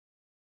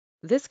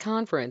This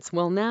conference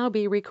will now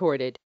be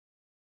recorded.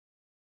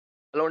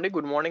 Hello అండి,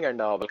 good morning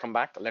and welcome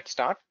back. Let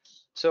start.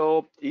 So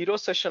ఈ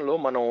రోజు session లో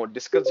మనం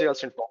discuss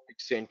చేయాల్సిన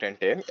టాపిక్స్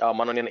ఏంటంటే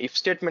నేను ఇఫ్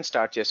స్టేట్మెంట్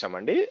స్టార్ట్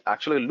చేసామండి.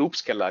 యాక్చువల్గా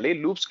లూప్స్కి వెళ్ళాలి.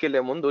 లూప్స్కి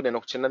వెళ్ళే ముందు నేను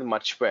ఒక చిన్నది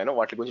మర్చిపోయాను,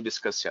 వాటి గురించి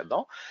డిస్కస్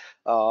చేద్దాం.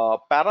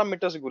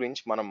 పారామీటర్స్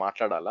గురించి మనం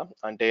మాట్లాడాలా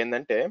అంటే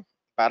ఏంటంటే,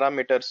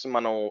 పారామీటర్స్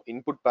మనం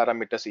ఇన్పుట్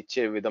పారామీటర్స్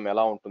ఇచ్చే విధం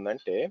ఎలా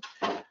ఉంటుందంటే,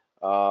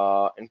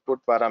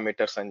 ఇన్పుట్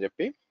పారామీటర్స్ అని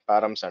చెప్పి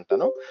పారమ్స్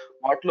అంటాను.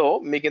 వాటిలో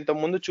మీకు ఇంత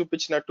ముందు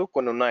చూపించినట్టు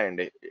కొన్ని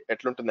ఉన్నాయండి.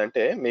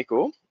 ఎట్లుంటుందంటే మీకు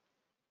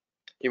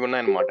ఇవి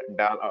ఉన్నాయన్నమాట.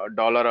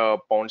 Dollar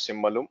pound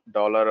symbol,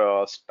 dollar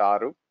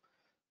star.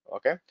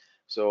 Okay,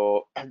 so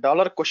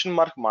dollar question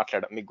mark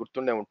మాట్లాడాం, మీకు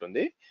గుర్తుండే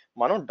ఉంటుంది.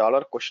 మనం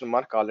డాలర్ క్వశ్చన్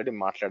మార్క్ ఆల్రెడీ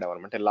మాట్లాడాం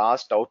అనమాట.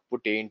 లాస్ట్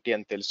అవుట్పుట్ ఏంటి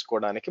అని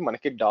తెలుసుకోవడానికి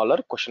మనకి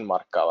డాలర్ క్వశ్చన్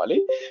మార్క్ కావాలి.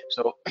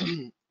 సో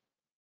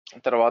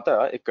తర్వాత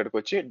ఇక్కడికి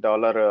వచ్చి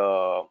డాలర్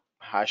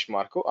హ్యాష్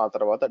మార్క్, ఆ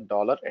తర్వాత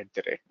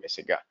 $@.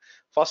 బేసిక్ గా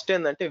ఫస్ట్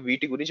ఏంటంటే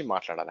వీటి గురించి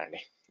మాట్లాడాలండి.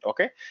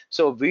 ఓకే,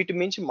 సో వీటి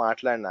మించి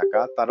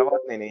మాట్లాడినాక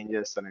తర్వాత నేను ఏం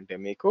చేస్తానంటే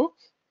మీకు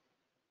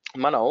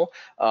మనం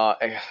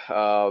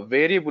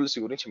వేరియబుల్స్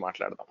గురించి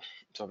మాట్లాడదాం.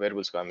 సో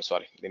వేరియబుల్స్,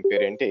 సారీ, దీని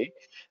పేరేంటి,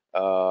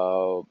 ఆ,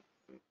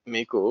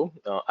 మీకు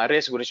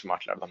అరేస్ గురించి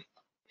మాట్లాడదాం.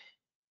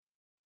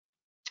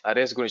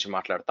 అరేస్ గురించి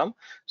మాట్లాడతాం.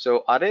 సో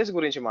అరేస్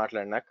గురించి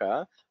మాట్లాడినాక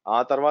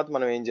ఆ తర్వాత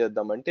మనం ఏం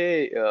చేద్దామంటే,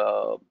 ఆ,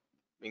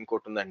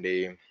 ఇంకోటి ఉందండి,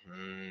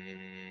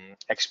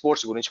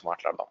 ఎక్స్పోర్ట్స్ గురించి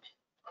మాట్లాడదాం.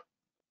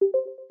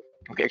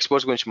 ఓకే,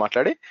 ఎక్స్పోర్ట్స్ గురించి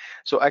మాట్లాడి,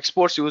 సో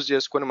ఎక్స్పోర్ట్స్ యూజ్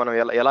చేసుకొని మనం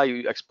ఎలా ఎలా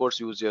ఎక్స్పోర్ట్స్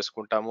యూజ్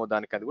చేసుకుంటామో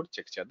దానికి అది కూడా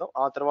చెక్ చేద్దాం.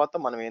 ఆ తర్వాత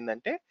మనం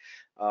ఏంటంటే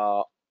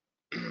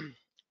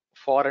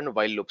ఫార్ అండ్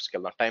వైల్ లూప్స్కి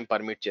వెళ్దాం. టైం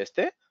పర్మిట్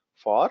చేస్తే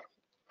ఫార్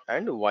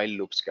అండ్ వైల్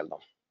లూప్స్కి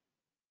వెళ్దాం.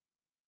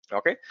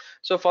 ఓకే,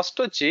 సో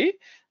ఫస్ట్ వచ్చి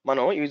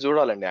మనం ఇవి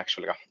చూడాలండి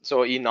యాక్చువల్గా. సో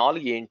ఈ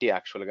నాలుగు ఏంటి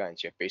యాక్చువల్గా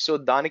అని చెప్పి, సో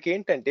దానికి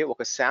ఏంటంటే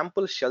ఒక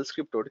శాంపుల్ షెల్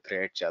స్క్రిప్ట్ ఒకటి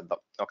క్రియేట్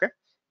చేద్దాం. ఓకే,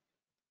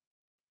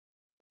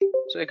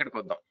 సో ఇక్కడికి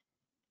వద్దాం.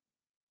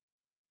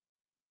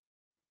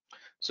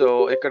 సో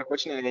ఇక్కడికి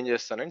వచ్చి నేను ఏం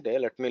చేస్తానంటే,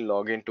 let me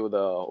login to the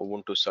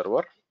Ubuntu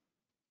server.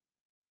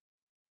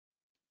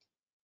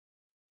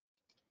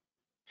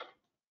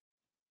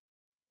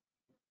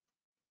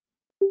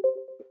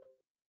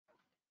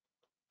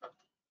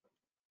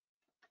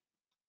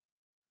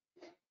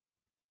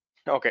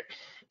 Okay,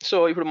 so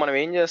ఇప్పుడు మనం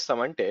ఏం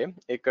చేస్తామంటే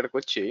ఇక్కడికి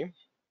వచ్చి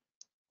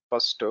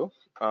ఫస్ట్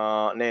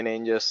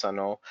నేనేం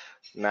చేస్తాను,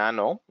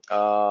 నానో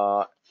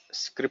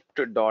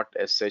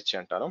script.sh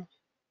అంటాను.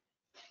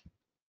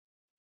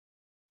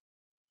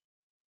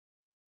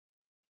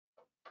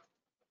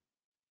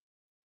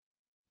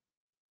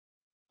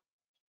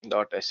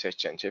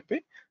 .sh అని చెప్పి,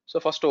 సో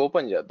ఫస్ట్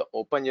ఓపెన్ చేద్దాం.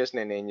 ఓపెన్ చేసి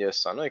నేను ఏం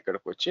చేస్తాను,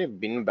 ఇక్కడికి వచ్చి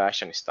బిన్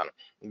బ్యాష్ అని ఇస్తాను.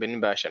 బిన్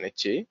బ్యాష్ అని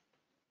ఇచ్చి,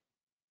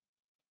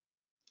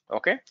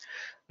 ఓకే,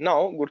 నా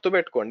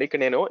గుర్తుపెట్టుకోండి,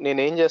 ఇక్కడ నేను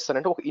ఏం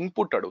చేస్తానంటే ఒక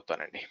ఇన్పుట్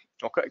అడుగుతానండి.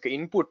 ఒక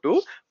ఇన్పుట్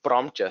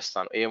ప్రాంప్ట్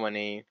చేస్తాను.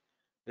 ఏమని,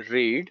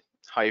 రీడ్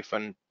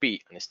 -p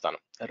అని ఇస్తాను.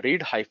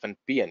 రీడ్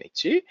 -p అని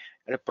ఇచ్చి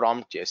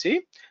ప్రాంప్ట్ చేసి,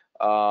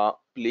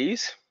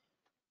 ప్లీజ్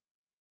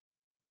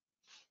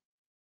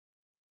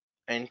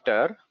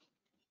ఎంటర్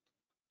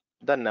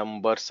ద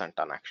నెంబర్స్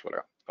అంటాను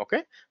యాక్చువల్గా. Okay,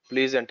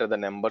 please enter the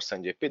numbers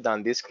అని చెప్పి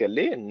దాన్ని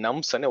తీసుకెళ్ళి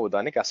నమ్స్ అనే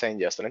ఉదానికి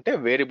అసైన్ చేస్తాను. అంటే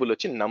వేరియబుల్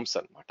వచ్చి నమ్స్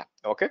అనమాట.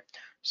 ఓకే,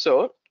 సో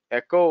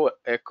ఎకో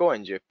ఎకో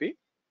అని చెప్పి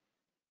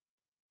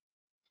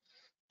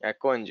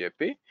ఎకో అని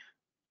చెప్పి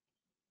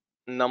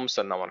నమ్స్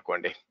అన్నాం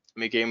అనుకోండి,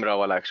 మీకు ఏం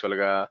రావాలి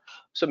యాక్చువల్గా.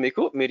 సో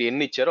మీరు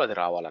ఎన్ని ఇచ్చారో అది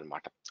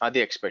రావాలన్నమాట. అది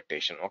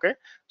ఎక్స్పెక్టేషన్. ఓకే,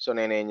 సో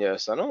నేనేం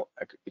చేస్తాను,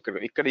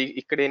 ఇక్కడ ఇక్కడ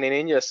ఇక్కడ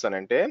నేనేం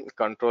చేస్తానంటే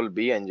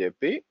Ctrl+B అని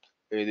చెప్పి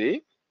ఇది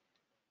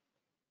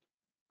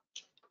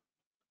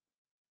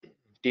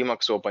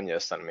Tmux ఓపెన్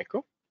చేస్తాను మీకు.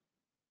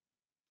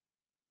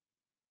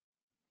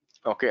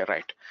 Okay,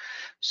 right.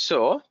 సో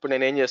ఇప్పుడు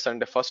నేను ఏం చేస్తాను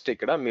అంటే, ఫస్ట్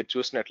ఇక్కడ మీరు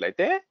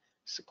చూసినట్లయితే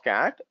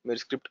క్యాట్, మీరు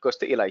స్క్రిప్ట్కి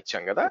వస్తే ఇలా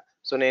ఇచ్చాం కదా.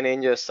 సో నేను ఏం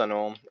చేస్తాను,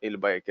 వీళ్ళు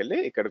బయకి వెళ్ళి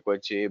ఇక్కడికి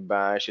వచ్చి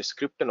బ్యాష్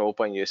స్క్రిప్ట్ అని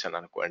ఓపెన్ చేశాను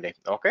అనుకోండి.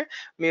 ఓకే,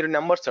 మీరు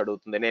నెంబర్స్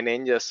అడుగుతుంది, నేను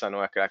ఏం చేస్తాను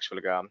అక్కడ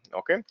యాక్చువల్గా.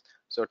 ఓకే,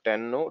 సో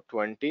 10,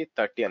 20,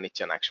 30 అని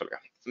ఇచ్చాను యాక్చువల్గా.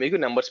 మీకు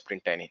నెంబర్స్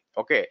ప్రింట్ అయినాయి.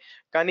 ఓకే,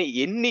 కానీ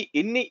ఎన్ని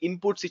ఎన్ని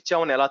ఇన్పుట్స్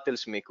ఇచ్చామని ఎలా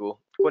తెలుసు మీకు?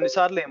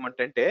 కొన్నిసార్లు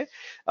ఏమంటే,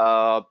 ఆ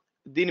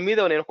దీని మీద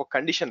నేను ఒక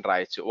కండిషన్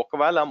రాయొచ్చు.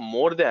 ఒకవేళ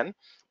మోర్ దెన్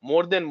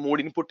 3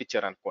 ఇన్పుట్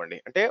ఇచ్చారు అనుకోండి,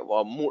 అంటే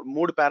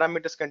మూడు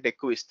పారామీటర్స్ కంటే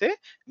ఎక్కువ ఇస్తే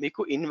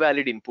మీకు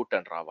ఇన్వాలిడ్ ఇన్పుట్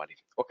అని రావాలి.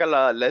 ఒకవేళ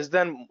లెస్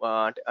దాన్,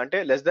 అంటే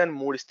లెస్ దాన్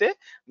 3 ఇస్తే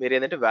మీరు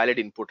ఏంటంటే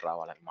వ్యాలిడ్ ఇన్పుట్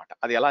రావాలన్నమాట.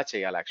 అది ఎలా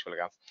చేయాలి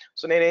యాక్చువల్గా.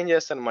 సో నేనేం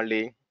చేస్తాను,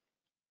 మళ్ళీ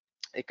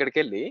ఇక్కడికి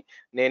వెళ్ళి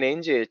నేనేం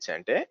చేయొచ్చు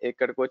అంటే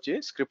ఇక్కడికి వచ్చి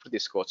స్క్రిప్ట్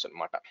తీసుకోవచ్చు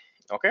అనమాట.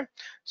 ఓకే,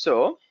 సో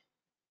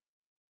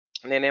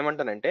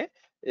నేనేమంటానంటే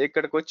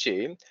ఇక్కడికి వచ్చి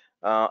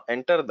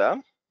enter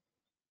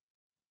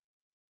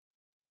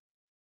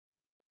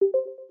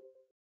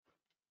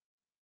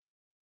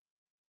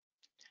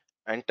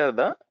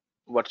the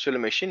virtual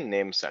machine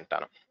names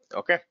అంటాను.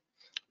 ఓకే,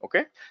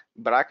 ఓకే,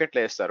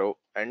 బ్రాకెట్లో వేస్తారు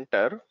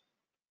ఎంటర్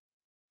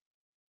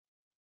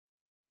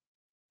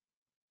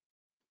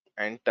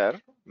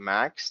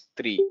max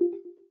 3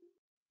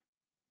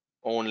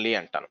 ఓన్లీ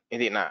అంటాను.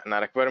 ఇది నా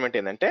రిక్వైర్మెంట్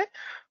ఏంటంటే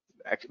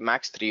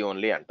మ్యాక్స్ 3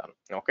 ఓన్లీ అంటాను.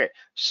 ఓకే,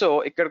 సో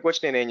ఇక్కడికి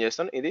వచ్చి నేను ఏం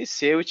చేస్తాను, ఇది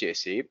సేవ్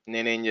చేసి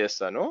నేనేం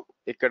చేస్తాను,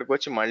 ఇక్కడికి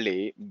వచ్చి మళ్ళీ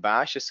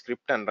బాష్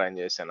స్క్రిప్ట్ అని రన్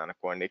చేశాను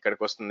అనుకోండి.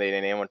 ఇక్కడికి వస్తుంది,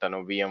 నేను ఏమంటాను,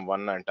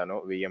 VM1 అంటాను,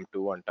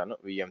 VM2 అంటాను,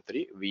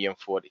 VM3,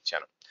 VM4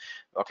 ఇచ్చాను.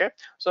 ఓకే,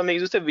 సో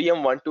మీకు చూస్తే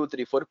VM1 2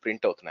 3 4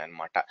 ప్రింట్ అవుతున్నాయి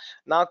అనమాట.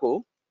 నాకు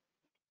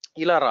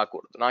ఇలా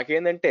రాకూడదు.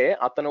 నాకేందంటే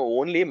అతను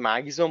ఓన్లీ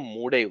మాక్సిమం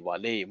 3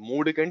 ఇవ్వాలి.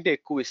 3 కంటే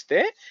ఎక్కువ ఇస్తే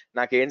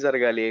నాకేం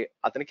జరగాలి,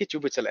 అతనికి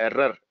చూపించాలి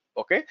error.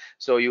 Okay,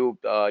 so you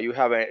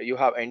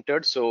have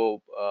entered so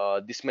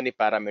this many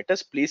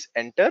parameters, please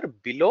enter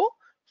below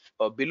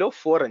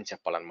 4 అని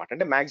చెప్పాలన్నమాట.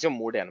 అంటే మాక్సిమం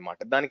 3 అన్నమాట.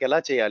 దానికి ఎలా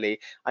చేయాలి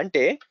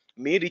అంటే,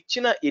 మీరు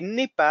ఇచ్చిన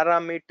ఎన్ని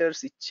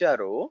పారామీటర్స్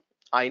ఇచ్చారో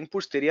ఆ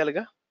ఇన్పుట్స్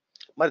తెలియాలిగా.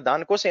 మరి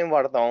దానికోసం ఏం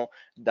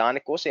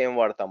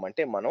వాడతాం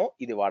అంటే మనం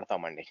ఇది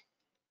వాడతామండి,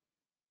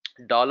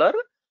 dollar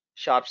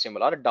sharp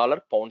symbol are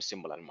dollar pound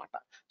symbol అనమాట.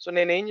 సో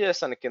నేను ఏం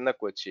చేస్తాను,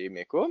 కిందకు వచ్చి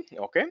మీకు,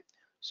 ఓకే,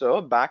 సో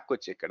బ్యాక్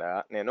వచ్చి ఇక్కడ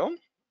నేను,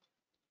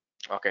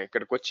 ఓకే,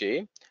 ఇక్కడికి వచ్చి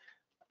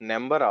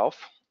నెంబర్ ఆఫ్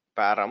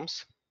పారమ్స్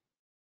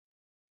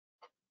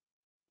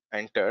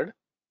ఎంటర్డ్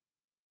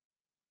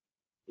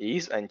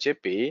ఈజ్ అని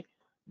చెప్పి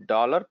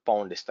డాలర్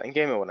పౌండ్ ఇస్తాను,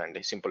 ఇంకేమి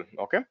ఇవ్వనండి, సింపుల్.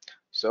 ఓకే,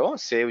 సో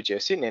సేవ్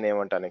చేసి నేను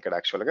ఏమంటాను, ఇక్కడ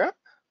యాక్చువల్గా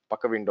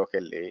పక్క విండోకి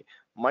వెళ్ళి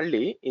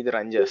మళ్ళీ ఇది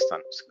రన్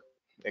చేస్తాను.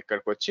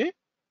 ఇక్కడికి వచ్చి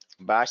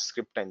బాష్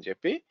స్క్రిప్ట్ అని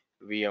చెప్పి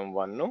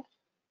VM1,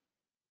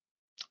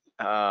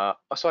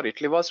 సారీ,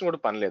 ఇట్లా ఇవ్వాల్సిన కూడా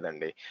పని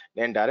లేదండి.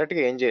 నేను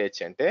డైరెక్ట్గా ఏం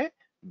చేయొచ్చు అంటే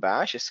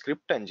బాష్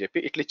స్క్రిప్ట్ అని చెప్పి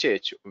ఇట్లా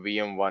ఇచ్చేయచ్చు,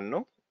 VM1.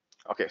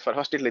 ఓకే,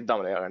 ఫస్ట్ ఇట్లా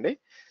ఇద్దాం లేదండి,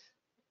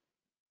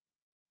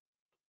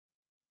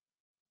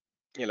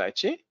 ఇలా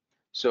ఇచ్చి,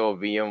 so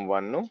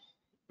VM1,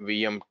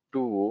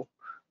 VM2,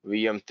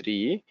 VM3,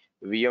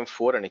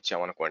 VM4 అని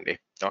ఇచ్చాం అనుకోండి.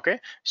 ఓకే,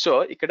 సో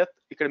ఇక్కడ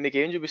ఇక్కడ మీకు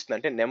ఏం చూపిస్తుంది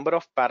అంటే నెంబర్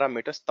ఆఫ్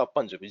పారామీటర్స్ తప్పు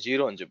అని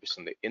 0 అని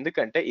చూపిస్తుంది.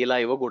 ఎందుకంటే ఇలా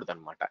ఇవ్వకూడదు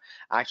అనమాట.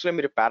 యాక్చువల్గా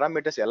మీరు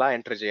పారామీటర్స్ ఎలా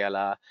ఎంటర్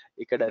చేయాలా,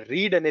 ఇక్కడ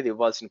రీడ్ అనేది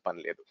ఇవ్వాల్సిన పని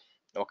లేదు.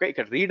 ఓకే,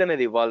 ఇక్కడ రీడ్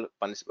అనేది ఇవ్వాలి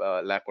పని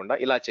లేకుండా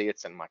ఇలా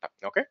చేయొచ్చు అనమాట.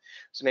 ఓకే,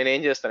 సో నేను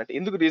ఏం చేస్తానంటే,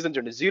 ఇందుకు రీజన్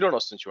చూడండి, 0 అని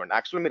వస్తుంది చూడండి.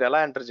 యాక్చువల్ మీరు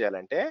ఎలా ఎంటర్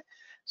చేయాలంటే,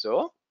 సో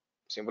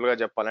సింపుల్ గా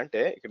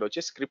చెప్పాలంటే ఇక్కడ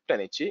వచ్చి స్క్రిప్ట్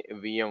అని ఇచ్చి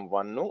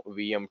VM1,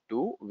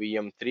 VM2,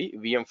 VM3,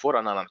 VM4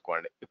 అన్నాను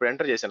అనుకోండి. ఇప్పుడు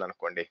ఎంటర్ చేశాను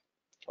అనుకోండి.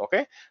 ఓకే,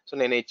 సో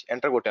నేను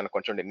ఎంటర్ కొట్టాను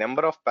అనుకోండి, చూడండి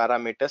number of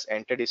parameters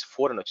entered is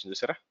 4 అని వచ్చింది,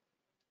 చూసారా.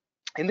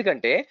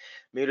 ఎందుకంటే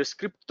మీరు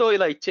స్క్రిప్ట్ తో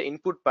ఇలా ఇచ్చే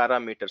ఇన్పుట్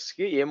పారామీటర్స్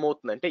కి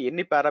ఏమవుతుందంటే,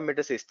 ఎన్ని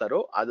పారామీటర్స్ ఇస్తారో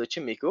అది వచ్చి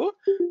మీకు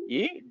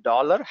ఈ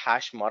డాలర్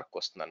హ్యాష్ మార్క్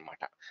వస్తుంది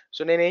అనమాట.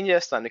 సో నేను ఏం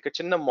చేస్తాను, ఇక్కడ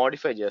చిన్న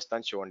మోడిఫై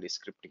చేస్తాను చూడండి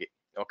స్క్రిప్ట్ కి.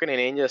 ఓకే,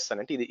 నేను ఏం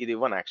చేస్తానంటే ఇది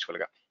ఇవ్వను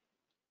యాక్చువల్ గా,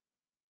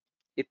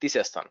 ఇది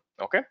తీసేస్తాను.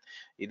 ఓకే,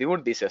 ఇది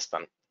కూడా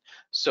తీసేస్తాను.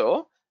 సో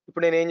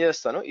ఇప్పుడు నేను ఏం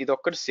చేస్తాను, ఇది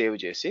ఒక్కటి సేవ్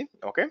చేసి,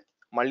 ఓకే,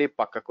 మళ్ళీ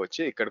పక్కకు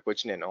వచ్చి ఇక్కడికి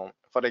వచ్చి నేను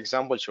ఫర్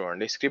ఎగ్జాంపుల్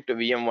చూడండి, స్క్రిప్ట్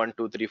VM1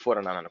 2 3 4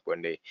 అన్నాను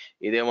అనుకోండి.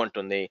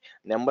 ఇదేమంటుంది,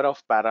 number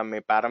of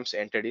పారమ్స్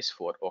entered is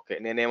 4. Okay,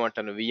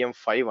 నేనేమంటాను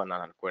VM5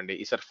 అన్నాను అనుకోండి,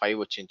 ఈసారి 5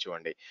 వచ్చింది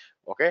చూడండి.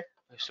 ఓకే,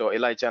 సో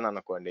ఇలా ఇచ్చాను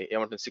అనుకోండి,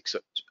 ఏమంటుంది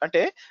 6.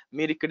 అంటే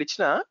మీరు ఇక్కడ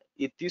ఇచ్చిన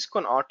ఇది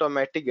తీసుకొని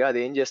ఆటోమేటిక్ గా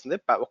అది ఏం చేస్తుంది,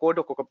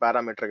 ఒక్కొక్క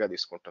పారామీటర్ గా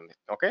తీసుకుంటుంది.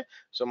 ఓకే,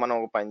 సో మనం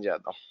ఒక పని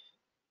చేద్దాం,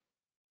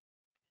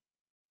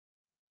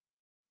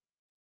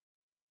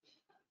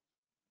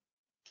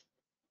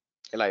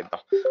 ఇలా ఇద్దాం.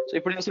 సో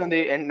ఇప్పుడు చూస్తుంది,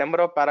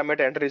 number of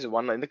parameter enter is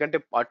 1, ఎందుకంటే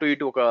అటు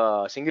ఇటు ఒక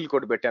సింగిల్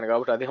కోడ్ పెట్టాను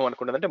కాబట్టి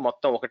అదేమనుకుంటుంది అంటే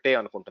మొత్తం ఒకటే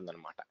అనుకుంటుంది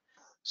అనమాట.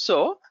 సో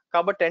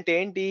కాబట్టి అంటే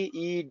ఏంటి,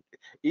 ఈ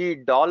ఈ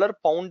డాలర్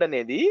పౌండ్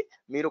అనేది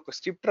మీరు ఒక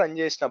స్క్రిప్ట్ రన్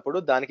చేసినప్పుడు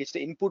దానికి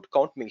ఇచ్చిన ఇన్పుట్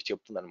కౌంట్ మీకు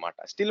చెప్తుంది అనమాట.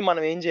 స్టిల్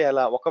మనం ఏం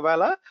చేయాలా,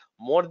 ఒకవేళ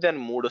మోర్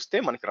దెన్ 3 వస్తే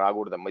మనకి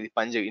రాకూడదమ్మా, ఇది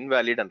పని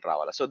ఇన్వాలిడ్ అని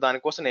రావాలా. సో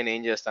దానికోసం నేను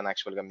ఏం చేస్తాను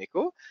యాక్చువల్ గా,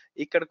 మీకు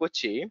ఇక్కడికి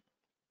వచ్చి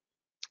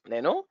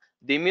నేను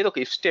దీని మీద ఒక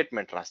ఇఫ్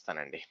స్టేట్మెంట్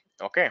రాస్తానండి.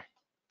 ఓకే,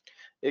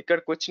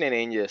 ఇక్కడికి వచ్చి నేను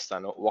ఏం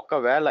చేస్తాను,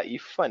 ఒకవేళ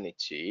ఇఫ్ అని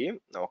ఇచ్చి,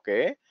 okay,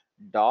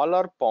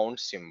 dollar pound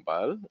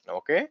symbol,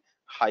 okay,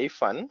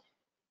 hyphen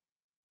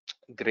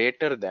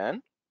greater than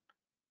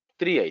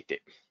 3 అయితే,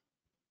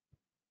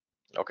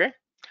 ఓకే,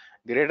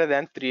 గ్రేటర్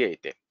దాన్ 3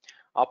 అయితే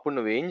అప్పుడు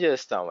నువ్వేం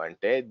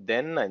చేస్తావంటే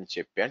దెన్ అని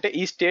చెప్పి, అంటే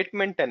ఈ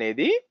స్టేట్మెంట్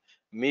అనేది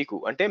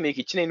మీకు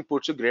ఇచ్చిన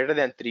ఇన్పుట్స్ గ్రేటర్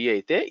దాన్ 3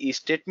 అయితే ఈ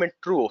స్టేట్మెంట్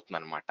ట్రూ అవుతుంది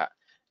అనమాట.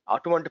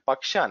 అటువంటి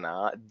పక్షాన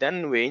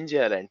దెన్ నువ్వేం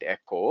చేయాలంటే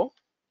echo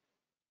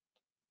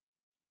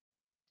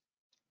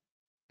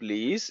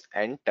please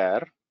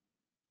enter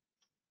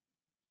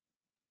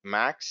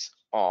max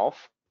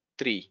of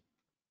 3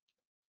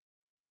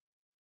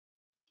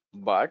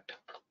 but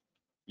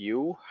you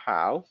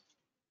have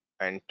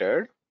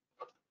entered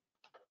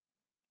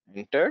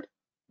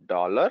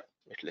dollar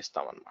ఇట్లా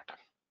ఇస్తాం అనమాట.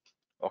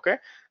 ఓకే,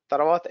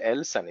 తర్వాత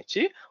ఎల్స్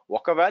అనిచ్చి,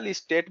 ఒకవేళ ఈ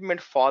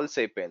స్టేట్మెంట్ ఫాల్స్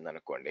అయిపోయింది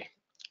అనుకోండి,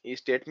 ఈ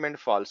స్టేట్మెంట్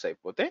ఫాల్స్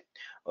అయిపోతే,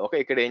 ఓకే,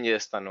 ఇక్కడ ఏం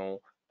చేస్తాను,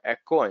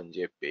 ఎకో అని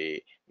చెప్పి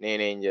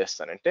నేనేం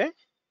చేస్తానంటే,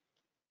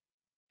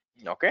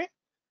 okay,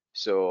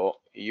 so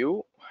you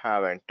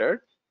have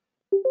entered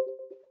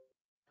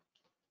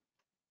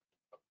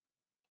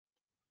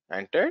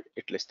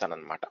ఇట్లా ఇస్తాను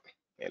అనమాట.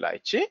 ఇలా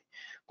ఇచ్చి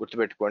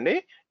గుర్తుపెట్టుకోండి,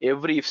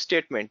 ఎవ్రీ ఇఫ్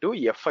స్టేట్మెంట్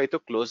FIతో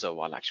క్లోజ్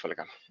అవ్వాలి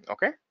యాక్చువల్గా.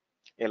 ఓకే,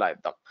 ఇలా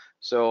ఇద్దాం.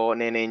 సో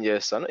నేనేం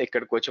చేస్తాను,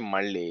 ఇక్కడికి వచ్చి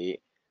మళ్ళీ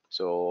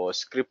సో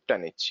స్క్రిప్ట్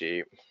అని ఇచ్చి,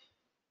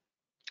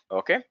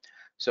 ఓకే,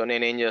 సో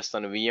నేనేం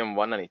చేస్తాను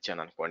VM1 అని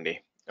ఇచ్చాను అనుకోండి.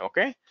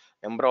 Okay,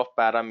 number of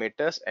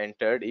parameters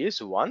entered is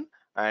 1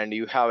 and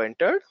you have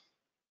entered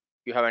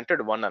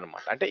 1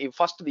 అనమాట. అంటే ఈ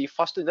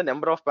first the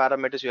number of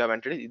parameters you have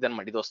entered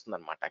ఇదన్నమాట, ఇది వస్తుంది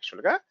అనమాట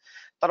యాక్చువల్ గా.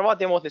 తర్వాత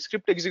ఏమవుతుంది,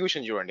 స్క్రిప్ట్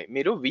ఎగ్జిక్యూషన్ చూడండి,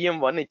 మీరు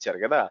VM1 ఇచ్చారు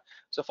కదా.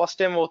 సో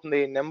ఫస్ట్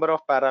ఏమవుతుంది, number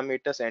of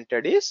parameters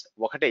entered is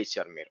ఒకటే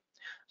ఇచ్చారు మీరు.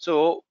 సో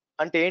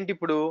అంటే ఏంటి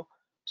ఇప్పుడు,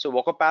 సో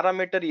ఒక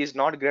parameter is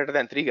not greater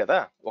than 3 కదా,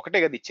 ఒకటే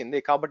కదా ఇచ్చింది,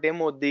 కాబట్టి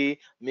ఏమవుద్ది,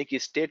 మీకు ఈ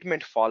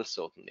స్టేట్మెంట్ ఫాల్స్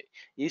అవుతుంది.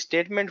 ఈ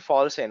స్టేట్మెంట్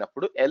ఫాల్స్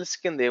అయినప్పుడు ఎల్స్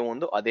కింద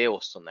ఏముందో అదే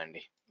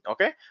వస్తుందండి.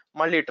 ఓకే,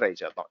 మళ్ళీ ట్రై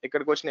చేద్దాం.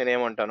 ఇక్కడికి వచ్చి నేను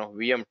ఏమంటాను,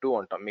 VM2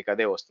 అంటాం, మీకు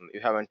అదే వస్తుంది,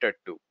 యూ హ్యావ్ ఎంటర్డ్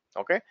 2.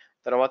 ఓకే,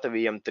 తర్వాత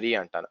VM3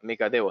 అంటాను,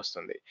 మీకు అదే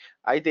వస్తుంది.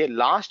 అయితే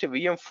లాస్ట్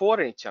VM4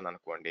 అని ఇచ్చాను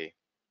అనుకోండి,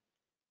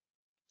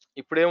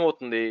 ఇప్పుడు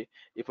ఏమవుతుంది,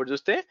 ఇప్పుడు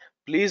చూస్తే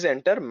please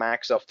enter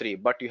max of 3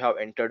 but you have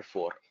entered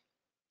 4.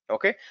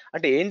 Okay,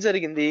 అంటే ఏం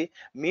జరిగింది,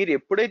 మీరు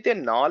ఎప్పుడైతే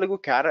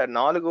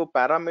 4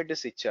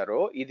 పారామీటర్స్ ఇచ్చారో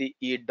ఇది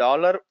ఈ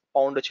డాలర్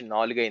పౌండ్ వచ్చి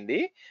 4 అయింది,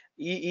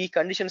 ఈ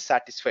కండిషన్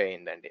సాటిస్ఫై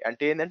అయిందండి.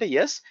 అంటే ఏంటంటే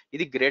ఎస్,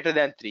 ఇది గ్రేటర్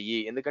దాన్ 3,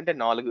 ఎందుకంటే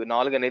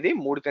 4 అనేది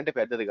 3 కంటే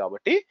పెద్దది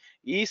కాబట్టి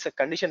ఈ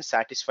కండిషన్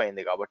సాటిస్ఫై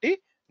అయింది, కాబట్టి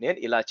నేను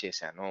ఇలా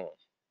చేశాను,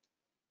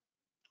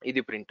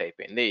 ఇది ప్రింట్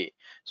అయిపోయింది.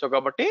 సో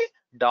కాబట్టి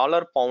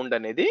డాలర్ పౌండ్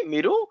అనేది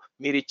మీరు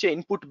ఇచ్చే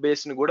ఇన్పుట్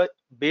బేస్ ని కూడా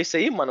బేస్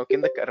అయ్యి మనం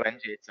కింద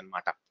రన్ చేయొచ్చు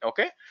అనమాట.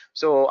 ఓకే,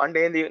 సో అంటే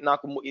ఏంది,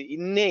 నాకు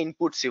ఇన్నే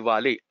ఇన్పుట్స్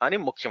ఇవ్వాలి అని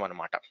ముఖ్యం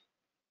అనమాట.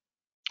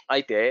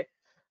 అయితే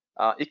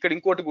ఇక్కడ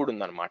ఇంకోటి కూడా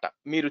ఉందన్నమాట,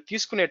 మీరు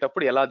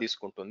తీసుకునేటప్పుడు ఎలా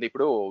తీసుకుంటుంది,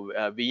 ఇప్పుడు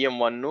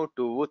VM1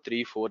 2 3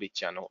 4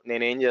 ఇచ్చాను,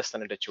 నేను ఏం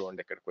చేస్తానంటే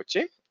చూడండి, ఇక్కడికి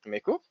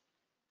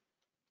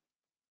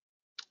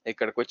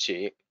వచ్చి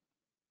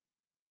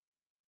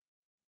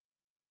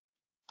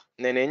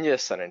నేనేం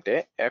చేస్తానంటే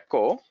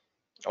ఎకో,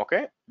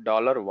 ఓకే,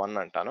 $1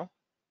 అంటాను.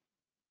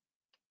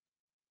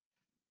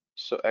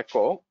 సో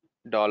ఎకో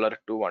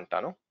 $2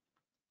 అంటాను,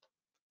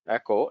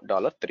 ఎకో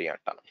 $3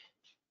 అంటాను.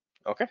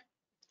 Okay,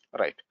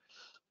 right.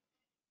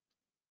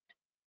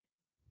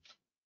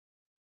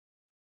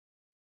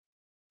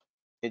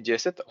 ఇది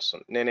చేస్తే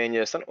వస్తుంది. నేను ఏం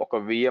చేస్తాను, ఒక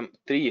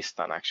VM3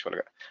 ఇస్తాను యాక్చువల్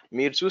గా.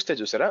 మీరు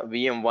చూసారా,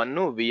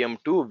 VM1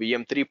 VM2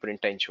 VM3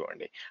 ప్రింట్ అయింది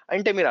చూడండి.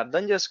 అంటే మీరు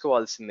అర్థం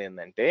చేసుకోవాల్సింది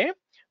ఏంటంటే,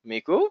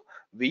 మీకు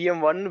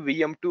VM1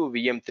 VM2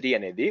 VM3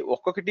 అనేది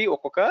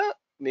ఒక్కొక్క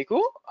మీకు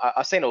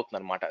అసైన్ అవుతుంది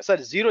అనమాట.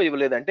 సార్ జీరో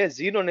ఇవ్వలేదంటే,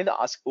 జీరో అనేది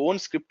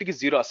ఓన్ స్క్రిప్ట్ కి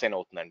జీరో అసైన్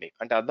అవుతుందండి.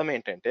 అంటే అర్థం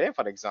ఏంటంటే,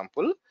 ఫర్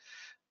ఎగ్జాంపుల్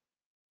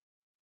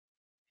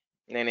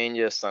నేనేం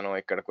చేస్తాను,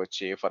 ఇక్కడికి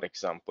వచ్చి ఫర్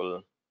ఎగ్జాంపుల్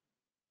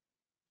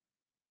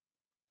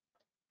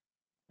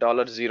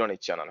 $0 అని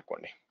ఇచ్చాను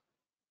అనుకోండి.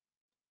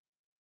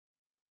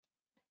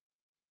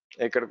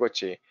 ఇక్కడికి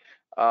వచ్చి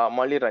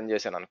మళ్ళీ రన్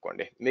చేశాను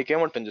అనుకోండి,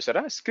 మీకేముంటుంది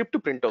చూసారా, స్క్రిప్ట్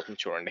ప్రింట్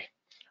అవుతుంది చూడండి.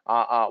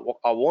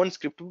 ఆ ఓన్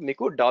స్క్రిప్ట్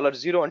మీకు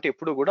 $0 అంటే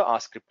ఎప్పుడు కూడా ఆ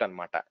స్క్రిప్ట్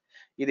అన్నమాట.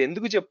 ఇది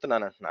ఎందుకు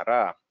చెప్తున్నాను అంటున్నారా,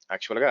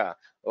 యాక్చువల్ గా.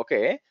 ఓకే,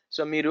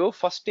 సో మీరు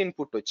ఫస్ట్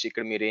ఇన్పుట్ వచ్చి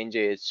ఇక్కడ మీరు ఏం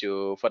చేయొచ్చు,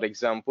 ఫర్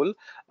ఎగ్జాంపుల్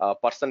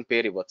పర్సన్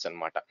పేరు ఇవ్వచ్చు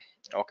అనమాట.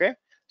 ఓకే,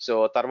 సో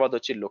తర్వాత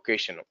వచ్చి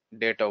లొకేషన్,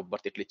 డేట్ ఆఫ్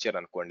బర్త్ ఇట్లా ఇచ్చారు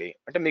అనుకోండి,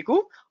 అంటే మీకు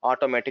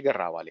ఆటోమేటిక్ గా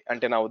రావాలి.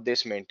 అంటే నా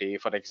ఉద్దేశం ఏంటి,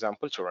 ఫర్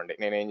ఎగ్జాంపుల్ చూడండి,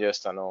 నేను ఏం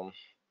చేస్తాను,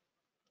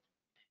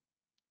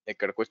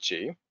 ఇక్కడికి వచ్చి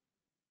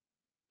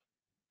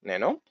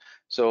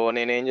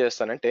నేనేం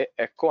చేస్తానంటే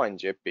ఎకో అని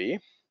చెప్పి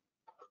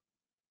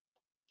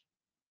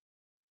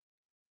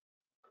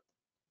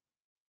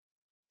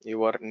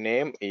your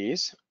name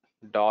is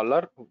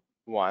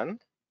 $1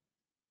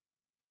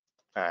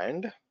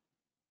 and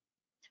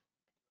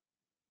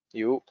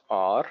you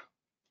are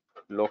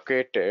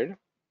located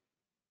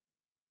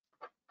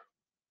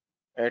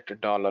at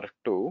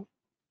 $2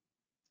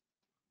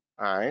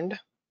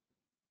 and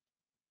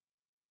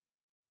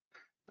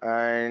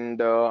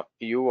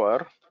your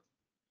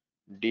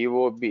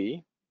DOB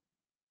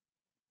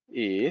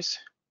is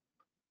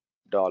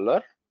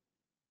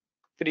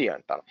 $3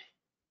 అంటాను.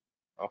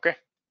 ఓకే,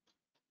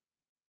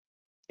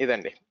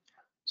 ఇదండి.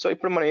 సో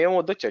ఇప్పుడు మనం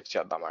ఏమవుద్దో చెక్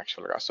చేద్దాం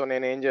యాక్చువల్ గా. సో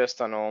నేను ఏం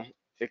చేస్తాను,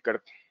 ఇక్కడ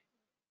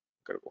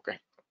ఓకే,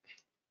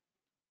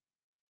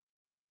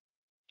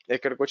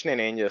 ఇక్కడికి వచ్చి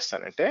నేను ఏం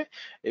చేస్తానంటే,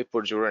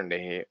 ఇప్పుడు చూడండి,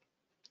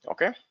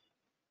 ఓకే,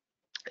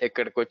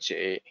 ఇక్కడికి వచ్చి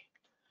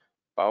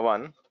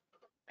పవన్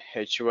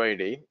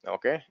HYD,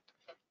 ఓకే,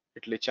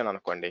 ఇట్లా ఇచ్చాను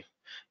అనుకోండి,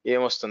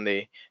 ఏమొస్తుంది,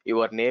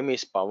 your name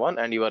is Pawan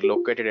and your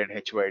located at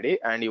HYD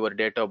and your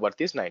date of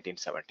birth is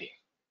 1970.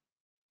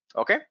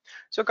 Okay,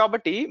 so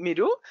కాబట్టి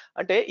మీరు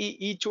అంటే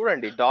ఈ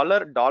చూడండి,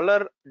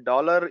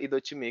 డాలర్ ఇది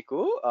వచ్చి మీకు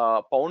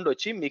పౌండ్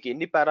వచ్చి మీకు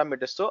ఎన్ని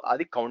పారామీటర్స్ తో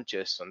అది కౌంట్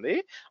చేస్తుంది.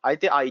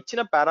 అయితే ఆ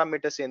ఇచ్చిన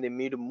పారామీటర్స్ ఏంది,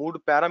 మీరు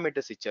 3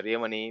 పారామీటర్స్ ఇచ్చారు,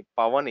 ఏమని,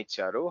 పవన్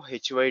ఇచ్చారు,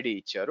 HYD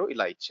ఇచ్చారు,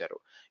 ఇలా ఇచ్చారు.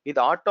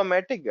 ఇది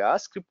ఆటోమేటిక్ గా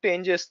స్క్రిప్ట్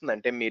ఏం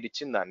చేస్తుందంటే, మీరు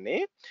ఇచ్చిన దాన్ని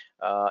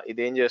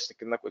ఇదేం చేస్తుంది,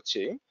 కిందకు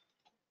వచ్చి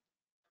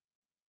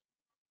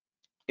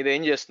ఇది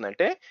ఏం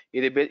చేస్తుందంటే,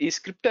 ఈ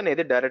స్క్రిప్ట్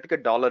అనేది డైరెక్ట్ గా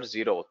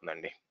 $0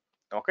 అవుతుందండి.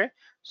 ఓకే,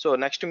 సో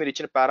నెక్స్ట్ మీరు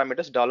ఇచ్చిన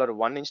పారామీటర్స్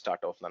 $1 నుంచి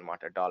స్టార్ట్ అవుతుంది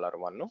అనమాట.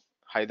 $1,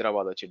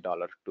 హైదరాబాద్ వచ్చి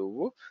 $2,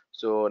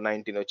 సో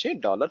 19 వచ్చి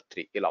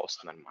 $3 ఇలా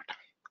వస్తుంది అనమాట.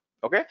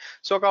 ఓకే,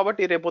 సో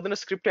కాబట్టి రేపు పొద్దున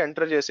స్క్రిప్ట్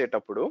ఎంటర్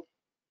చేసేటప్పుడు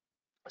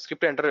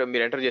స్క్రిప్ట్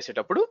మీరు ఎంటర్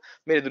చేసేటప్పుడు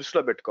మీరు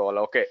దృష్టిలో పెట్టుకోవాలి.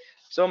 ఓకే,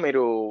 సో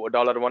మీరు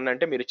 $1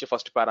 అంటే మీరు ఇచ్చే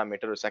first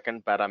parameter,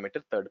 second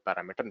parameter, third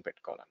parameter అని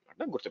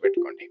పెట్టుకోవాలన్నమాట.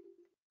 గుర్తుపెట్టుకోండి.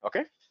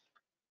 ఓకే,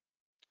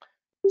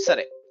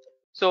 సరే.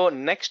 సో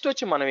నెక్స్ట్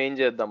వచ్చి మనం ఏం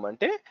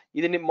చేద్దామంటే,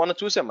 ఇది మనం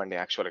చూసామండి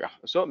యాక్చువల్గా.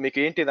 సో మీకు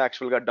ఏంటిది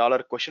యాక్చువల్గా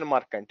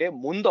 $? అంటే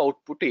ముందు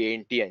అవుట్పుట్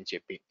ఏంటి అని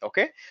చెప్పి.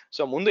 ఓకే,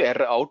 సో ముందు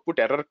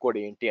అవుట్పుట్ ఎర్రర్ కోడ్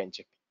ఏంటి అని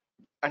చెప్పి.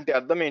 అంటే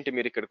అర్థం ఏంటి,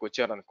 మీరు ఇక్కడికి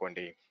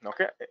వచ్చారనుకోండి.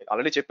 ఓకే,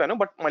 ఆల్రెడీ చెప్పాను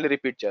బట్ మళ్ళీ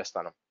రిపీట్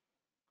చేస్తాను.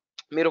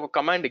 మీరు ఒక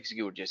కమాండ్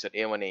ఎగ్జిక్యూట్ చేశారు,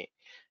 ఏమని?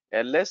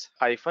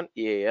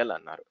 ls-al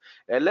అన్నారు.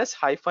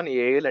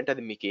 ls-al అంటే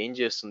అది మీకు ఏం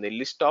చేస్తుంది?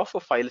 లిస్ట్ ఆఫ్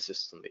ఫైల్స్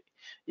ఇస్తుంది.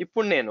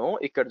 ఇప్పుడు నేను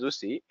ఇక్కడ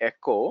చూసి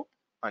ఎకో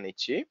అని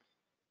ఇచ్చి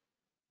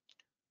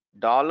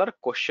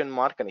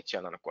 $? అని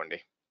ఇచ్చాను అనుకోండి.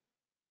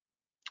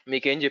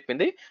 మీకేం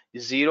చెప్పింది?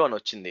 0 అని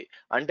వచ్చింది.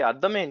 అంటే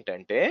అర్థం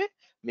ఏంటంటే,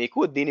 మీకు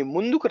దీని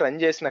ముందుకు రన్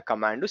చేసిన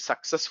కమాండ్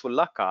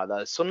సక్సెస్ఫుల్లా కాదా?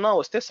 0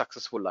 వస్తే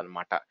సక్సెస్ఫుల్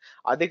అన్నమాట.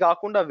 అది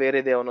కాకుండా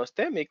వేరేది ఏమైనా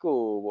వస్తే మీకు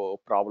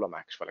ప్రాబ్లం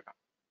యాక్చువల్గా.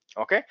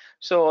 ఓకే,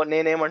 సో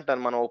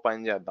నేనేమంటాను, మనం ఓ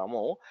పని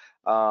చేద్దాము.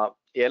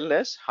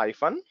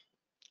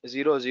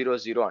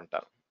 ls-000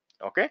 అంటారు.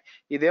 ఓకే,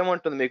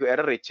 ఇదేమంటుంది? మీకు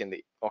ఎర్రర్ ఇచ్చింది.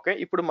 ఓకే,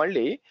 ఇప్పుడు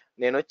మళ్ళీ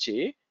నేను వచ్చి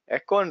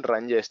అకౌంట్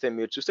రన్ చేస్తే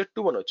మీరు చూస్తే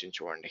 2 అని వచ్చింది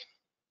చూడండి.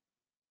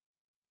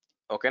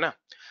 ఓకేనా?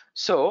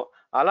 సో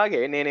అలాగే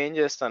నేనేం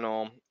చేస్తాను,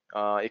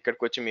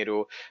 ఇక్కడికి వచ్చి మీరు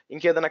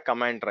ఇంకేదైనా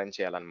కమాండ్ రన్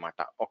చేయాలన్నమాట.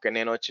 ఓకే,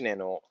 నేను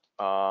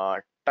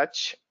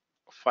టచ్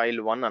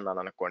file1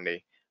 అన్నాను అనుకోండి,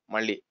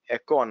 మళ్ళీ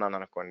ఎకో అన్నాను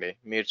అనుకోండి,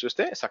 మీరు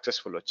చూస్తే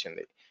సక్సెస్ఫుల్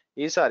వచ్చింది.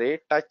 ఈసారి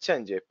టచ్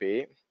అని చెప్పి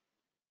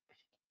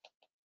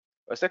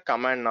వస్తే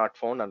కమాండ్ నాట్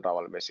ఫౌండ్ అని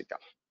రావాలి బేసిక్గా.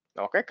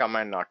 Okay,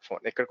 command not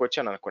found. ఇక్కడికి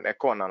వచ్చాను అనుకోండి,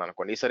 ఎకో అన్నాను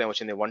అనుకోండి, ఈసారి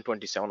ఏమొచ్చింది?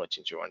 127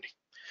 వచ్చింది చూడండి.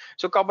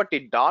 సో కాబట్టి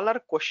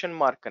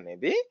 $?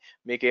 అనేది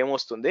మీకు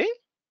ఏమొస్తుంది?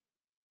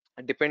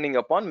 డిపెండింగ్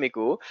అపాన్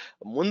మీకు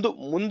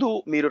ముందు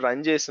మీరు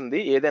రన్ చేసింది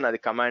ఏదైనా, అది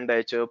కమాండ్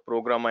అయ్యచ్చు,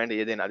 ప్రోగ్రామ్ అండ్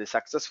ఏదైనా, అది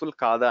సక్సెస్ఫుల్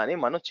కాదా అని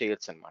మనం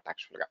చేయొచ్చు అనమాట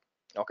యాక్చువల్గా.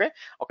 ఓకే,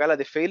 ఒకవేళ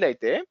అది ఫెయిల్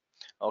అయితే,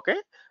 ఓకే,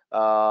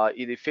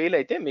 ఇది ఫెయిల్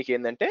అయితే మీకు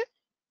ఏంటంటే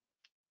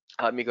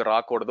మీకు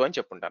రాకూడదు అని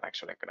చెప్పుంటాను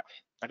యాక్చువల్ ఇక్కడ.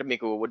 అంటే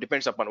మీకు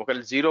డిపెండ్స్ అపాన్,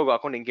 ఒకవేళ 0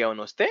 కాకుండా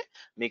ఇంకేమైనా వస్తే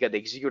మీకు అది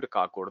ఎగ్జిక్యూట్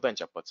కాకూడదు అని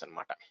చెప్పొచ్చు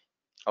అనమాట.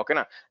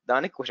 ఓకేనా?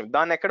 దానికి క్వశ్చన్,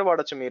 దాన్ని ఎక్కడ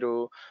వాడచ్చు మీరు?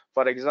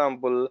 ఫర్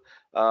ఎగ్జాంపుల్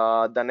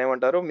దాన్ని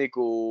ఏమంటారు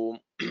మీకు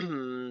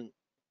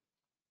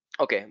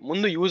ఓకే,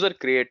 ముందు యూజర్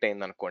క్రియేట్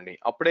అయింది అనుకోండి,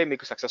 అప్పుడే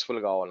మీకు సక్సెస్ఫుల్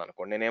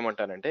కావాలనుకోండి,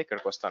 నేనేమంటానంటే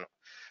ఇక్కడికి వస్తాను.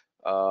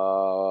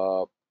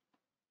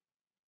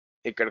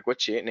 ఇక్కడికి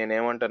వచ్చి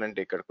నేనేమంటానంటే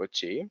ఇక్కడికి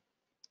వచ్చి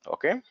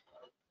okay,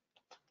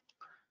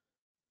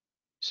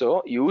 so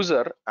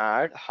user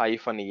add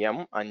 -m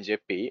అని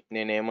చెప్పి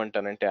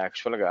నేనేమంటానంటే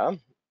యాక్చువల్గా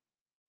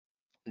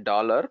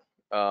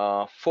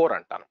 $4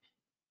 అంటాను.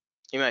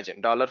 ఇమాజిన్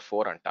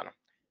 $4 అంటాను.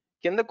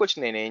 కిందకు వచ్చి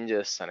నేను ఏం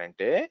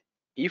చేస్తానంటే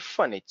ఇఫ్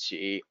అని ఇచ్చి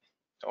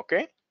ఓకే,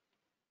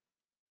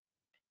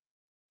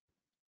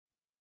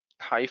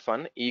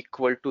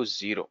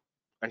 -0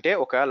 అంటే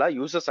ఒకవేళ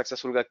యూజర్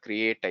సక్సెస్ఫుల్ గా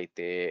క్రియేట్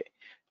అయితే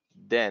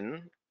then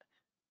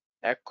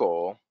echo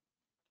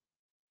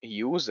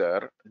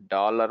user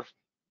 $4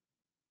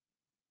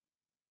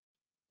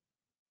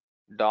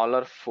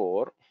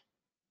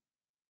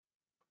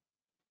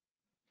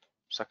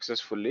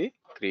 successfully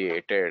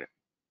created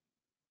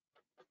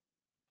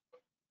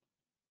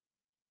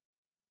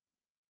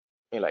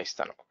ఇలా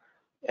ఇస్తాను.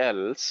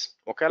 ఎల్స్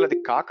ఒకవేళ అది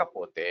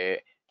కాకపోతే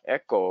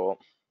ఎకో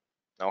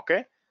ఓకే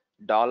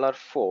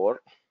 $4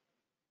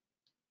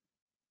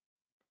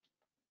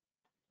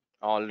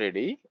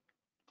 ఆల్రెడీ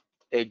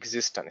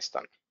ఎగ్జిస్ట్ అని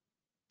ఇస్తాను.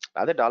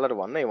 అదే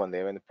 $1 ఇవ్వండి,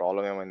 ఏమైంది?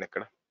 ప్రాబ్లం ఏమైంది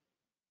ఇక్కడ?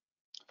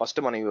 ఫస్ట్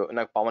మనం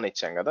నాకు పవన్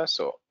ఇచ్చాం కదా,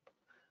 సో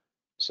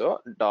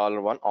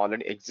 $1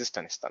 ఆల్రెడీ ఎగ్జిస్ట్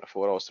అని ఇస్తాను.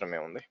 4 అవసరం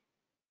ఏముంది,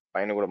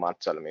 పైన కూడా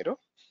మార్చాలి మీరు.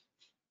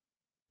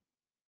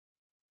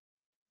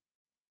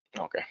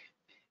 ఓకే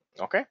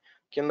ఓకే,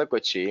 కిందకు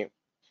వచ్చి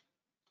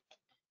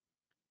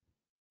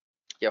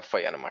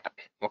FI అనమాట.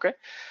 ఓకే,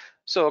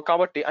 సో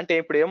కాబట్టి అంటే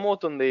ఇప్పుడు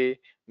ఏమవుతుంది,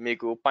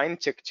 మీకు పైన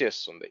చెక్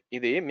చేస్తుంది,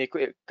 ఇది మీకు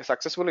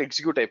సక్సెస్ఫుల్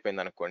ఎగ్జిక్యూట్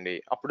అయిపోయింది అనుకోండి,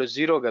 అప్పుడు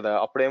 0 కదా,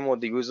 అప్పుడు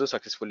ఏమవుతుంది? User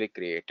successfully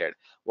created.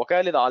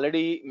 ఒకవేళ ఇది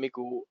ఆల్రెడీ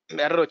మీకు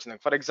ఎర్రర్ వచ్చింది,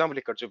 ఫర్ ఎగ్జాంపుల్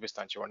ఇక్కడ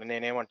చూపిస్తాను చూడండి,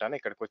 నేనేమంటాను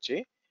ఇక్కడికి వచ్చి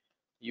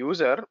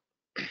యూజర్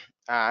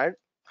యాడ్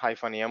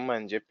 -m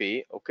అని చెప్పి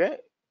ఓకే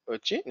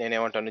వచ్చి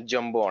నేనేమంటాను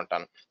జంబో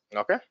అంటాను.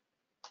 ఓకే,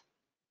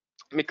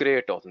 మీకు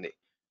క్రియేట్ అవుతుంది.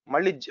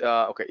 మళ్ళీ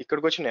ఓకే,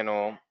 ఇక్కడికి వచ్చి నేను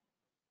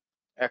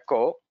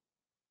ఎకో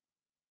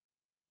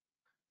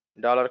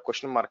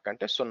 $?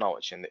 అంటే 0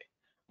 వచ్చింది.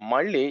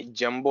 మళ్ళీ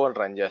జంబో అని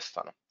రన్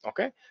చేస్తాను.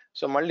 ఓకే,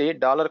 సో మళ్ళీ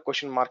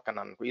 $?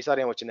 అన్నాను, ఈసారి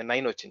ఏమొచ్చింది?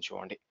 9 వచ్చింది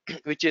చూడండి,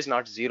 విచ్ ఈస్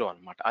నాట్ 0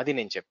 అనమాట. అది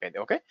నేను చెప్పేది.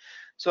 ఓకే,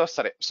 సో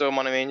సరే, సో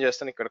మనం ఏం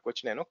చేస్తాను, ఇక్కడికి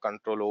వచ్చి నేను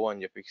Ctrl O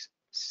అని చెప్పి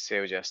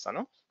సేవ్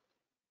చేస్తాను.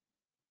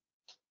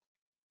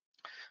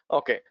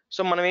 ఓకే,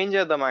 సో మనం ఏం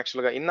చేద్దాం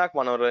యాక్చువల్గా, ఇందాక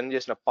మనం రన్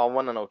చేసిన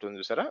పవన్ అని అవుతుంది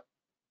చూసారా,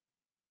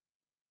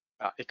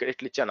 ఇక్కడ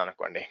ఇట్లా ఇచ్చాను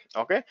అనుకోండి.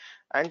 ఓకే,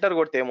 ఎంటర్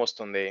కొడితే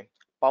ఏమొస్తుంది?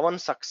 పవన్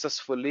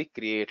సక్సెస్ఫుల్లీ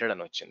క్రియేటెడ్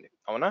అని వచ్చింది,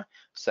 అవునా?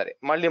 సరే,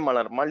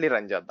 మళ్ళీ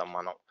రన్ చేద్దాం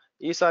మనం.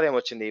 ఈసారి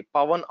ఏమొచ్చింది?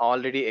 పవన్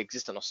ఆల్రెడీ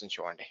ఎగ్జిస్ట్ అని వస్తుంది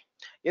చూడండి.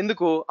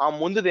 ఎందుకు? ఆ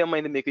ముందుది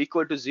ఏమైంది? మీకు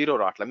ఈక్వల్ టు 0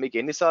 రావట్లేదు. మీకు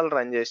ఎన్నిసార్లు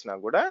రన్ చేసినా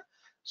కూడా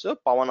సో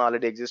పవన్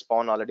ఆల్రెడీ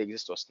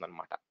ఎగ్జిస్ట్ వస్తుంది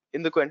అనమాట.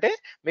 ఎందుకంటే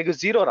మీకు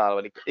జీరో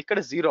రావాలి, ఇక్కడ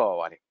జీరో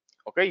అవ్వాలి.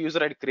 ఓకే,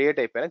 యూజర్ ఐడి క్రియేట్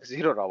అయిపోయినాక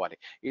జీరో రావాలి.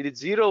 ఇది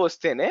జీరో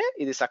వస్తేనే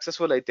ఇది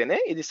సక్సెస్ఫుల్ అయితేనే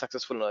ఇది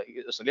సక్సెస్ఫుల్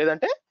వస్తుంది,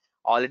 లేదంటే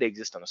ఆల్రెడీ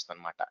ఎగ్జిస్ట్ అని వస్తుంది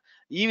అనమాట.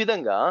 ఈ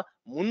విధంగా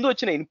ముందు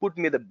వచ్చిన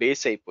ఇన్పుట్ మీద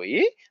బేస్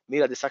అయిపోయి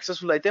మీరు అది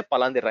సక్సెస్ఫుల్ అయితే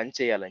పలాంది రన్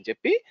చేయాలని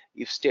చెప్పి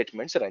ఇఫ్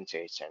స్టేట్మెంట్స్ రన్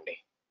చేయొచ్చండి.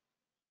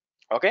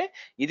 ఓకే,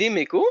 ఇది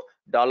మీకు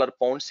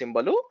 $pound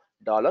symbol,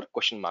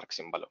 $?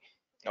 Symbol.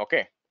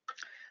 Okay,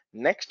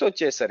 next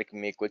వచ్చేసరికి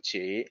మీకు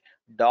వచ్చి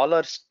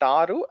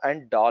 $స్టార్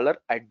అండ్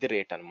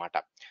 $@ అనమాట.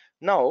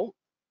 నౌ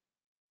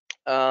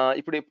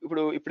ఇప్పుడు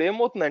ఇప్పుడు ఇప్పుడు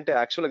ఏమవుతుందంటే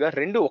యాక్చువల్గా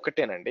రెండు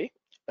ఒకటేనండి,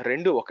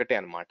 రెండు ఒకటే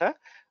అనమాట.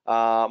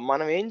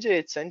 మనం ఏం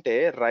చేయొచ్చు అంటే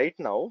రైట్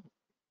నౌ,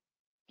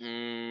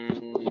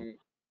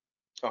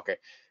 ఓకే,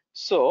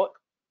 సో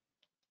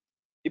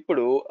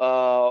ఇప్పుడు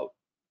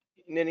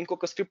నేను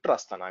ఇంకొక స్క్రిప్ట్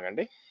రాస్తాను,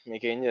 ఆగండి.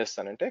 మీకు ఏం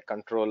చేస్తానంటే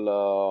కంట్రోల్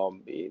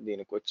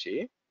దీనికి వచ్చి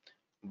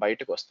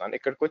బయటకు వస్తాను,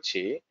 ఇక్కడికి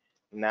వచ్చి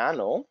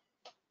నానో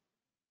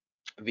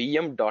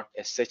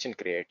vm.sh అని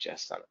క్రియేట్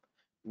చేస్తాను.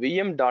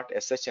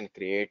 vm.sh అని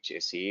క్రియేట్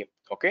చేసి,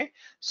 ఓకే,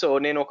 సో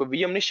నేను ఒక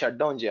VM ని షట్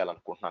డౌన్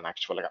చేయాలనుకుంటున్నాను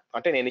యాక్చువల్గా.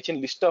 అంటే నేను ఇచ్చిన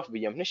లిస్ట్ ఆఫ్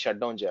VM ని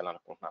షట్ డౌన్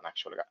చేయాలనుకుంటున్నాను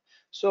యాక్చువల్గా.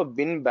 సో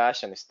బిన్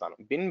బ్యాష్ అని ఇస్తాను,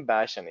 బిన్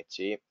బ్యాష్ అని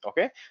ఇచ్చి,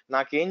 ఓకే,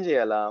 నాకేం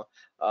చేయాలా,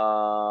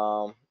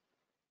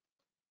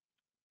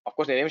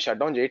 అఫ్కోర్స్ నేనేమి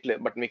షట్ డౌన్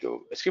చేయట్లేదు, బట్ మీకు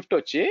స్క్రిప్ట్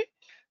వచ్చి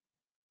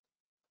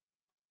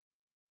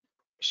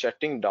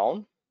షట్టింగ్ డౌన్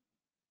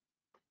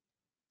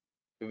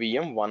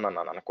VM1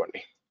 అన్నాను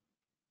అనుకోండి,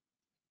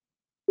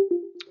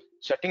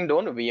 షట్టింగ్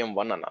డౌన్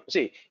VM1 అన్నాను.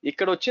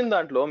 ఇక్కడ వచ్చిన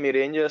దాంట్లో మీరు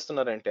ఏం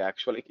చేస్తున్నారంటే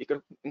యాక్చువల్ ఇక్కడ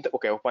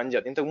ఒక పని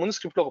చేద్దాం. ఇంతకు ముందు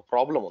స్క్రిప్ట్ లో ఒక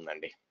ప్రాబ్లం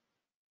ఉందండి,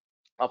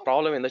 ఆ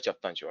ప్రాబ్లం ఏందో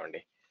చెప్తాను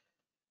చూడండి.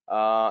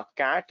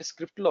 క్యాట్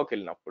స్క్రిప్ట్ లోకి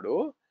వెళ్ళినప్పుడు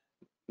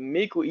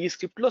మీకు ఈ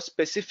స్క్రిప్ట్ లో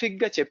స్పెసిఫిక్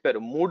గా చెప్పారు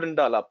 3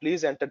 ఉండాలా,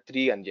 ప్లీజ్ ఎంటర్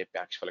 3 అని చెప్పి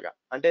యాక్చువల్ గా.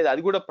 అంటే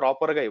అది కూడా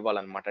ప్రాపర్ గా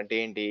ఇవ్వాలన్నమాట. అంటే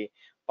ఏంటి,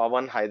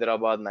 పవన్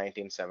హైదరాబాద్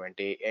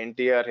 1970,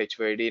 ఎన్టీఆర్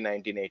HYD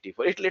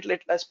 1984, ఇట్లా ఇట్లా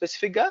ఇట్లా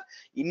స్పెసిఫిక్ గా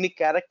ఇన్ని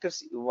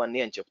క్యారెక్టర్స్ ఇవ్వండి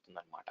అని చెప్తుంది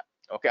అనమాట.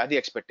 ఓకే, అది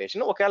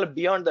ఎక్స్పెక్టేషన్. ఒకవేళ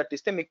బియాండ్ దట్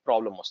ఇస్తే మీకు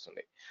ప్రాబ్లం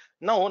వస్తుంది.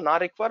 నా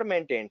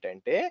రిక్వైర్మెంట్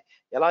ఏంటంటే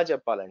ఎలా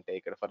చెప్పాలంటే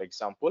ఇక్కడ ఫర్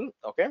ఎగ్జాంపుల్,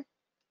 ఓకే,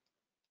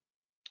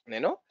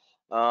 నేను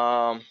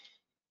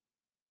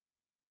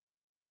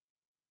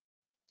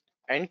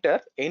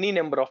enter any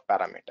number of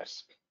parameters,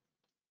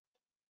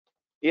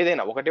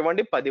 ఏదైనా 1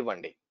 ఇవ్వండి 10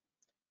 ఇవ్వండి,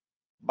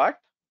 but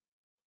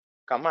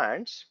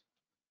commands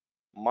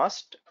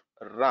must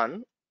run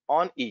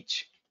on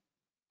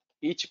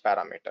each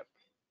parameter.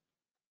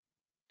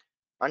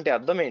 అంటే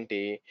అర్థం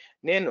ఏంటి,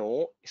 నేను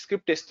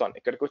స్క్రిప్ట్ ఇస్తాను,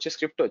 ఇక్కడికి వచ్చే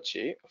స్క్రిప్ట్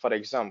వచ్చి ఫర్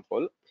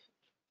ఎగ్జాంపుల్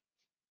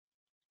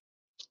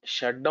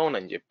షట్ డౌన్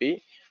అని చెప్పి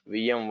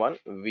VM1,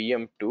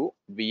 VM2,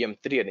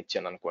 VM3 అని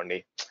ఇచ్చాను అనుకోండి.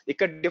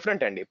 ఇక్కడ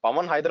డిఫరెంట్ అండి,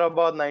 పవన్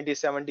హైదరాబాద్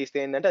 1970 ఇస్తే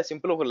ఏంటంటే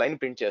సింపుల్ ఒక లైన్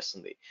ప్రింట్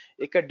చేస్తుంది.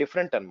 ఇక్కడ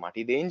డిఫరెంట్ అనమాట.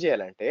 ఇది ఏం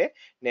చేయాలంటే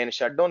నేను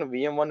shut down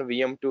VM1,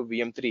 VM2,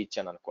 VM3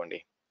 ఇచ్చాను అనుకోండి.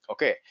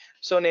 ఓకే,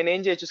 సో నేను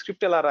ఏం చేయొచ్చు,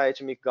 స్క్రిప్ట్ ఎలా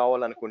రాయొచ్చు మీకు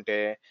కావాలనుకుంటే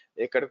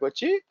ఇక్కడికి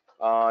వచ్చి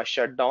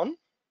షట్ డౌన్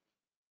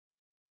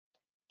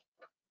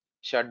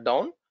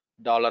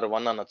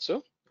 $1 అనొచ్చు.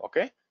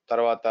 ఓకే,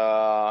 తర్వాత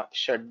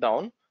షట్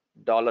డౌన్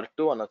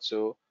 $2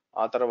 అనొచ్చు,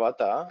 ఆ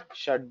తర్వాత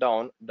షట్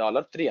డౌన్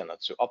 $3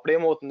 అనొచ్చు. అప్పుడు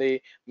ఏమవుతుంది,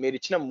 మీరు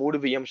ఇచ్చిన 3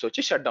 VMs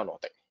వచ్చి షట్ డౌన్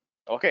అవుతాయి.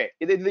 ఓకే,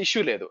 ఇది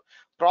ఇష్యూ లేదు,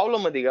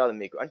 ప్రాబ్లం అది కాదు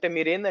మీకు. అంటే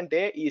మీరు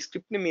ఏంటంటే ఈ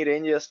స్క్రిప్ట్ ని మీరు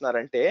ఏం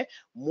చేస్తున్నారంటే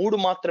 3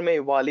 మాత్రమే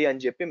ఇవ్వాలి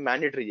అని చెప్పి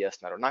మ్యాండేటరీ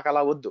చేస్తున్నారు. నాకు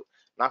అలా వద్దు,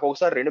 నాకు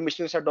ఒకసారి 2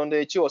 మిషన్లు షట్ డౌన్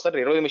చేయొచ్చు, ఒకసారి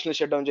 20 మిషన్లు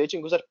షట్ డౌన్ చేయొచ్చు,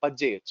 ఇంకోసారి 10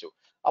 చేయొచ్చు.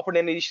 అప్పుడు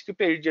నేను ఈ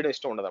స్క్రిప్ట్ ఎడిట్ చేయడం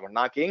ఇష్టం ఉండదు అనమాట.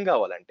 నాకేం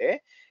కావాలంటే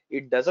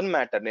ఇట్ డజంట్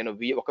మ్యాటర్, నేను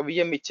ఒక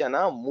VM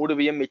ఇచ్చానా, 3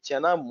 VM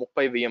ఇచ్చానా,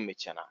 30 VM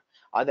ఇచ్చానా,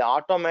 అది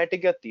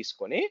ఆటోమేటిక్ గా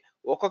తీసుకొని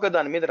ఒక్కొక్క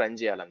దాని మీద రన్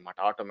చేయాలన్నమాట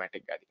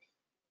ఆటోమేటిక్ గా. అది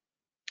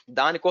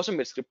దానికోసం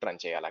మీరు స్క్రిప్ట్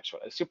రన్ చేయాలి,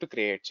 యాక్చువల్ స్క్రిప్ట్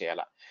క్రియేట్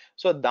చేయాలా.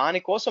 సో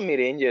దానికోసం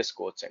మీరు ఏం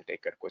చేసుకోవచ్చు అంటే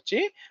ఇక్కడికి వచ్చి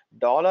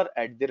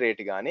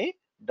 $@ కానీ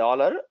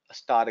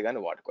 $స్టార్ కానీ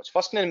వాడుకోవచ్చు.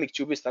 ఫస్ట్ నేను మీకు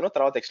చూపిస్తాను,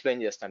 తర్వాత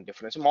ఎక్స్ప్లెయిన్ చేస్తాను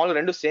డిఫరెన్స్. మామూలు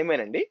రెండు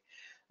సేమేనండి.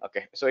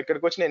 ఓకే, సో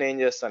ఇక్కడికి వచ్చి నేను ఏం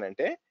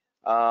చేస్తానంటే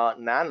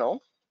నానో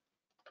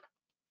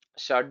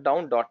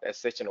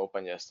shutdown.sh అని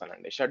ఓపెన్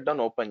చేస్తానండి. షట్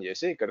డౌన్ ఓపెన్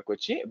చేసి ఇక్కడికి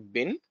వచ్చి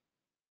బిన్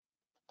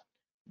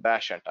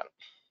బ్యాష్ అంటాను,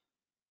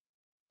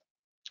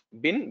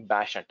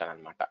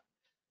 అనమాట.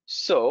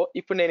 సో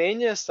ఇప్పుడు నేను ఏం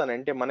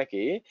చేస్తానంటే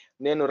మనకి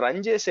నేను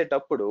రన్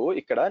చేసేటప్పుడు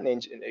ఇక్కడ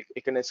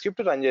నేను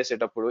స్క్రిప్ట్ రన్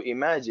చేసేటప్పుడు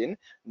ఇమాజిన్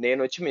నేను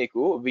వచ్చి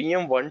మీకు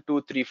VM1, 2,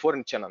 3,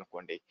 4 ఇచ్చాను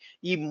అనుకోండి.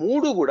 ఈ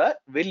 3 కూడా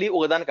వెళ్ళి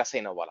ఒకదానికి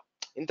అసైన్ అవ్వాలి.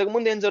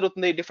 ఇంతకుముందు ఏం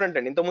జరుగుతుంది, డిఫరెంట్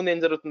అండి. ఇంతకుముందు ఏం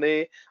జరుగుతుంది,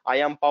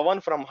 I'm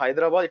Pawan from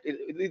Hyderabad,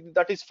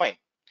 that is fine.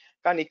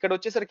 కానీ ఇక్కడ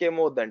వచ్చేసరికి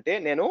ఏమవుద్దంటే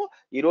నేను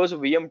ఈ రోజు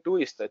VM2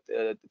 ఇస్తా,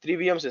 3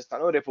 VMs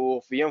ఇస్తాను, రేపు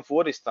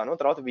VM4 ఇస్తాను,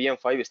 తర్వాత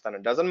VM5 ఇస్తాను.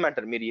 డజంట్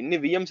మ్యాటర్, మీరు ఎన్ని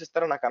VMs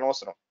ఇస్తారో నాకు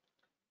అనవసరం,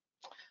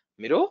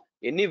 మీరు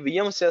ఎన్ని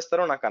VMs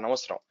చేస్తారో నాకు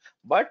అనవసరం.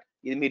 బట్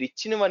ఇది మీరు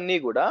ఇచ్చినవన్నీ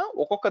కూడా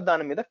ఒక్కొక్క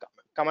దాని మీద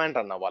కమాండ్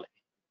రన్ అవ్వాలి.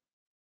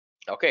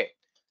 ఓకే,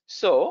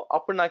 సో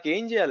అప్పుడు నాకు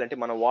ఏం చేయాలంటే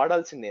మనం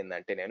వాడాల్సింది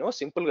ఏంటంటే నేను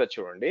సింపుల్ గా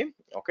చూడండి.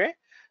 Okay,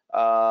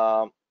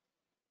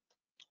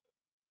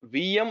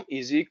 VM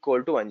is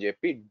equal to అని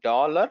చెప్పి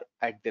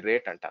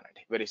 $@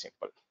 అంటానండి. Very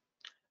simple.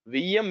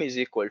 VM is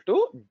equal to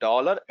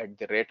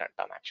 $@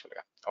 అంటాను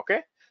యాక్చువల్గా. ఓకే,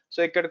 సో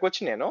ఇక్కడికి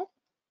వచ్చి నేను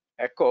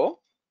ఎకో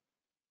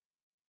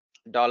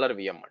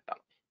 $విఎం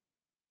అంటాను.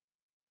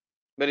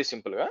 వెరీ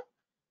సింపుల్ గా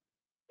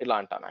ఇలా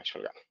అంటాను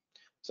యాక్చువల్గా.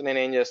 సో నేను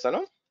ఏం చేస్తాను,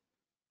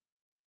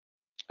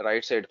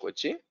 రైట్ సైడ్కి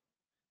వచ్చి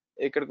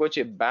ఇక్కడికి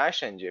వచ్చి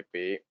బ్యాష్ అని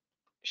చెప్పి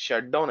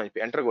షట్ డౌన్ అని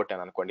చెప్పి ఎంటర్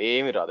కొట్టాను అనుకోండి,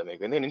 ఏమి రాదు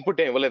మీకు, నేను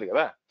ఇన్పుట్ ఏమి ఇవ్వలేదు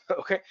కదా.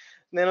 ఓకే,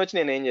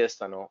 నేను ఏం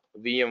చేస్తాను,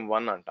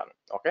 విఎం1 అంటాను.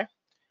 ఓకే,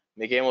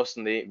 మీకేం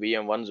వస్తుంది,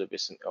 విఎం1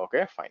 చూపిస్తుంది.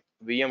 Okay fine.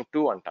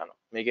 విఎం2 అంటాను,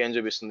 మీకేం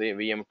చూపిస్తుంది,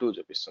 విఎం2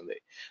 చూపిస్తుంది.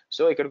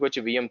 సో ఇక్కడికి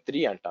వచ్చి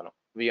విఎం3 అంటాను,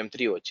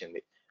 విఎం3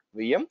 వచ్చింది.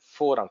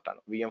 విఎం4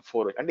 అంటాను,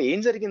 విఎం4 అంటే ఏం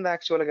జరిగింది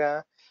యాక్చువల్ గా,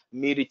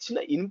 మీరు ఇచ్చిన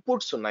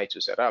ఇన్పుట్స్ ఉన్నాయి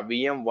చూసారా,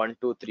 విఎం1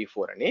 2 3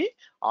 4 అని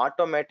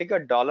ఆటోమేటిక్ గా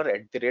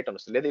 $@ అని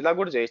వస్తుంది. లేదా ఇలా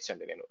కూడా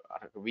చేయొచ్చండి, నేను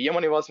విఎం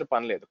అని ఇవ్వాల్సిన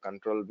పని లేదు,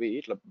 కంట్రోల్ బి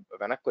ఇట్లా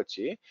వెనక్కి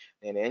వచ్చి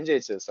నేను ఏం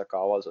చేయొచ్చు తెలుసా,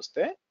 కావాల్సి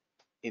వస్తే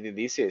ఇది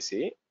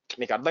తీసేసి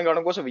మీకు అర్థం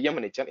కావడం కోసం విఎం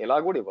అని ఇచ్చాను, ఇలా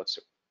కూడా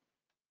ఇవ్వచ్చు.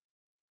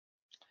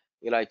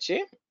 ఇలా ఇచ్చి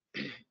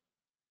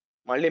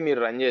మళ్ళీ మీరు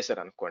రన్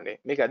చేశారు అనుకోండి,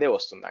 మీకు అదే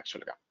వస్తుంది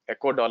యాక్చువల్గా,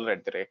 ఎకో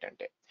 $@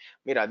 అంటే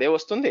మీరు అదే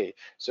వస్తుంది.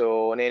 సో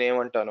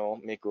నేనేమంటాను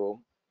మీకు,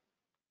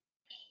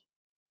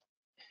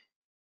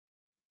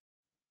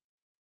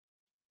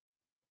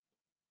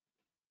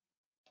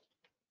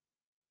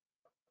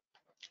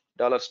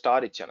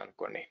 $* ఇచ్చాను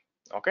అనుకోండి.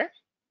 ఓకే,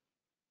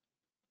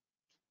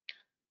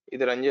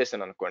 ఇది రన్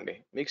చేశాను అనుకోండి,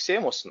 మీకు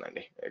సేమ్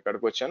వస్తుందండి.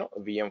 ఎక్కడికి వచ్చాను,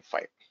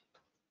 విఎం5.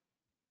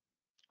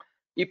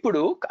 ఇప్పుడు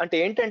అంటే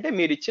ఏంటంటే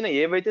మీరు ఇచ్చిన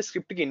ఏవైతే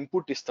స్క్రిప్ట్ కి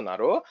ఇన్పుట్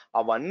ఇస్తున్నారో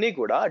అవన్నీ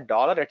కూడా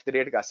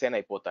 $@కి అసైన్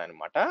అయిపోతాయి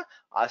అనమాట.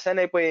 అసైన్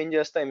అయిపోయి ఏం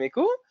చేస్తాయి,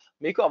 మీకు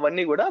మీకు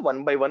అవన్నీ కూడా 1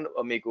 by 1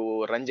 మీకు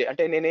రన్ చే,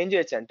 అంటే నేను ఏం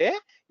చేయొచ్చు అంటే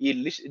ఈ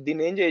లిస్ట్,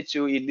 దీన్ని ఏం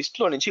చేయొచ్చు, ఈ లిస్ట్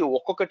లో నుంచి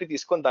ఒక్కొక్కటి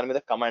తీసుకొని దాని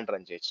మీద కమాండ్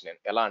రన్ చేయొచ్చు నేను.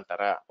 ఎలా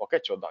అంటారా, ఓకే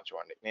చూద్దాం,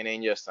 చూడండి నేను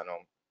ఏం చేస్తాను.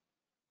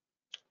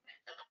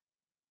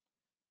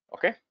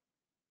 ఓకే,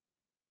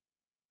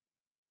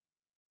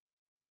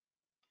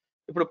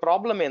 ఇప్పుడు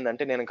ప్రాబ్లం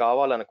ఏంటంటే నేను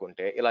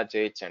కావాలనుకుంటే ఇలా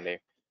చేయొచ్చండి.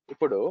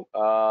 ఇప్పుడు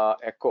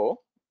ఎకో,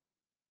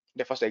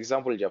 అంటే ఫస్ట్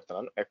ఎగ్జాంపుల్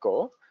చెప్తున్నాను, ఎకో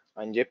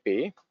అని చెప్పి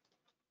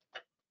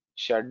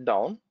షట్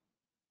డౌన్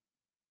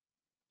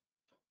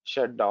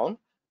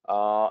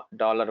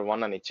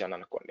 $1 అని ఇచ్చాను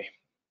అనుకోండి.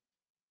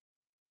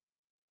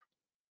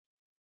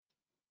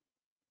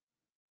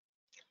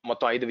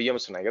 మొత్తం 5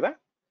 విఎమ్స్ ఉన్నాయి కదా.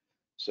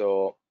 సో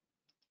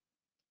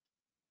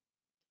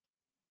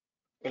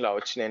ఇలా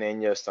వచ్చి నేను ఏం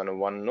చేస్తాను,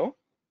 1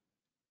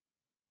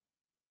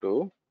 2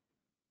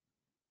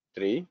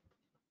 3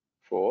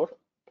 4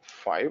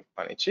 5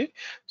 అని ఇచ్చి,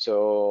 సో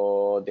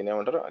దీని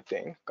ఏమంటారు, ఐ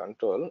థింక్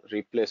కంట్రోల్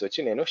రీప్లేస్ వచ్చి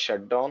నేను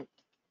షట్ డౌన్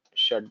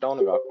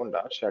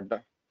కాకుండా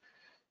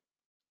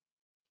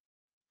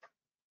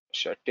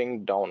షట్టింగ్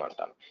డౌన్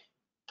అంటాను.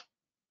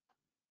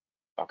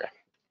 ఓకే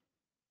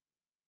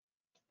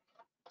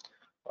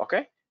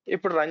ఓకే,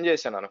 ఇప్పుడు రన్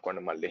చేశాను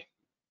అనుకోండి, మళ్ళీ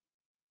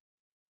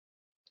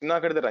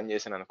ఇందాకడితే రన్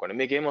చేశాను అనుకోండి,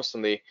 మీకు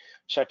ఏమొస్తుంది,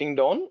 shutting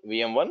down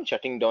విఎం1,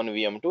 shutting down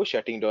విఎం2,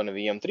 shutting down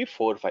విఎం3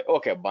 4 5.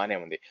 Okay బానే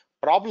ఉంది.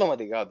 ప్రాబ్లం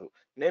అది కాదు,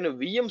 నేను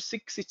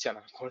విఎం6 ఇచ్చాను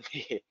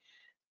అనుకోండి,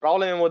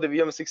 ప్రాబ్లం ఏమవుతుంది,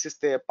 విఎం6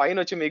 ఇస్తే పైన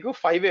వచ్చి మీకు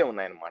 5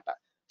 ఉన్నాయన్నమాట.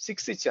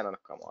 6 ఇచ్చాను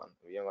అనుకోమా,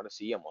 విఎం అంటే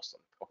సిఎం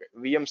వస్తుంది. ఓకే,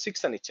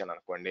 విఎం6 అని ఇచ్చాను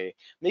అనుకోండి,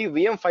 మీకు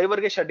విఎం5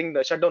 వరకే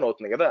షట్ డౌన్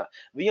అవుతుంది కదా,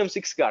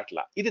 విఎం6 గా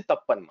అట్లా, ఇది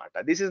తప్పు అనమాట.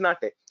 దిస్ ఇస్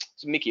నాట్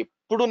మీకు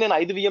ఎప్పుడు నేను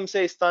 5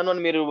 విఎంసే ఇస్తాను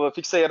అని మీరు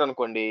ఫిక్స్ అయ్యారు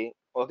అనుకోండి.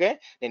 ఓకే,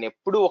 నేను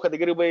ఎప్పుడు ఒక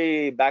దగ్గరికి పోయి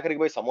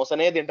బేకరీకి పోయి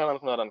సమోసానే తింటాను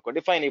అనుకున్నారు అనుకోండి,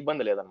 ఫైన్,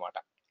 ఇబ్బంది లేదనమాట.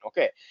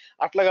 ఓకే,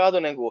 అట్లా కాదు,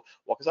 నాకు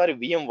ఒకసారి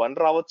విఎం1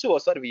 రావచ్చు,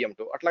 ఒకసారి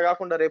విఎం2, అట్లా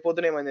కాకుండా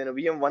రేపొద్దున ఏమైంది, నేను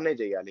విఎం1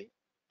 చేయాలి,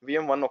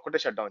 విఎం1 ఒక్కటే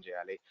షట్ డౌన్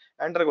చేయాలి,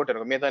 ఎంటర్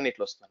కొట్టాను, మిగతా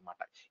ఇట్లా వస్తుంది అనమాట.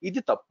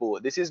 ఇది తప్పు,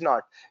 దిస్ ఈజ్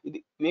నాట్. ఇది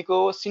మీకు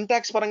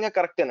సింటాక్స్ పరంగా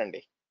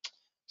కరెక్టేనండి.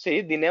 సో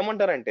దీన్ని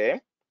ఏమంటారంటే,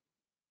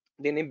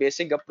 దీన్ని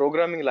బేసిక్ గా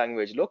ప్రోగ్రామింగ్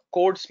లాంగ్వేజ్ లో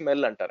కోడ్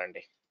స్మెల్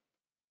అంటారండి.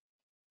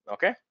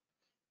 ఓకే,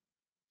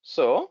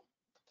 సో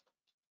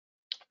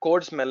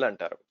కోడ్ స్మెల్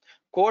అంటారు.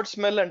 కోడ్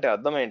స్మెల్ అంటే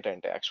అర్థం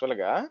ఏంటంటే యాక్చువల్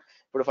గా,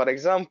 ఇప్పుడు ఫర్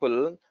ఎగ్జాంపుల్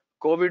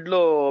కోవిడ్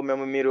లో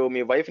మీరు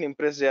మీ వైఫ్ ని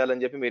ఇంప్రెస్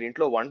చేయాలని చెప్పి మీరు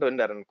ఇంట్లో వంట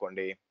వండారు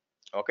అనుకోండి.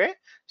 ఓకే,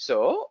 సో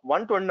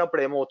వంట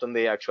వండినప్పుడు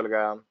ఏమవుతుంది యాక్చువల్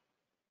గా,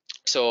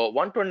 సో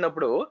వంట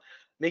వండినప్పుడు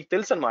మీకు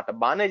తెలుసు అనమాట,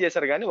 బాగానే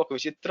చేశారు కానీ ఒక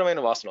విచిత్రమైన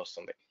వాసన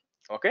వస్తుంది.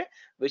 ఓకే,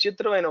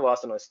 విచిత్రమైన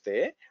వాసన వస్తే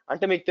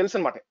అంటే మీకు తెలుసు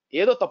అనమాట,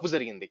 ఏదో తప్పు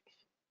జరిగింది,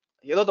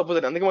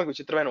 అందుకే మనకు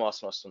విచిత్రమైన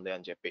వాసన వస్తుంది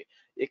అని చెప్పి.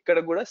 ఇక్కడ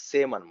కూడా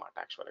సేమ్ అన్నమాట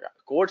యాక్చువల్ గా.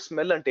 కోడ్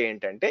స్మెల్ అంటే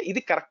ఏంటంటే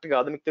ఇది కరెక్ట్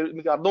కాదు,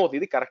 మీకు అర్థం అవుతుంది,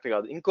 ఇది కరెక్ట్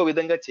కాదు, ఇంకో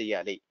విధంగా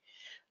చెయ్యాలి,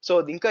 సో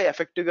అది ఇంకా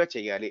ఎఫెక్టివ్ గా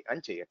చెయ్యాలి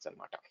అని చేయొచ్చు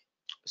అనమాట.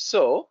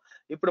 సో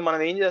ఇప్పుడు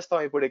మనం ఏం చేస్తాం,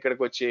 ఇప్పుడు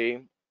ఇక్కడికి వచ్చి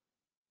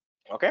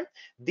ఓకే,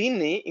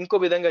 దీన్ని ఇంకో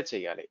విధంగా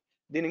చేయాలి.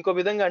 దీన్ని ఇంకో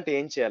విధంగా అంటే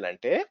ఏం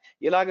చేయాలంటే,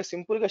 ఇలాగ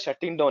సింపుల్ గా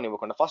షట్టింగ్ డౌన్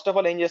ఇవ్వకుండా, ఫస్ట్ ఆఫ్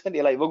ఆల్ ఏం చేస్తుంటే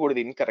ఇలా ఇవ్వకూడదు,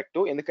 ఇన్కరెక్ట్.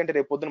 ఎందుకంటే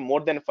రేపు పొద్దున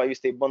more than 5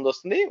 ఇస్తే ఇబ్బంది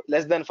వస్తుంది,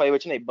 less than 5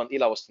 వచ్చిన ఇబ్బంది,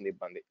 ఇలా వస్తుంది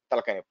ఇబ్బంది,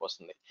 తలకాయ నొప్పి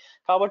వస్తుంది.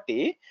 కాబట్టి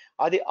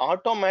అది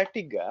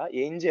ఆటోమేటిక్ గా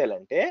ఏం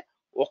చేయాలంటే,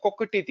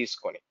 ఒక్కొక్కటి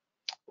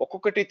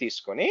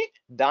తీసుకొని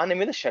దాని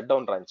మీద షట్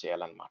డౌన్ రన్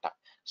చేయాలన్నమాట.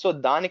 సో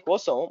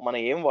దానికోసం మనం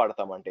ఏం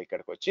వాడతామంటే,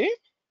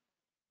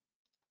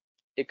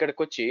 ఇక్కడికి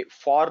వచ్చి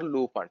ఫార్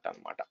లూప్ అంట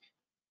అనమాట.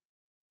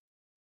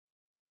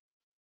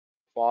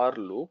 ఫార్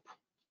లూప్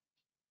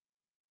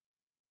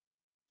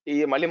ఈ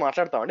మళ్ళీ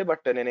మాట్లాడతామండి,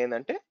 బట్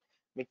నేనేందంటే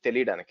మీకు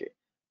తెలియడానికి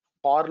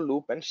for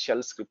loop and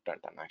shall script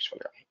అంటాను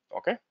యాక్చువల్గా.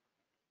 ఓకే,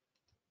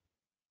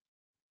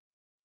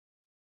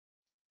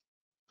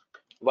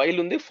 వైల్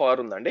ఉంది, ఫార్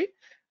ఉందండి.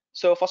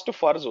 సో ఫస్ట్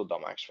ఫర్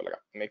చూద్దాం. యాక్చువల్గా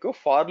మీకు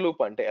ఫార్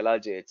లూప్ అంటే ఎలా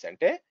చేయొచ్చు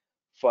అంటే,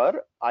 ఫర్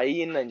ఐ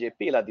ఇన్ అని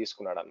చెప్పి ఇలా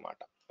తీసుకున్నాడు అనమాట.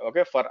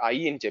 ఓకే, ఫర్ ఐ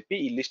అని చెప్పి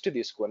ఈ లిస్ట్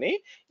తీసుకొని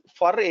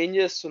ఫర్ ఏం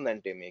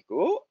చేస్తుందంటే మీకు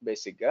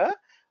బేసిక్ గా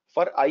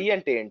ఫర్ ఐ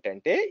అంటే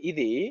ఏంటంటే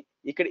ఇది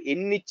ఇక్కడ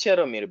ఎన్ని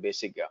ఇచ్చారో మీరు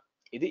బేసిక్ గా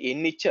ఇది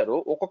ఎన్ని ఇచ్చారో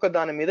ఒక్కొక్క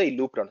దాని మీద ఈ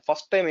లూప్ రన్.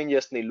 ఫస్ట్ టైం ఏం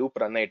చేస్తుంది ఈ లూప్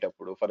రన్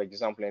అయ్యేటప్పుడు, ఫర్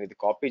ఎగ్జాంపుల్ నేను ఇది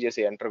కాపీ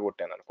చేసి ఎంటర్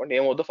కొట్టాను అనుకోండి,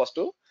 ఏమవుతుందో ఫస్ట్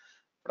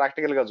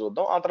ప్రాక్టికల్ గా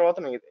చూద్దాం, ఆ తర్వాత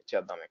మేము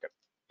చేద్దాం. ఇక్కడ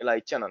ఇలా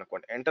ఇచ్చాను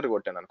అనుకోండి, ఎంటర్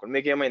కొట్టాను అనుకోండి,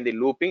 మీకు ఏమైంది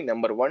లూపింగ్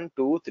నెంబర్ 1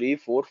 2 3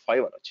 4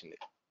 5 అని వచ్చింది.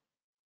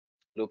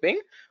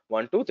 లూపింగ్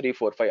 1 2 3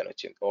 4 5 అని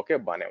వచ్చింది. ఓకే,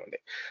 బానే ఉంది.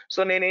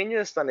 సో నేను ఏం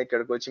చేస్తాను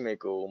ఇక్కడికి వచ్చి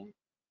మీకు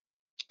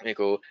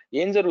మీకు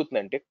ఏం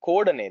జరుగుతుందంటే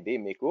కోడ్ అనేది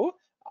మీకు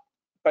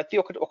ప్రతి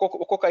ఒక్కటి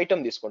ఒక్కొక్క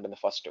ఐటమ్ తీసుకుంటుంది.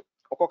 ఫస్ట్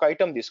ఒక్కొక్క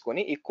ఐటమ్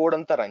తీసుకొని ఈ కోడ్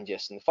అంతా రన్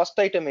చేస్తుంది. ఫస్ట్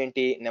ఐటమ్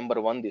ఏంటి, నెంబర్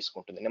 1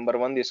 తీసుకుంటుంది. నెంబర్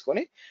 1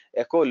 తీసుకొని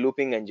ఎకో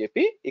లూపింగ్ అని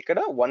చెప్పి ఇక్కడ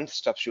 1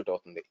 సబ్స్టిట్యూట్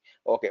అవుతుంది.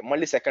 ఓకే,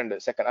 మళ్ళీ సెకండ్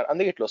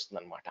అందుకే ఇట్లా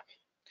వస్తుంది అనమాట.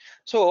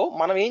 సో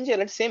మనం ఏం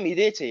చేయాలంటే సేమ్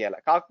ఇదే చేయాలి,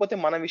 కాకపోతే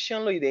మన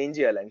విషయంలో ఇది ఏం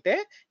చేయాలంటే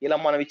ఇలా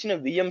మనం ఇచ్చిన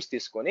విఎంస్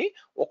తీసుకొని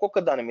ఒక్కొక్క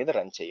దాని మీద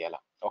రన్ చేయాలి.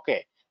 ఓకే,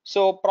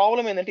 సో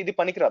ప్రాబ్లం ఏంటంటే ఇది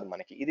పనికిరాదు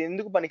మనకి. ఇది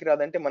ఎందుకు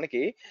పనికిరాదు అంటే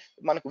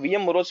మనకు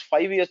విఎం రోజు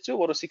 5 ఇయర్స్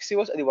ఓ 6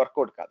 ఇయర్స్, అది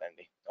వర్కౌట్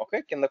కాదండి. ఓకే,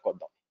 కిందకు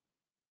వద్దాం.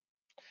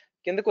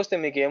 కిందకు వస్తే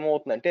మీకు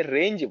ఏమవుతుందంటే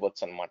రేంజ్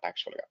ఇవ్వచ్చు అనమాట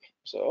యాక్చువల్ గా.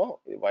 సో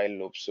వైల్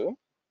లూప్స్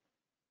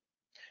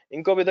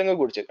ఇంకో విధంగా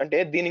కూడా అంటే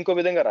దీన్ని ఇంకో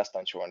విధంగా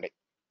రాస్తాను చూడండి.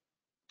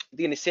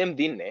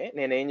 దీన్నే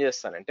నేను ఏం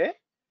చేస్తానంటే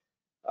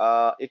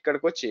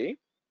ఇక్కడికి వచ్చి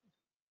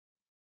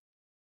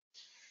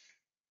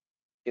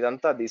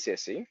ఇదంతా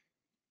తీసేసి,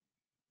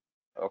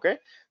 ఓకే,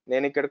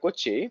 నేను ఇక్కడికి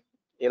వచ్చి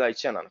ఇలా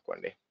ఇచ్చాను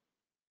అనుకోండి.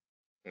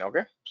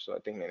 ఓకే, సో ఐ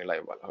థింక్ నేను ఇలా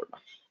ఇవ్వాలి.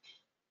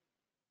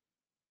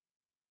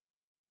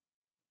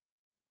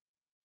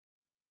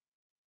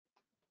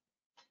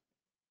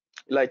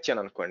 ఇలా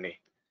ఇచ్చాను అనుకోండి,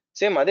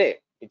 సేమ్ అదే,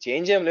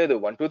 చేంజ్ ఏం లేదు,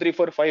 1 2 3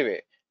 4 5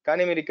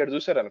 కానీ మీరు ఇక్కడ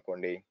చూసారు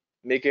అనుకోండి,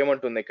 మీకు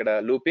ఏమంటుంది ఇక్కడ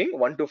లూపింగ్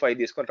 1 to 5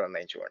 తీసుకొని రన్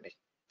అయ్యి చూడండి.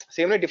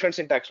 సేమ్ డిఫరెంట్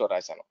సింటాక్స్ లో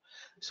రాశాను.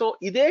 సో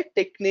ఇదే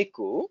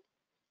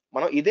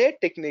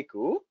టెక్నిక్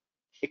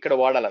ఇక్కడ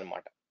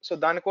వాడాలన్నమాట. సో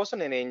దానికోసం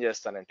నేను ఏం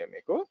చేస్తానంటే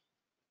మీకు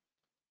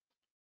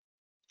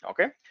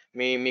ఓకే,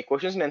 మీ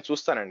క్వశ్చన్స్ నేను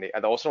చూస్తానండి,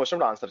 అది అవసరం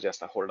వచ్చినప్పుడు ఆన్సర్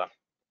చేస్తాను. Hold on.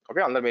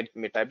 ఓకే, అందరు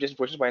మీరు టైప్ చేసిన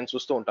క్వశ్చన్స్ పైన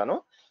చూస్తూ ఉంటాను.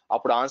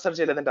 అప్పుడు ఆన్సర్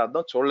చేయలేదంటే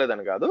అర్థం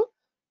చూడలేదని కాదు,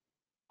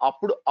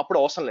 అప్పుడు అప్పుడు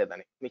అవసరం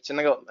లేదని మీకు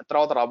చిన్నగా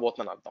తర్వాత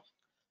రాబోతుందని అర్థం.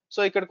 సో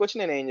ఇక్కడికి వచ్చి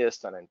నేను ఏం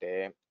చేస్తానంటే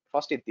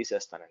ఫస్ట్ ఇది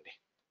తీసేస్తానండి.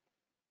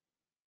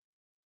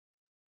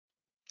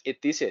 ఇది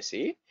తీసేసి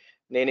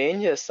నేనేం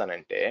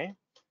చేస్తానంటే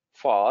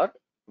ఫార్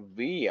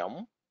విఎం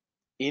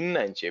ఇన్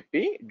అని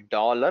చెప్పి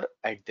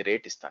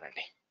 $@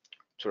 ఇస్తానండి.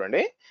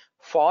 చూడండి,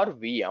 ఫార్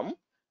విఎం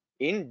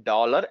ఇన్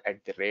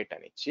 $@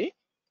 అని ఇచ్చి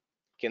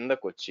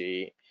కిందకు వచ్చి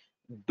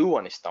డూ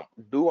అని ఇస్తాం.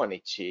 డూ అని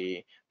ఇచ్చి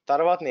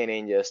తర్వాత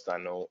నేనేం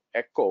చేస్తాను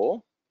ఎకో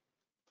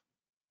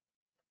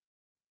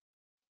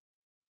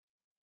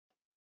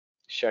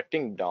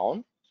షట్టింగ్ డౌన్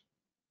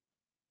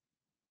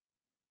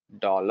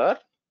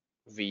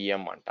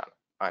 $VM అంటాను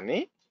అని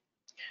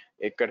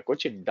ఇక్కడికి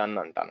వచ్చి డన్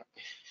అంటాను.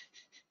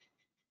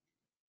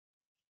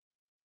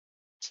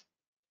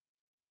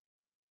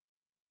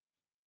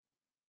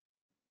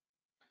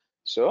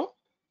 సో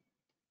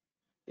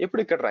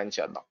ఇప్పుడు ఇక్కడ రన్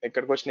చేద్దాం.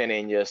 ఇక్కడికి వచ్చి నేను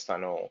ఏం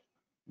చేస్తాను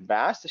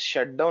బ్యాష్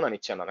షట్ డౌన్ అని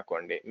ఇచ్చాను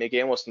అనుకోండి, మీకు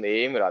ఏం వస్తుంది,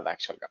 ఏమి రాదు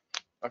యాక్చువల్గా,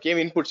 నాకేం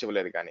ఇన్పుట్స్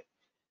ఇవ్వలేదు. కానీ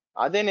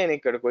అదే నేను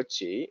ఇక్కడికి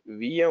వచ్చి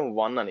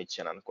VM1 అని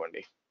ఇచ్చాను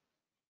అనుకోండి,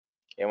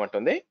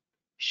 ఏమంటుంది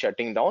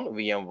షట్టింగ్ డౌన్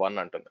VM1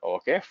 అంటుంది.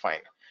 Okay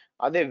fine.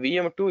 అదే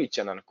VM2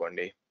 ఇచ్చాను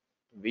అనుకోండి,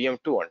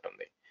 VM2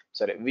 అంటుంది.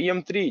 సరే,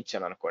 VM3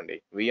 ఇచ్చాను అనుకోండి,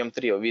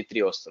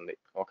 V3 వస్తుంది.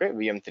 Okay,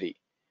 VM3.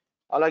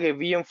 అలాగే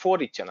VM4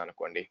 ఇచ్చాను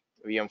అనుకోండి,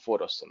 VM4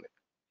 వస్తుంది.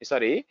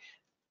 ఈసారి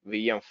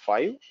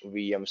VM5,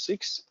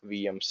 VM6,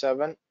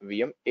 VM7,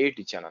 VM8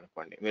 ఇచ్చాను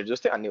అనుకోండి, మీరు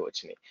చూస్తే అన్ని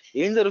వచ్చినాయి.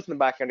 ఏం జరుగుతుంది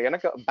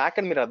బ్యాక్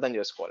ఎండ్ మీరు అర్థం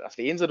చేసుకోవాలి.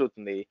 అసలు ఏం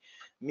జరుగుతుంది,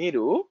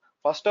 మీరు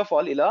ఫస్ట్ ఆఫ్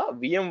ఆల్ ఇలా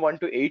VM1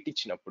 to 8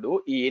 ఇచ్చినప్పుడు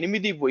ఈ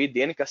 8 పోయి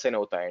దేనికి అసైన్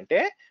అవుతాయంటే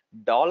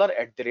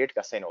 $@కి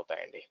అసైన్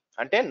అవుతాయండి.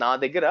 అంటే నా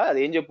దగ్గర అది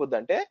ఏం చెప్పుద్ది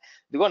అంటే,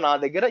 ఇదిగో నా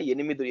దగ్గర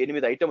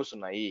 8 ఐటమ్స్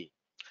ఉన్నాయి.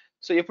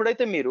 సో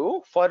ఎప్పుడైతే మీరు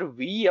ఫర్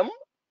విఎం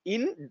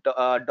ఇన్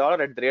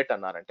 $@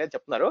 అన్నారంటే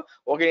చెప్తున్నారు,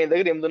 ఓకే నీ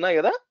దగ్గర 8 ఉన్నాయి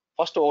కదా,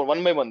 ఫస్ట్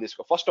 1 by 1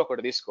 తీసుకో, ఫస్ట్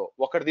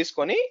ఒకటి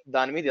తీసుకొని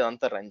దాని మీద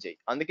ఇదంతా రన్ చేయి.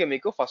 అందుకే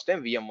మీకు ఫస్ట్ టైం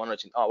VM1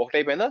 వచ్చింది. ఒకటి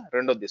అయిపోయిందా,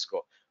 రెండోది తీసుకో,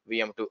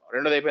 VM2,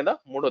 రెండోది అయిపోయిందా,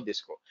 మూడోది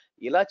తీసుకో.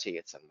 ఇలా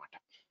చేయొచ్చు అనమాట,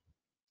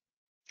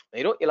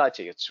 మీరు ఇలా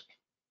చేయొచ్చు.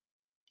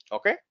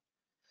 ఓకే,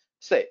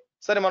 సరే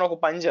సరే, మనం ఒక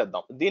పని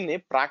చేద్దాం. దీన్ని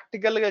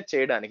ప్రాక్టికల్ గా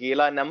చేయడానికి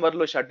ఇలా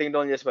నెంబర్లు షట్టింగ్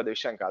డౌన్ చేసే పెద్ద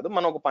విషయం కాదు.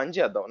 మనం ఒక పని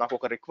చేద్దాం. నాకు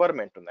ఒక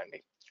రిక్వైర్మెంట్ ఉందండి.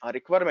 ఆ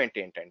రిక్వైర్మెంట్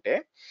ఏంటంటే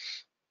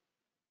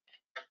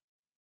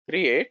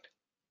create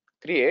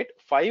create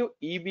 5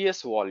 EBS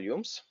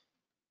volumes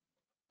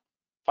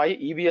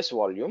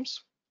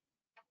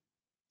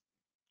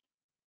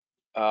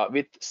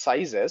with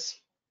sizes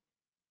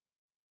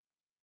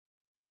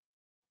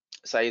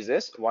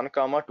sizes 1,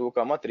 2,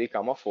 3,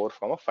 4,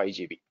 5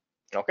 GB.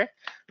 Okay,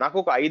 నాకు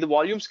ఒక 5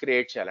 వాల్యూమ్స్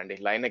క్రియేట్ చేయాలండి.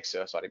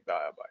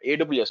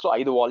 AWS లో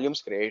 5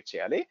 వాల్యూమ్స్ క్రియేట్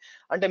చేయాలి.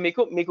 అంటే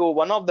మీకు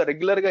వన్ ఆఫ్ ద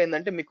రెగ్యులర్ గా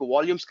ఏంటంటే మీకు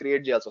వాల్యూమ్స్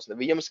క్రియేట్ చేయాల్సి వస్తుంది.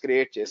 విఎమ్స్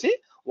క్రియేట్ చేసి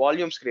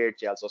వాల్యూమ్స్ క్రియేట్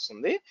చేయాల్సి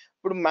వస్తుంది.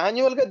 ఇప్పుడు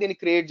మాన్యువల్ గా దీన్ని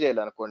క్రియేట్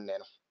చేయాలనుకోండి,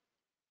 నేను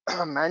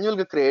మాన్యువల్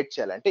గా క్రియేట్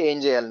చేయాలంటే ఏం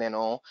చేయాలి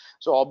నేను?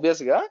 సో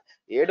ఆబ్వియస్ గా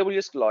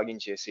ఏడబ్ల్యూఎస్ కి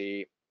లాగిన్ చేసి,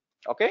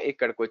 ఓకే,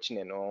 ఇక్కడికి వచ్చి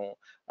నేను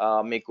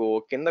మీకు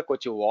కిందకి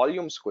వచ్చి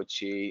వాల్యూమ్స్ కి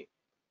వచ్చి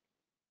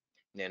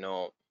నేను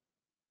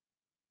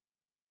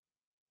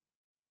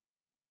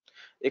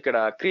ఇక్కడ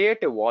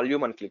క్రియేట్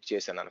వాల్యూమ్ అని క్లిక్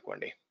చేశాను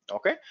అనుకోండి.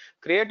 ఓకే,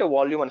 క్రియేట్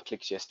వాల్యూమ్ అని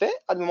క్లిక్ చేస్తే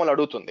అది మిమ్మల్ని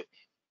అడుగుతుంది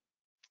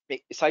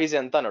సైజ్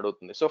ఎంత అని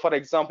అడుగుతుంది. సో ఫర్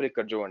ఎగ్జాంపుల్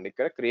ఇక్కడ చూడండి,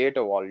 ఇక్కడ క్రియేట్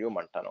వాల్యూమ్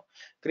అంటాను.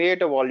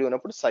 క్రియేట్ వాల్యూమ్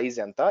అన్నప్పుడు సైజ్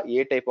ఎంత, ఏ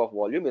టైప్ ఆఫ్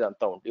వాల్యూమ్,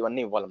 ఇదంతా ఉంటుంది,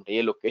 ఇవన్నీ ఇవ్వాలంట, ఏ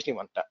location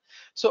ఇవంట.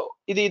 So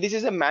this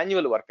is a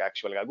manual work.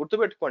 Actual గా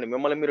గుర్తుపెట్టుకోండి,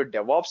 మిమ్మల్ని మీరు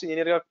డెవాప్స్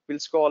ఇంజనీర్ గా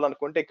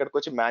పిలుచుకోవాలనుకుంటే ఇక్కడికి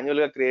వచ్చి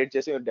మాన్యువల్ గా క్రియేట్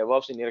చేసి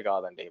డెవాప్స్ ఇంజనీర్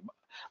కాదండి.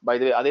 బై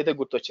ది వే, అదైతే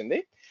గుర్తొచ్చింది.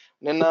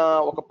 నిన్న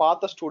ఒక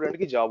పాత స్టూడెంట్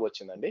కి జాబ్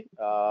వచ్చిందండి.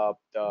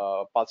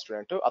 పాత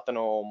స్టూడెంట్,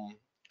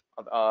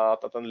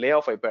 అతను లే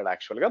ఆఫ్ అయిపోయాడు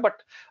యాక్చువల్ గా.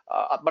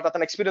 బట్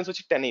అతని ఎక్స్పీరియన్స్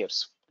వచ్చి 10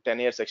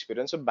 ఇయర్స్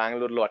ఎక్స్పీరియన్స్.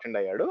 బెంగళూరులో అటెండ్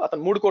అయ్యాడు.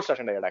 అతను 3 కోర్స్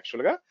అటెండ్ అయ్యాడు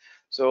యాక్చువల్ గా.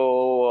 సో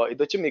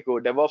ఇది వచ్చి మీకు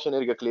డెవాప్స్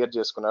గా క్లియర్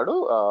చేసుకున్నాడు.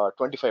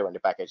 25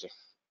 అండి ప్యాకేజ్.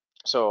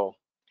 సో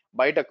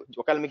బయట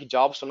ఒకవేళ మీకు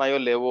జాబ్స్ ఉన్నాయో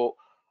లేవో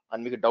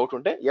అని మీకు డౌట్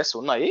ఉంటే, ఎస్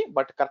ఉన్నాయి,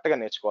 బట్ కరెక్ట్ గా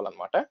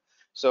నేర్చుకోవాలన్నమాట.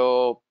 సో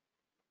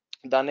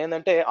దాన్ని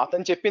ఏంటంటే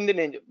అతను చెప్పింది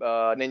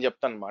నేను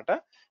చెప్తాను అనమాట.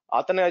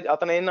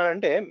 అతను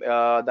ఏంటంటే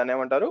దాన్ని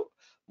ఏమంటారు,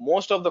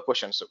 మోస్ట్ ఆఫ్ ద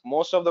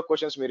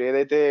క్వశ్చన్స్ మీరు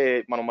ఏదైతే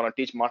మనం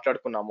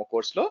మాట్లాడుకున్నామో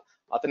కోర్స్ లో,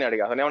 అతనే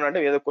అడిగా. అతను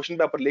ఏమన్నా ఏదో క్వశ్చన్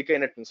పేపర్ లీక్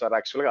అయినట్టుంది సార్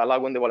యాక్చువల్ గా,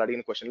 అలాగుంది వాళ్ళు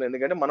అడిగిన క్వశ్చన్లు.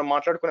 ఎందుకంటే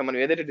మనం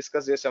ఏదైతే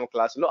డిస్కస్ చేసామో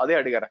క్లాస్ లో అదే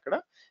అడిగారు అక్కడ.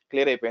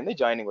 క్లియర్ అయిపోయింది,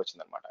 జాయినింగ్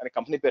వచ్చింది అనమాట. అని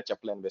కంపెనీ పేరు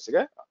చెప్పలేను బేసిక్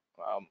గా,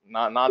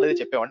 నాదే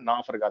చెప్పేవాడి, నా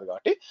ఆఫర్ కాదు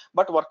కాబట్టి.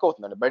 బట్ వర్క్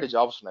అవుతుందండి, బయట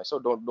జాబ్స్ ఉన్నాయి. So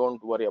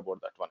don't worry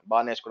about that one.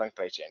 బాగా నేర్చుకోవడానికి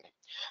ట్రై చేయండి.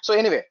 సో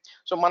ఎనీవే,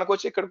 సో మనకు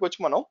వచ్చి ఇక్కడికి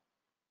వచ్చి మనం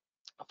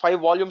 5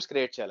 వాల్యూమ్స్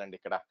క్రియేట్ చేయాలండి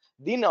ఇక్కడ.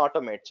 దీన్ని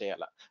ఆటోమేట్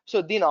చేయాలా? సో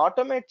దీన్ని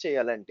ఆటోమేట్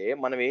చేయాలంటే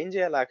మనం ఏం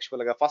చేయాలి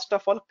యాక్చువల్ గా? First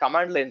of all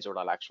command line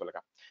చూడాలి యాక్చువల్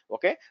గా.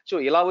 ఓకే, సో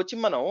ఇలా వచ్చి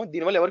మనం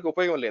దీనివల్ల ఎవరికి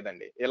ఉపయోగం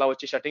లేదండి. ఇలా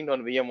వచ్చి shutting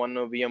down VM1,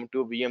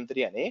 VM2,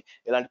 VM3 అని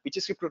ఇలాంటి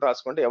పిచ్చి స్క్రిప్ట్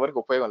రాసుకుంటే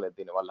ఎవరికి ఉపయోగం లేదు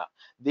దీనివల్ల.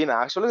 దీన్ని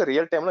యాక్చువల్ గా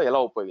రియల్ టైమ్ లో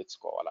ఎలా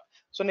ఉపయోగించుకోవాలా?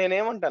 సో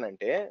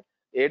నేనేమంటానంటే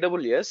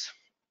AWS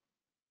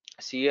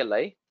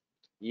CLI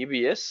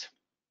EBS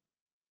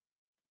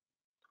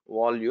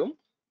volume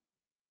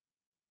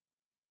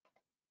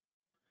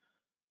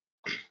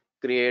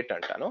create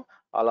అంటాను.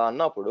 అలా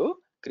అన్నప్పుడు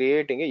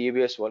క్రియేటింగ్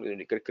EBS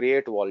వాల్యూమ్, ఇక్కడ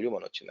క్రియేట్ వాల్యూమ్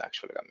అని వచ్చింది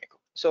యాక్చువల్ గా మీకు.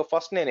 సో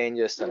ఫస్ట్ నేను ఏం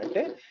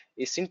చేస్తానంటే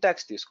ఈ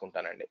సింటాక్స్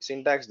తీసుకుంటానండి.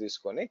 సింటాక్స్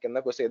తీసుకొని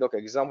కిందకు వస్తే ఏదో ఒక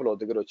ఎగ్జాంపుల్ ఒక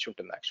దగ్గర వచ్చి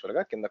ఉంటుంది యాక్చువల్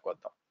గా. కిందకు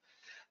వద్దాం.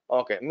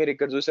 ఓకే, మీరు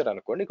ఇక్కడ చూసారు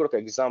అనుకోండి, ఇక్కడ ఒక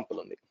ఎగ్జాంపుల్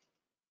ఉంది.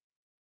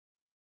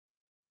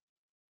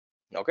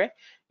 ఓకే,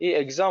 ఈ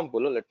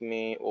example let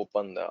me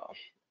open the,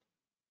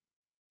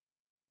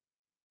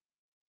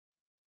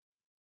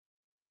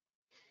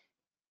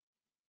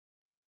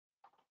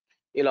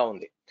 ఇలా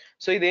ఉంది.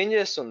 సో ఇది ఏం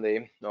చేస్తుంది?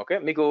 ఓకే,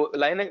 మీకు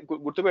లైన్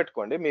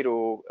గుర్తుపెట్టుకోండి, మీరు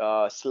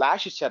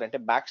స్లాష్ ఇచ్చారంటే,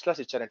 బ్యాక్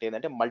స్లాష్ ఇచ్చారంటే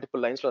ఏంటంటే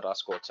మల్టిపుల్ లైన్స్ లో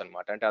రాసుకోవచ్చు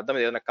అనమాట. అంటే అర్థం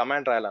ఏదైనా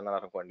కమాండ్ రాయాలన్నారు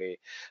అనుకోండి.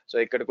 సో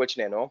ఇక్కడికి వచ్చి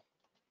నేను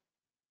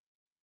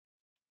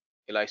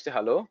ఇలా ఇస్తే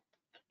హలో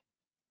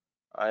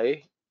ఐ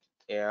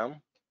యామ్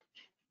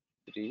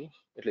 3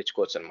 ఇట్లా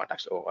ఇచ్చుకోవచ్చు అనమాట.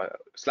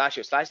 స్లాష్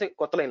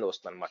కొత్త లైన్ లో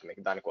వస్తుంది అనమాట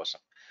మీకు దానికోసం.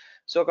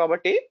 సో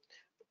కాబట్టి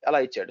అలా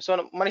ఇచ్చాడు. సో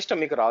మన ఇష్టం,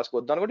 మీకు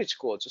రాసుకోవద్దు అని కూడా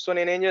ఇచ్చుకోవచ్చు. సో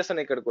నేను ఏం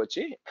చేస్తాను, ఇక్కడికి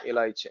వచ్చి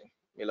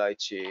ఇలా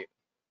ఇచ్చి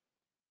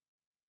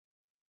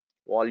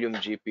వాల్యూమ్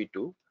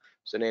GP2.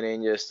 సో నేను ఏం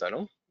చేస్తాను,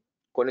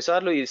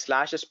 కొన్నిసార్లు ఈ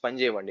slashes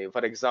పనిచేయవండి.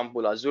 For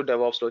example Azure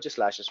DevOps లో వచ్చి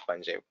స్లాషెస్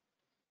పనిచేయవు.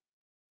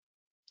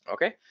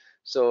 ఓకే,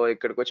 సో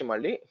ఇక్కడికి వచ్చి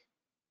మళ్ళీ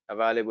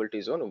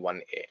అవైలబిలిటీ జోన్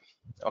 1A.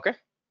 ఓకే,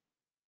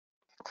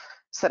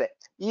 సరే,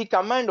 ఈ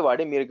కమాండ్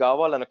వాడి మీరు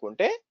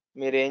కావాలనుకుంటే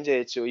మీరు ఏం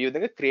చేయొచ్చు, ఈ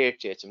విధంగా క్రియేట్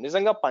చేయొచ్చు.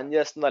 నిజంగా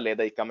పనిచేస్తుందా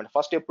లేదా ఈ కమాండ్,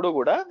 ఫస్ట్ ఎప్పుడు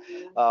కూడా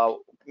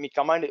మీ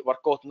కమాండ్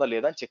వర్క్ అవుతుందా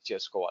లేదా అని చెక్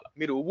చేసుకోవాలి.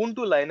 మీరు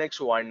ఉబుంటూ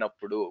లైనక్స్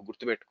వాడినప్పుడు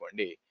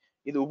గుర్తుపెట్టుకోండి,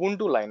 ఇది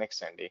ఉబుంటూ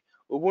లైనక్స్ అండి.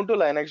 ఉబుంటూ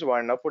లైనక్స్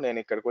వాడినప్పుడు నేను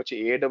ఇక్కడికి వచ్చి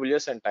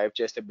AWS అని టైప్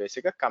చేస్తే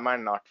బేసిక్ గా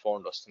కమాండ్ నాట్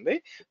ఫౌండ్ వస్తుంది.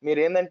 మీరు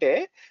ఏంటంటే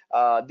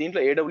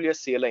దీంట్లో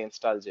AWS CLI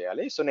ఇన్స్టాల్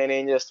చేయాలి. సో నేను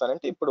ఏం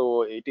చేస్తానంటే ఇప్పుడు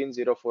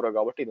 18.04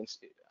 కాబట్టి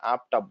ఇది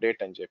యాప్ట్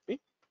అప్డేట్ అని చెప్పి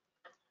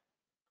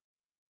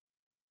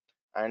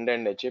అండ్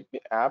చెప్పి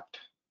యాప్ట్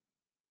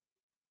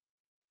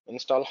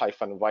ఇన్స్టాల్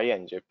 -y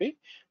అని చెప్పి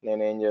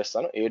నేను ఏం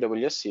చేస్తాను,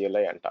 AWS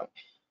CLI అంటాను.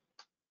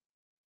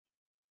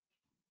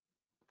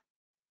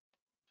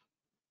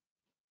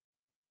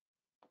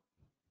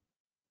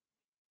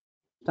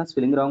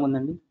 స్పెల్లింగ్ రాంగ్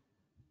ఉందండి.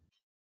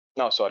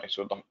 సారీ,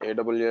 చూద్దాం.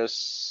 AWS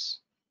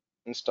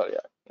ఇన్స్టాల్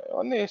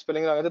అన్ని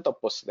స్పెల్లింగ్ రాంగ్ అయితే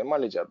తప్పు వస్తుంది,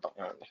 మళ్ళీ చేద్దాం.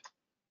 ఏమండి,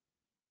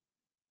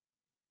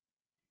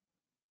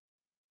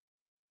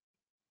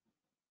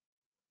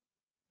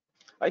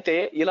 అయితే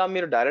ఇలా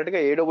మీరు డైరెక్ట్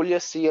గా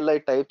AWS CLI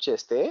టైప్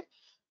చేస్తే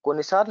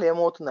కొన్నిసార్లు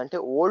ఏమవుతుందంటే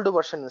ఓల్డ్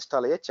వర్షన్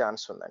ఇన్స్టాల్ అయ్యే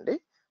ఛాన్స్ ఉందండి.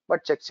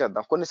 బట్ చెక్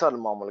చేద్దాం. కొన్నిసార్లు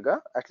మామూలుగా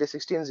అట్లీస్ట్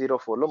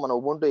 16.04లో మనం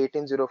ఉబుంటూ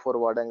 18.04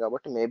 వాడాం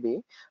కాబట్టి maybe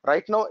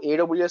right now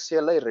AWS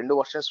CLI 2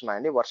 versions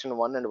ఉన్నాయండి, వర్షన్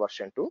 1 అండ్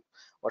వర్షన్ 2.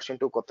 వర్షన్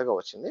 2 కొత్తగా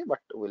వచ్చింది,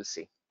 బట్ విల్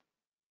సీ.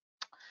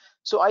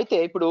 సో అయితే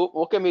ఇప్పుడు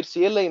ఓకే, మీరు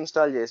CLI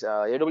ఇన్స్టాల్ చేసి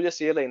AWS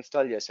CLI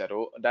ఇన్స్టాల్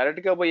చేశారు,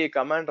 డైరెక్ట్ గా పోయి ఈ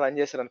కమాండ్ రన్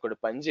చేశారు అనుకోండి,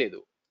 పని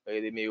చేయదు.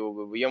 ఇది మీరు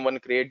VM1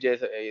 క్రియేట్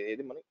చేసే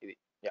ఇది మనకి ఇది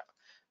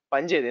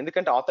పని చేయదు,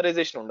 ఎందుకంటే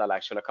ఆథరైజేషన్ ఉండాలి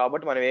యాక్చువల్గా.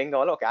 కాబట్టి మనం ఏం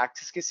కావాలి, ఒక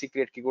యాక్సెస్ కి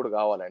సీక్రెట్ కి కూడా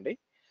కావాలండి.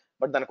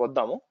 బట్ దానికి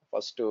వద్దాము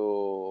ఫస్ట్.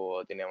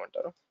 దీని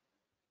ఏమంటారు,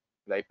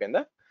 ఇది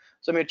అయిపోయిందా?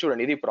 సో మీరు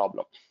చూడండి, ఇది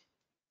ప్రాబ్లం.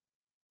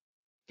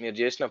 మీరు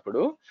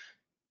చేసినప్పుడు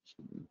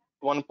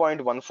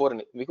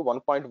 1.14 మీకు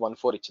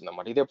 1.14 ఇచ్చింది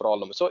అన్నమాట, ఇదే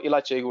ప్రాబ్లం. సో ఇలా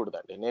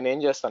చేయకూడదండి. నేను ఏం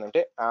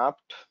చేస్తానంటే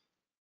apt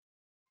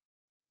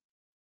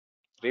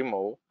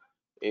remove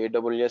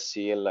AWS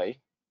CLI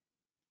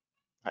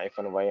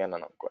 -y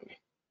అన్నాను అనుకోండి,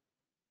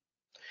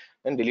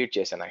 నేను డిలీట్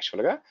చేశాను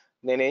యాక్చువల్గా.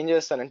 నేను ఏం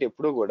చేస్తానంటే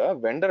ఎప్పుడు కూడా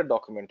వెండర్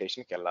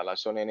డాక్యుమెంటేషన్కి వెళ్ళాలా.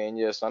 సో నేను ఏం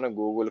చేస్తాను,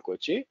 గూగుల్కి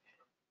వచ్చి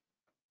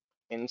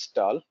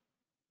ఇన్స్టాల్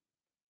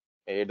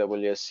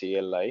AWS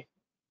CLI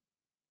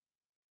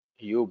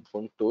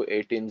Ubuntu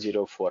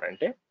 18.04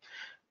 అంటే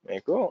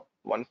మీకు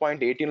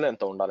 1.18లో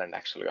ఎంత ఉండాలండి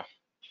యాక్చువల్గా.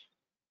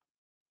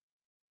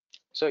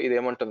 సో ఇది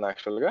ఏమంటుంది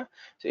యాక్చువల్గా,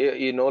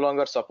 ఈ no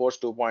longer supports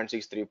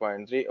 2.6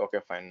 3.3. Okay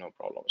fine, no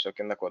problem. So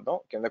కిందకు వద్దాం.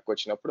 కిందకు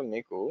వచ్చినప్పుడు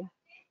మీకు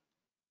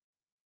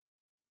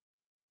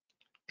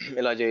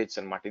ఇలా చేయొచ్చు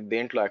అనమాట. ఇది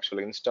దేంట్లో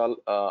యాక్చువల్గా ఇన్స్టాల్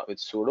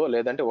విత్ సూడో,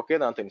 లేదంటే ఒకే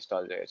దాంతో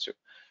ఇన్స్టాల్ చేయొచ్చు.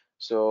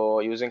 సో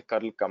యూజింగ్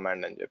కర్ల్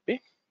కమాండ్ అని చెప్పి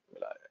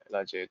ఇలా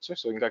ఇలా చేయొచ్చు.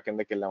 సో ఇంకా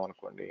కిందకి వెళ్ళాం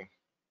అనుకోండి,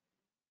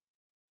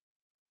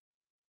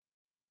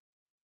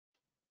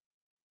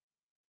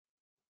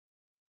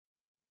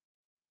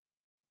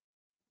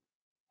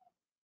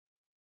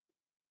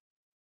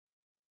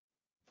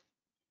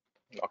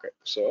 ఓకే.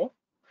 సో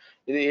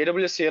ఇది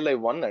AWS CLI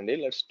 1 అండి.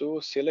 లెట్స్ టు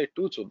CLI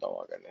 2 చూద్దాం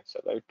ఆగండి.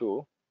 CLI 2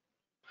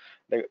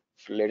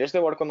 లేటెస్ట్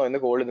వాడుకుందాం,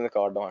 ఎందుకు ఓల్డ్ ఎందుకు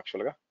వాడడం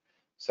యాక్చువల్గా.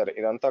 సరే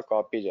ఇదంతా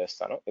కాపీ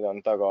చేస్తాను,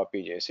 ఇదంతా కాపీ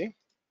చేసి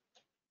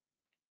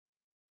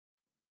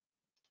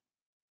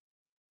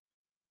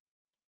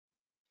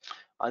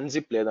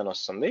అన్జిప్ లేదని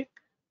వస్తుంది.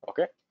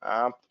 Okay,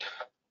 apt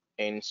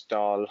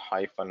install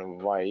 -y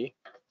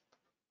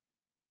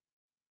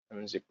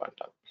unzip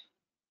అంటాను.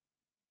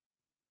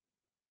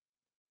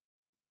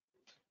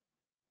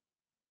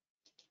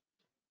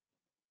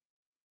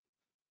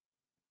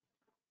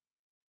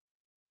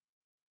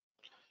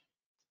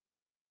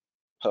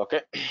 ఓకే,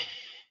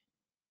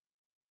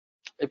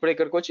 ఇప్పుడు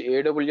ఇక్కడికి వచ్చి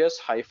AWS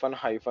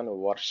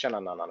 -version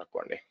అన్నాను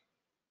అనుకోండి,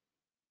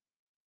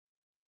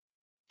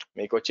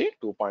 మీకు వచ్చి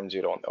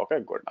 2.0 ఉంది. ఓకే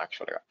గుడ్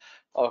యాక్చువల్గా.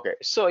 ఓకే,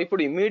 సో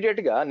ఇప్పుడు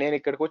ఇమీడియట్ గా నేను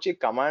ఇక్కడికి వచ్చి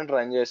కమాండ్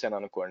రన్ చేశాను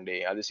అనుకోండి,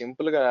 అది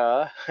సింపుల్ గా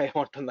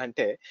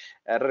ఏముంటుందంటే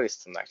ఎర్రర్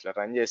ఇస్తుంది యాక్చువల్గా.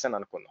 రన్ చేశాను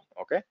అనుకుందాం.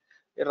 ఓకే,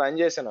 రన్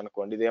చేశాను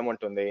అనుకోండి, ఇది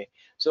ఏముంటుంది,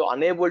 so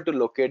unable to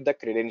locate the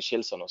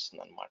credentials అని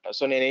వస్తుంది అనమాట.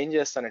 సో నేను ఏం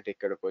చేస్తానంటే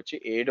ఇక్కడికి వచ్చి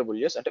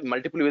AWS అంటే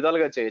మల్టిపుల్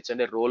విధాలుగా చేయొచ్చు,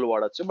 అంటే రోల్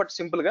వాడచ్చు, బట్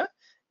సింపుల్ గా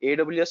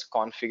AWS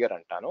కాన్ఫిగర్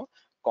అంటాను.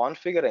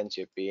 కాన్ఫిగర్ అని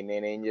చెప్పి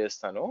నేను ఏం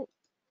చేస్తాను,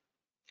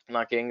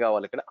 నాకేం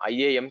కావాలి ఇక్కడ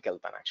IAMకి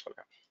వెళ్తాను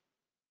యాక్చువల్గా.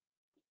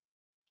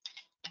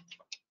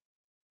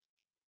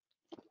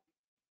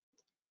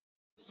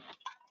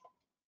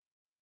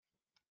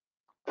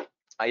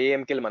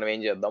 IAMకి వెళ్ళి మనం ఏం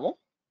చేద్దాము,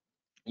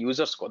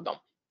 యూజర్స్కి వద్దాం.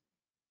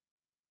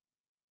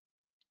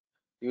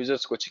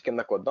 యూజర్స్కి వచ్చి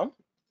కిందకి వద్దాం.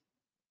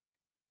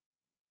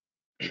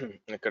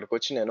 ఇక్కడికి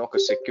వచ్చి నేను ఒక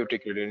సెక్యూరిటీ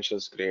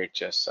క్రెడెన్షియల్స్ క్రియేట్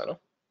చేస్తాను.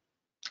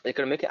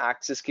 ఇక్కడ మీకు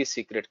యాక్సెస్ కి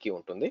సీక్రెట్ కీ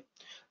ఉంటుంది.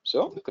 సో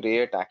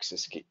క్రియేట్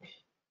యాక్సెస్ కి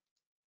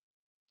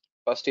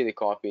ఫస్ట్ ఇది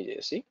కాపీ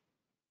చేసి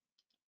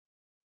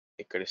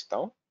ఇక్కడ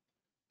ఇస్తాం.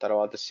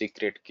 తర్వాత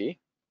సీక్రెట్ కి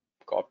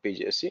కాపీ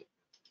చేసి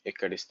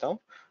ఇక్కడ ఇస్తాం.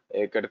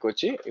 ఇక్కడికి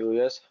వచ్చి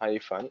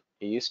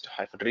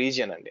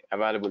US-east-region అండి,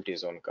 అవైలబిలిటీ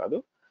జోన్ కాదు.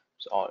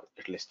 సో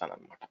ఇట్లా ఇస్తాను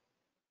అనమాట.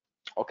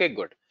 Okay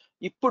good.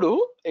 ఇప్పుడు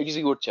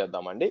ఎగ్జిక్యూట్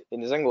చేద్దామండి.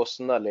 నిజంగా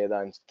వస్తుందా లేదా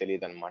అని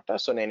తెలియదు అనమాట.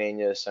 సో నేను ఏం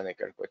చేస్తాను,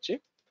 ఇక్కడికి వచ్చి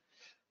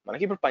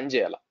మనకి ఇప్పుడు పని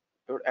చేయాల.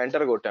 ఇప్పుడు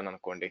ఎంటర్ కొట్టాను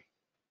అనుకోండి,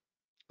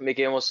 మీకు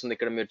ఏమొస్తుంది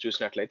ఇక్కడ మీరు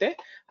చూసినట్లయితే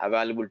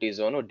అవైలబిలిటీ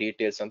జోన్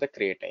డీటెయిల్స్ అంతా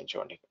క్రియేట్ అయ్యి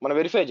చూడండి. మనం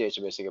వెరిఫై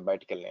చేయొచ్చు బేసిక్గా.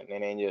 బయటకు వెళ్ళి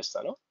నేను ఏం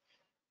చేస్తాను,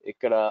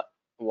 ఇక్కడ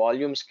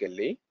వాల్యూమ్స్కి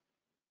వెళ్ళి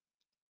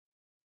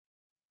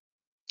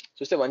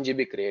చూస్తే 1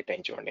 GB క్రియేట్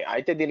అయ్యి చూడండి.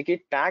 అయితే దీనికి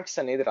ట్యాక్స్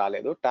అనేది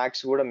రాలేదు.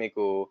 ట్యాక్స్ కూడా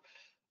మీకు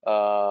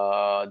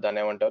దాన్ని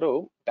ఏమంటారు,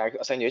 ట్యాక్స్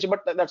అసైన్ చేయొచ్చు,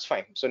 బట్ దట్స్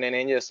ఫైన్. సో నేను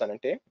ఏం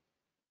చేస్తానంటే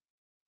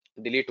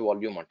డిలీట్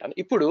వాల్యూమ్ అంటాను.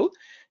 ఇప్పుడు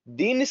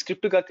దీన్ని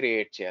స్క్రిప్ట్ గా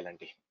క్రియేట్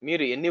చేయాలండి.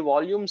 మీరు ఎన్ని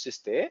వాల్యూమ్స్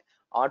ఇస్తే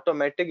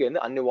ఆటోమేటిక్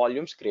అన్ని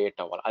వాల్యూమ్స్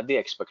క్రియేట్ అవ్వాలి, అది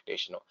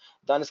ఎక్స్పెక్టేషన్.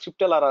 దాని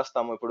స్క్రిప్ట్ ఎలా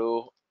రాస్తాము, ఇప్పుడు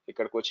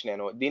ఇక్కడికి వచ్చి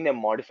నేను దీన్ని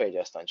మాడిఫై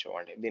చేస్తాను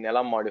చూడండి. దీన్ని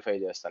ఎలా మాడిఫై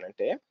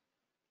చేస్తానంటే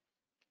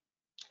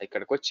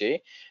ఇక్కడికి వచ్చి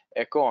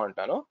ఎకో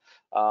అంటాను,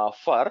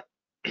 ఫర్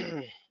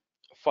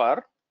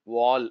ఫర్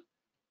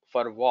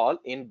వాల్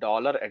ఇన్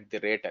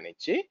 $@ అని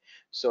ఇచ్చి,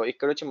 సో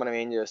ఇక్కడ వచ్చి మనం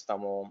ఏం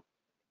చేస్తాము,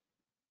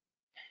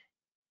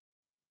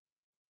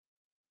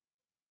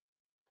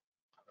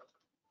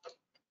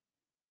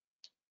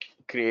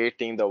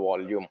 క్రియేటింగ్ ద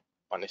వాల్యూమ్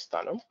అని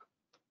ఇస్తాను.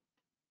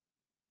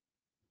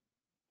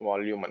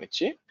 వాల్యూమ్ అని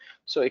ఇచ్చి,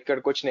 సో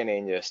ఇక్కడికి వచ్చి నేను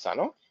ఏం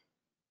చేస్తాను,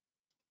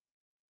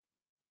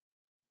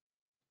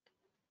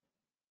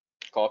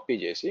 కాపీ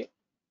చేసి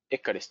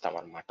ఇక్కడ ఇస్తాం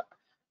అనమాట.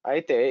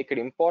 అయితే ఇక్కడ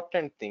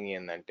ఇంపార్టెంట్ థింగ్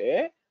ఏంటంటే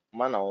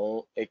మనం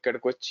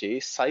ఇక్కడికి వచ్చి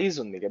సైజ్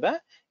ఉంది కదా,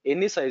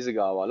 ఎన్ని సైజు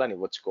కావాలో అని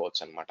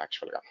వచ్చుకోవచ్చు అనమాట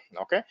యాక్చువల్గా.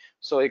 ఓకే,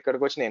 సో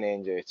ఇక్కడికి వచ్చి నేను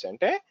ఏం చేయొచ్చు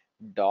అంటే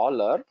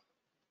డాలర్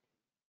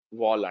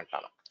వాల్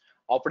అంటాను.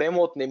 అప్పుడు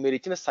ఏమవుతుంది, మీరు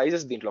ఇచ్చిన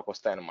సైజెస్ దీంట్లోకి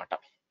వస్తాయి అనమాట.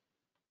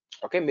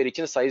 ఓకే, మీరు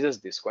ఇచ్చిన సైజెస్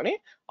తీసుకొని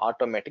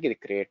ఆటోమేటిక్ ఇది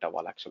క్రియేట్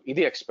అవ్వాలి యాక్చువల్.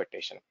 ఇది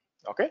ఎక్స్పెక్టేషన్.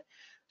 ఓకే,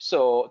 సో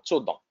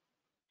చూద్దాం.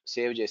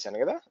 సేవ్ చేశాను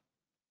కదా,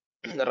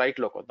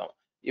 రైట్ లోకి వద్దాం.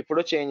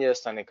 ఇప్పుడు చేంజ్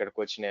చేస్తాను. ఇక్కడికి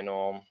వచ్చి నేను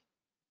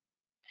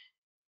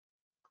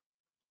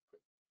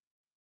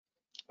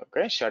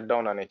okay shut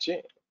down అనిచ్చి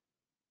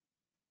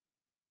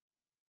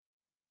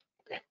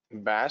okay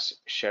bash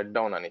shut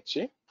down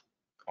అనిచ్చి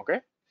okay,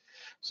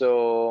 so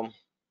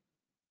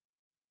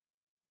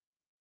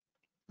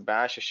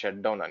bash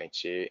shut down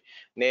అనిచ్చి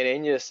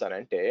నేనేం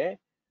చేస్తానంటే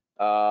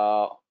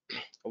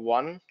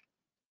 1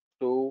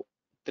 2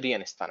 3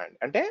 అని ఇస్తానండి.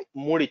 అంటే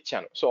 3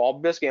 ఇచ్చాను. సో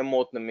ఆబ్వియస్గా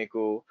ఏమవుతుంది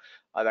మీకు,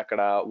 అది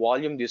అక్కడ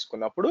వాల్యూమ్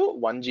తీసుకున్నప్పుడు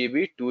 1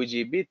 GB 2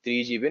 GB 3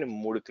 GB అని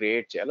 3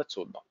 క్రియేట్ చేయాలో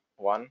చూద్దాం.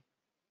 1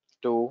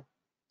 2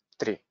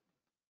 3.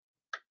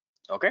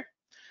 ఓకే,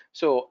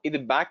 సో ఇది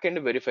బ్యాక్ ఎండ్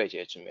వెరిఫై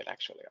చేయొచ్చు మీరు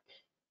యాక్చువల్గా.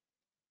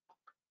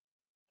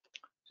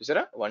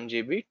 చూసారా, 1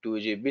 GB 2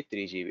 GB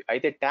 3 GB.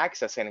 అయితే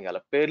ట్యాక్స్ అసైన్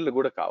కావాలి, పేర్లు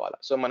కూడా కావాలి.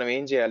 సో మనం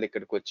ఏం చేయాలి,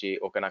 ఇక్కడికి వచ్చి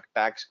ఒక నాకు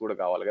ట్యాక్స్ కూడా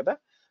కావాలి కదా,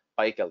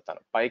 పైకి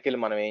వెళ్తాను. పైకి వెళ్ళి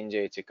మనం ఏం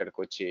చేయొచ్చు, ఇక్కడికి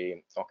వచ్చి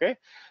ఓకే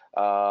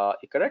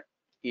ఇక్కడ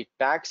ఈ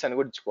ట్యాక్స్ అని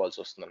కూడా ఇచ్చుకోవాల్సి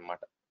వస్తుంది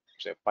అనమాట.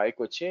 సో పైకి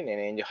వచ్చి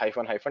నేను ఏం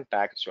హైఫన్ హైఫన్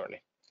ట్యాక్స్, చూడండి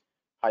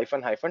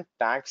hyphen hyphen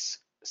tax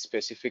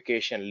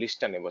specification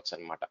list అని ఇవ్వచ్చు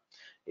అనమాట.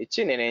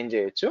 ఇచ్చి నేను ఏం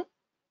చేయొచ్చు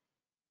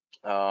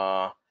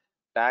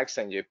ట్యాక్స్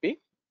అని చెప్పి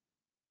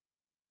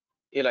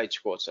ఇలా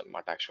ఇచ్చుకోవచ్చు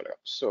అనమాట యాక్చువల్గా.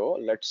 సో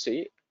లెట్స్ సి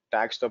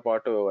ట్యాక్స్ తో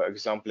పాటు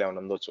ఎగ్జాంపుల్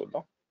ఏమైనా ఉందో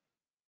చూద్దాం.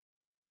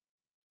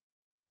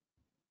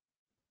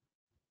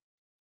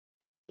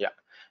 యా,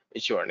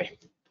 ఇది చూడండి.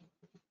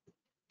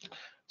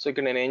 సో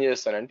ఇక్కడ నేను ఏం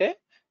చేస్తానంటే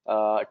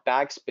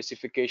ట్యాగ్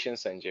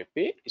స్పెసిఫికేషన్స్ అని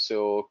చెప్పి, సో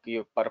ఈ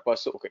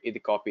పర్పస్ ఓకే ఇది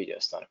కాపీ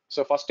చేస్తాను.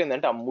 సో ఫస్ట్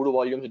ఏంటంటే ఆ 3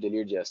 వాల్యూమ్స్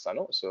డిలీట్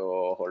చేస్తాను. So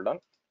hold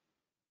on.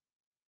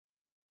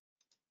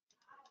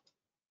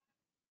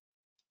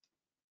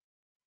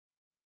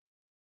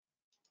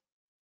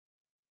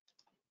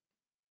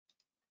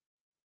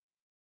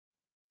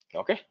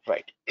 Okay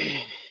right,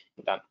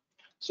 done.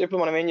 So ఇప్పుడు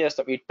మనం ఏం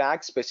చేస్తాం, ఈ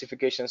ట్యాగ్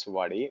స్పెసిఫికేషన్స్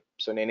వాడి,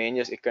 సో నేను ఏం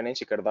చేస్తాను, ఇక్కడ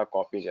నుంచి ఇక్కడ దాకా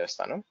కాపీ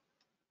చేస్తాను.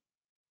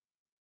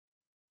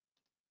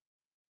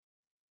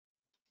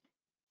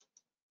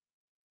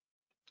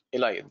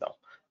 ఇలా ఇద్దాం.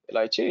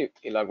 ఇలా ఇచ్చి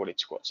ఇలా కూడా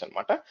ఇచ్చుకోవచ్చు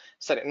అనమాట.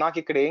 సరే, నాకు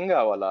ఇక్కడ ఏం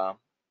కావాలా,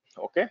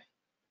 okay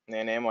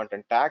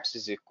నేనేమంటాను tax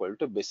is equal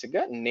to basic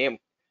గా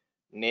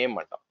నేమ్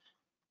అంటాం.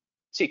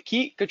 కీ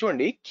ఇక్కడ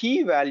చూడండి, కీ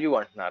వాల్యూ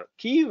అంటున్నారు.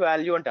 కీ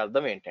వాల్యూ అంటే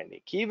అర్థం ఏంటండి,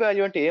 కీ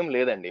వాల్యూ అంటే ఏం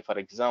లేదండి. ఫర్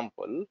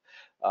ఎగ్జాంపుల్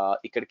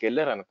ఇక్కడికి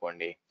వెళ్ళారు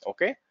అనుకోండి.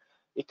 ఓకే,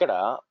 ఇక్కడ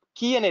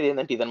కీ అనేది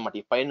ఏంటంటే ఇదనమాట.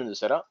 ఈ పైన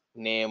చూసారా,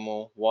 నేము,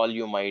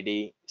 వాల్యూమ్ ఐడి,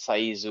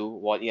 సైజు,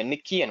 ఇవన్నీ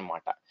కీ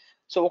అనమాట.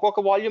 సో ఒక్కొక్క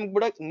వాల్యూమ్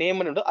కూడా నేమ్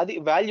అని ఉంటుంది, అది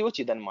వాల్యూ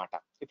వచ్చి ఇదనమాట.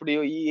 ఇప్పుడు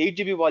ఈ 8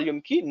 GB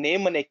వాల్యూమ్ కి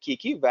నేమ్ అనే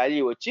కీకి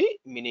వాల్యూ వచ్చి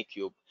మినీ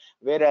క్యూబ్.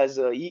 వేరాజ్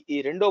ఈ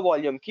రెండో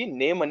వాల్యూమ్ కి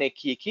నేమ్ అనే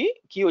కీకి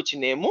కీ వచ్చి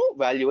నేము,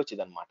 వాల్యూ వచ్చి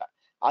ఇదనమాట.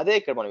 అదే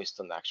ఇక్కడ మనం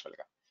ఇస్తుంది యాక్చువల్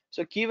గా.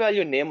 సో కీ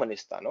వాల్యూ నేమ్ అని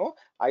ఇస్తాను.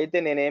 అయితే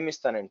నేను ఏమి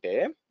ఇస్తానంటే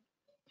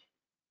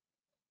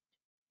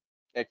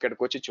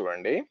ఇక్కడికి వచ్చి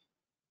చూడండి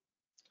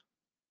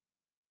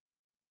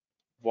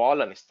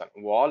వాల్ అని ఇస్తాను.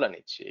 వాల్ అని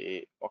ఇచ్చి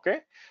okay,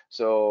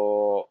 so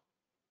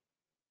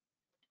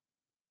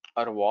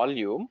are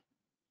volume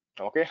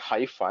okay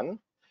hyphen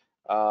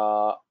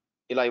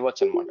ఇలా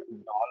ఇవ్వచ్చు అనమాట.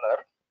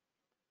 డాలర్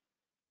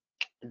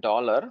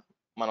డాలర్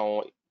మనం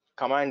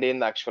కమాండ్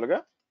ఏంది యాక్చువల్ గా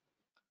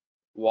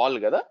వాల్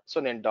కదా, సో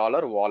నేను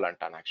డాలర్ వాల్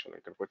అంటాను యాక్చువల్గా.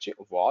 ఇక్కడికి వచ్చి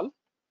వాల్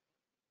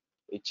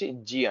ఇచ్చి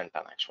జీ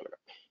అంటాను యాక్చువల్గా.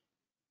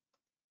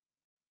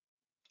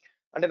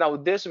 అంటే నా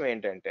ఉద్దేశం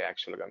ఏంటంటే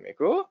యాక్చువల్గా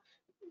మీకు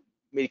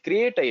మీరు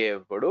create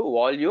అయ్యేప్పుడు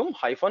volume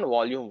hyphen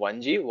volume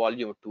 1G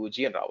volume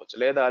 2G అని రావచ్చు.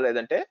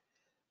 లేదంటే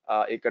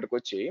ఇక్కడికి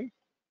వచ్చి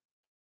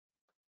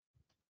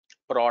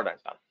ప్రాడ్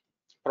అంటాను.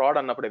 ప్రాడ్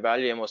అన్నప్పుడు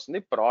వాల్యూ ఏమొస్తుంది,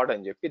 ప్రాడ్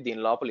అని చెప్పి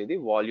దీని లోపల ఇది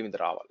వాల్యూమ్ ఇది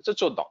రావాలి. సో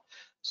చూద్దాం.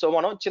 సో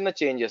మనం చిన్న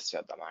చేంజెస్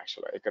చేద్దాం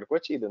యాక్చువల్గా. ఇక్కడికి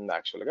వచ్చి ఇది ఉంది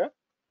యాక్చువల్గా.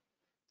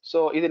 సో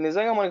ఇది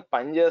నిజంగా మనకి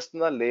పని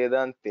చేస్తుందా లేదా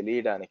అని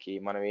తెలియడానికి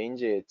మనం ఏం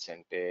చేయొచ్చు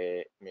అంటే,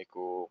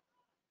 మీకు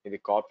ఇది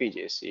కాపీ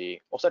చేసి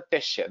ఒకసారి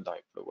టెస్ట్ చేద్దాం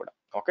ఇప్పుడు కూడా.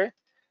 ఓకే,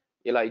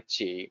 ఇలా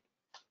ఇచ్చి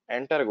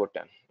ఎంటర్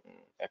కొట్టాను.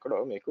 ఎక్కడో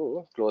మీకు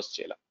క్లోజ్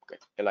చేయాలి. ఓకే,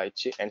 ఇలా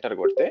ఇచ్చి ఎంటర్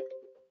కొడితే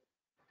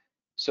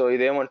సో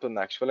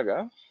ఇదేమంటుంది యాక్చువల్గా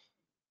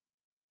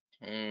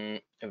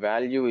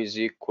వాల్యూ ఈజ్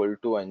ఈక్వల్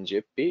టు అని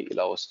చెప్పి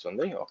ఇలా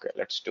వస్తుంది. Okay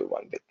let's do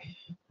one thing,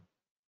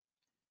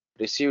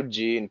 received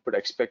G input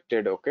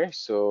expected. Okay,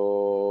 so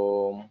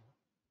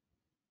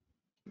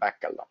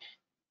back వెళ్దాం.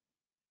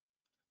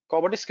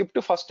 కాబట్టి స్క్రిప్ట్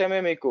ఫస్ట్ టైమే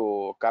మీకు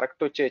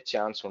కరెక్ట్ వచ్చే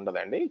ఛాన్స్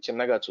ఉండదండి,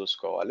 చిన్నగా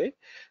చూసుకోవాలి.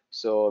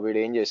 సో వీడు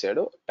ఏం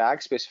చేశాడు,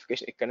 ట్యాగ్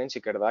స్పెసిఫికేషన్ ఇక్కడ నుంచి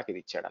ఇక్కడ దాకా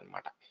ఇది ఇచ్చాడు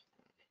అనమాట.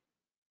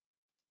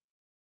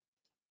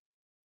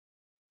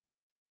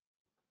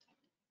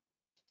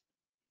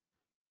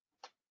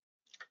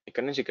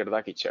 ఇక్కడ నుంచి ఇక్కడ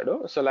దాకా ఇచ్చాడు.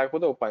 సో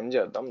లేకపోతే ఒక పని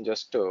చేద్దాం,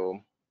 జస్ట్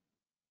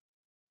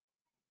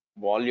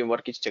వాల్యూమ్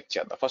వరకు ఇచ్చి చెక్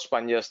చేద్దాం ఫస్ట్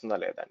పని చేస్తుందా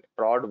లేదండి.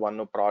 ప్రాడ్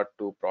 1 ప్రాడ్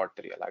 2 ప్రాడ్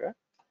 3 అలాగా.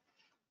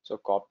 సో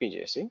కాపీ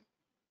చేసి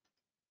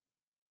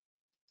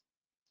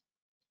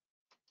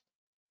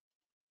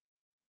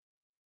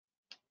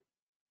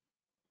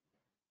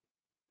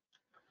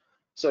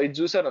సో ఇది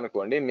చూసారు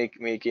అనుకోండి,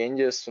 మీకు ఏం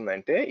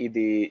చేస్తుందంటే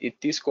ఇది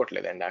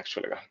తీసుకోవట్లేదండి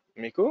యాక్చువల్గా.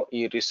 మీకు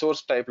ఈ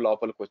రిసోర్స్ టైప్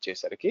లోపలికి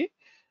వచ్చేసరికి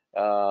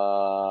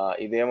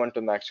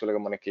ఇదేమంటుంది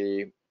యాక్చువల్గా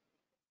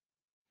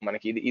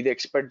మనకి ఇది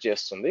ఎక్స్పెక్ట్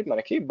చేస్తుంది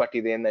మనకి. బట్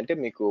ఇది ఏంటంటే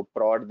మీకు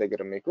ప్రాడ్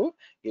దగ్గర మీకు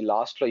ఈ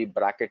లాస్ట్ లో ఈ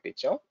బ్రాకెట్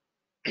ఇచ్చాం,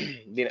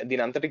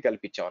 దీని అంతటికి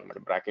కల్పించాం అనమాట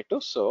బ్రాకెట్.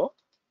 సో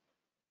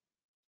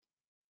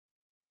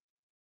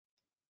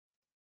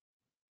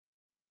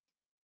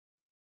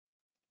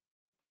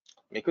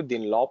మీకు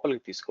దీని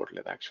లోపలికి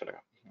తీసుకోవట్లేదు యాక్చువల్గా.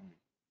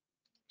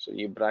 సో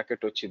ఈ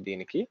బ్రాకెట్ వచ్చి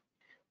దీనికి,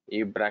 ఈ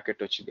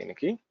బ్రాకెట్ వచ్చి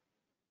దీనికి.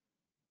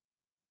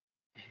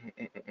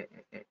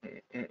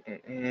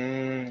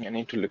 I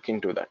need to look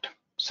in to that.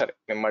 సరే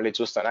నేను మళ్ళీ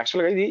చూస్తాను.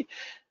 యాక్చువల్గా ఇది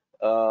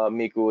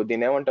మీకు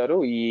దీన్ని ఏమంటారు,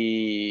 ఈ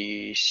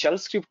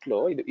షెల్ స్క్రిప్ట్ లో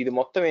ఇది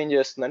మొత్తం ఏం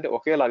చేస్తుందంటే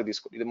ఒకేలాగా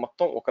ఇది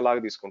మొత్తం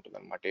ఒకలాగా తీసుకుంటుంది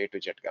అనమాట. A to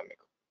Z గా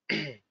మీకు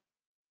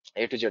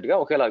A to Z గా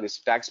ఒకేలాగా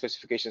ట్యాగ్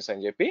స్పెసిఫికేషన్స్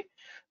అని చెప్పి,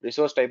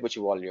 రిసోర్స్ టైప్ వచ్చి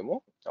వాల్యూమ్.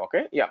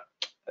 ఓకే యా,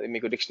 అది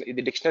మీకు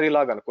ఇది డిక్షనరీ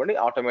లాగా అనుకోండి,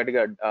 ఆటోమేటిక్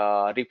గా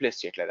రీప్లేస్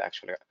చేయట్లేదు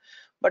యాక్చువల్ గా.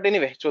 బట్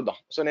ఎనీవే చూద్దాం.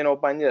 సో నేను ఒక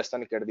పని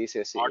చేస్తాను, ఇక్కడ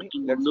తీసేసి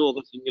ముందు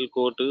ఒక సింగిల్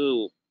కోట్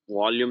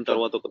వాల్యూమ్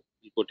తర్వాత ఒక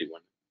సింగిల్ కోట్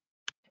ఇవ్వండి.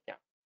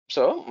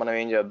 సో మనం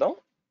ఏం చేద్దాం,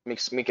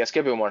 మీకు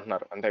ఎస్కేప్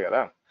ఇవ్వమంటున్నారు అంతే కదా.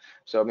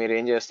 సో మీరు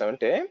ఏం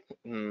చేస్తామంటే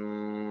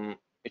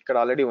ఇక్కడ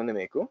ఆల్రెడీ ఉంది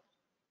మీకు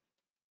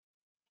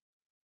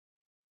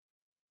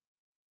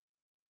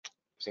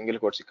సింగిల్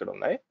కోట్స్ ఇక్కడ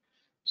ఉన్నాయి.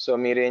 సో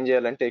మీరు ఏం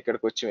చేయాలంటే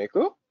ఇక్కడికి వచ్చి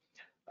మీకు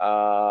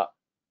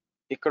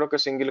ఇక్కడ ఒక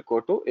సింగిల్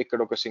కోటు, ఇక్కడ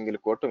ఒక సింగిల్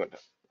కోటు.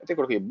 అయితే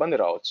ఇక్కడ ఒక ఇబ్బంది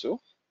రావచ్చు,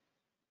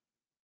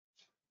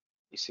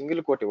 ఈ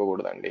సింగిల్ కోట్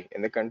ఇవ్వకూడదండి,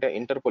 ఎందుకంటే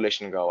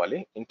ఇంటర్పోలేషన్ కావాలి.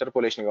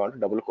 ఇంటర్పోలేషన్ కావాలంటే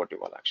డబుల్ కోట్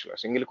ఇవ్వాలి యాక్చువల్గా.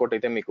 సింగిల్ కోట్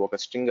అయితే మీకు ఒక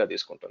స్ట్రింగ్ గా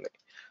తీసుకుంటుంది.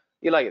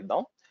 ఇలా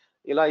ఇద్దాం,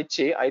 ఇలా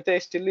ఇచ్చి. అయితే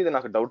స్టిల్ ఇది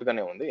నాకు డౌట్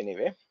గానే ఉంది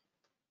ఎనీవే,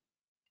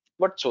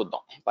 బట్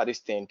చూద్దాం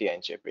పరిస్థితి ఏంటి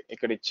అని చెప్పి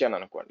ఇక్కడ ఇచ్చాను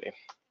అనుకోండి.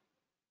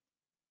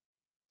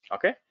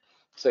 ఓకే,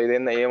 సో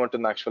ఇదేందా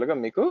ఏమంటుంది యాక్చువల్గా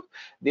మీకు,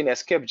 దీన్ని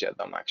ఎస్కేప్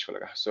చేద్దాం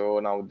యాక్చువల్గా. సో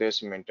నా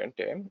ఉద్దేశం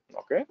ఏంటంటే,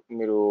 ఓకే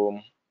మీరు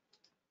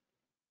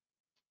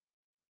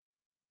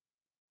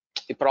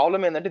ఈ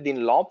ప్రాబ్లం ఏంటంటే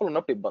దీని లోపల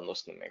ఉన్నప్పుడు ఇబ్బంది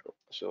వస్తుంది మీకు.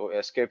 సో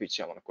ఎస్కేప్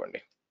ఇచ్చామనుకోండి,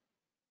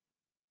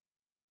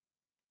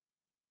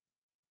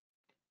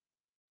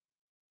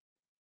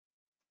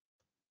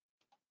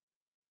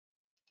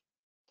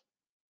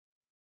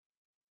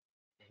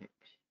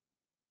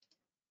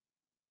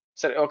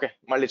 సరే ఓకే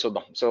మళ్ళీ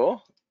చూద్దాం. సో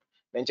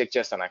నేను చెక్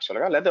చేస్తాను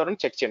యాక్చువల్గా, లేదా ఎవరైనా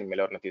చెక్ చేయండి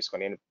మీరు ఎవరైనా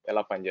తీసుకొని నేను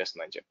ఎలా పని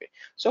చేస్తుందని చెప్పి.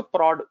 సో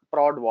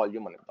ప్రాడ్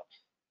వాల్యూమ్ అని ఇద్దాం.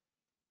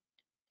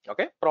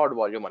 ఓకే ప్రాడ్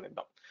వాల్యూమ్ అని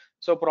ఇద్దాం.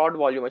 సో ప్రాడ్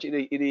వాల్యూమ్ వచ్చి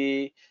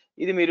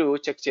ఇది మీరు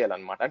చెక్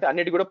చేయాలన్నమాట. అంటే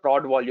అన్నిటి కూడా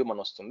ప్రాడ్ వాల్యూమ్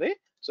అని వస్తుంది.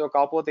 సో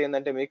కాకపోతే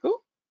ఏంటంటే మీకు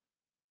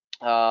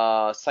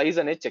సైజ్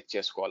అనేది చెక్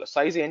చేసుకోవాలి.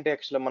 సైజ్ ఏంటి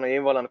యాక్చువల్గా మనం ఏం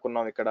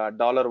ఇవ్వాలనుకున్నాం, ఇక్కడ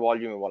డాలర్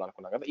వాల్యూమ్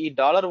ఇవ్వాలనుకున్నాం కదా. ఈ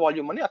డాలర్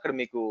వాల్యూమ్ అని అక్కడ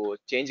మీకు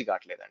చేంజ్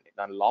కావట్లేదండి,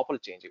 దాని లోపల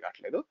చేంజ్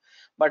కావట్లేదు.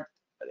 బట్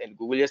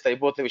గూగుల్ చేస్తే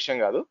అయిపోతున్న విషయం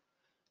కాదు.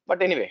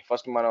 బట్ ఎనీవే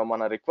ఫస్ట్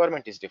మన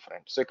రిక్వైర్మెంట్ ఈస్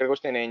డిఫరెంట్. సో ఇక్కడికి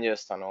వచ్చి నేను ఏం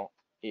చేస్తాను,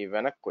 ఈ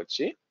వెనక్కి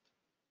వచ్చి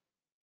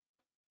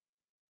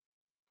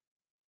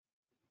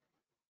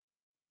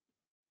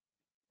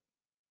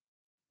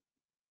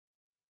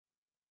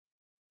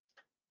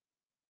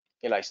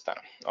ఇలా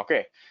ఇస్తాను. ఓకే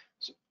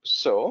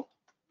సో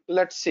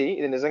లెట్స్ సి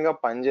ఇది నిజంగా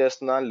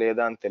పనిచేస్తుందా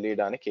లేదా అని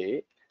తెలియడానికి.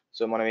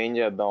 సో మనం ఏం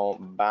చేద్దాం,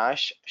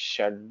 బ్యాష్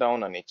షట్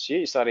డౌన్ అని ఇచ్చి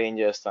ఈసారి ఏం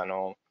చేస్తాను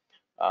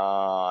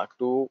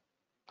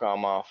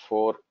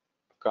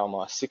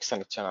 2,4,6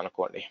 అని ఇచ్చాను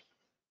అనుకోండి.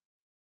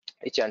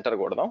 ఇచ్చి ఎంటర్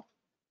కొడదాం.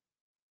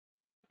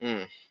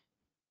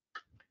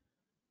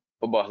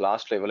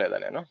 లాస్ట్ లో ఇవ్వలేదా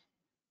నేను.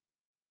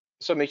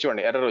 సో మీకు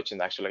చూడండి ఎర్రర్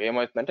వచ్చింది. యాక్చువల్గా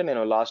ఏమవుతుందంటే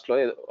నేను లాస్ట్ లో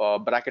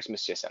బ్రాకెట్స్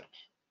మిస్ చేశాను.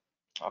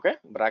 ఓకే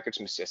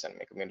బ్రాకెట్స్ మిస్ చేశాను.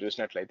 మీరు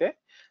చూసినట్లయితే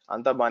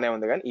అంతా బాగానే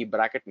ఉంది, కానీ ఈ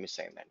బ్రాకెట్ మిస్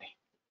అయిందండి.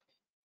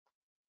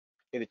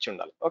 ఇది ఇచ్చి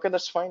ఉండాలి. Okay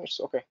that's fine,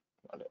 it's okay,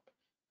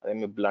 అదే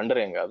మీ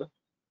బ్లండర్ ఏం కాదు.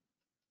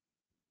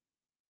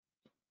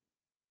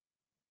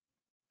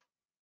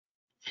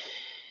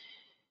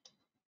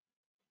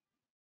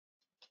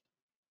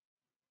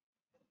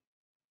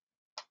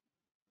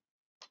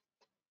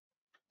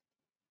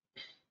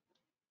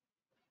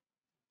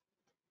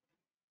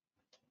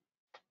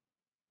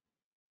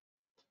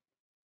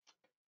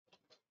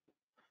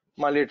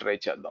 మళ్ళీ ట్రై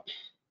చేద్దాం.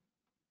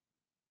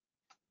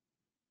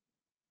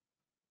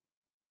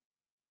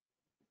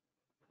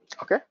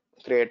 ఓకే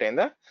క్రియేట్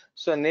అయిందా.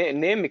 సో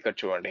నేమ్ ఇక్కడ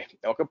చూడండి,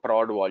 ఓకే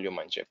ప్రాడ్ వాల్యూమ్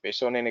అని చెప్పి.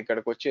 సో నేను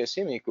ఇక్కడికి వచ్చేసి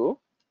మీకు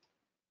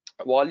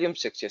వాల్యూమ్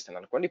చెక్ చేస్తాను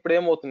అనుకోండి. ఇప్పుడు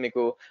ఏమవుతుంది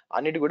మీకు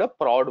అన్నిటి కూడా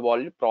ప్రాడ్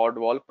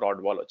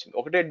వాల్ వచ్చింది.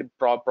 ఒకటే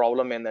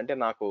ప్రాబ్లం ఏంటంటే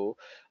నాకు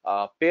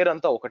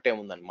పేరంతా ఒకటే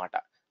ఉందన్నమాట.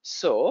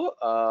 సో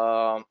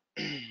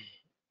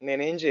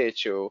నేనేం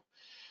చేయొచ్చు,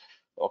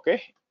 ఓకే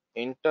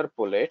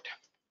ఇంటర్పోలేట్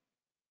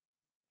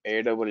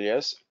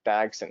AWS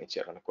ట్యాగ్స్ అని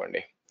ఇచ్చారు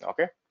అనుకోండి.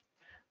 Okay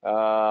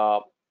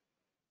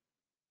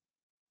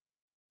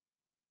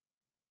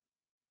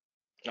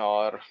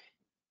are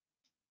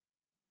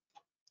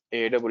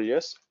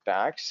AWS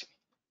tags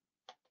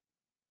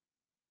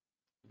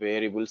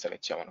variables అని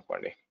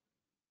ఇచ్చామనుకోండి,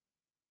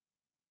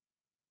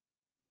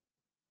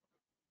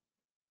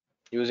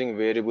 using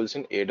variables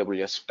in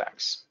AWS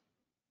tags.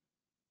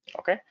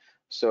 Okay,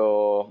 so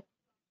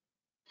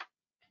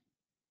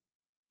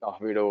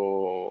వీడు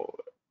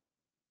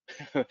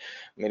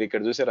మీరు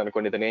ఇక్కడ చూసారు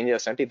అనుకోండి, ఇతను ఏం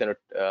చేస్తా అంటే ఇతను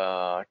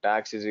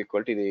ట్యాక్స్ ఈజ్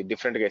ఈక్వల్ టు ఇది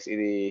డిఫరెంట్ గా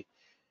ఇది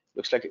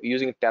లుక్స్ లైక్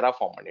యూజింగ్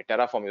టెరాఫామ్ అండి,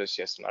 టెరాఫామ్ యూజ్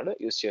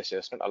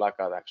చేస్తున్నాడు అలా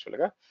కాదు యాక్చువల్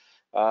గా.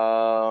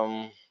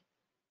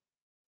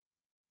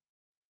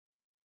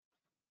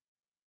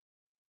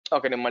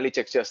 ఓకే, నేను మళ్ళీ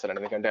చెక్ చేస్తాను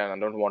ఎందుకంటే I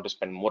don't want to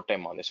spend more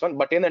time on this one.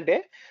 But ఏంటంటే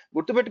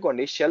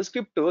గుర్తుపెట్టుకోండి, షెల్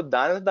స్క్రిప్ట్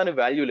దాని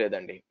వాల్యూ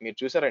లేదండి. మీరు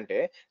చూసారంటే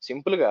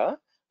సింపుల్ గా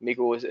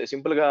మీకు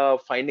సింపుల్ గా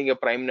ఫైండింగ్ ఏ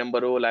ప్రైమ్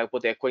నెంబరు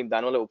లేకపోతే ఎక్కువ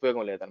దానివల్ల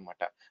ఉపయోగం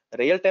లేదనమాట.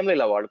 రియల్ టైమ్ లో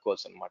ఇలా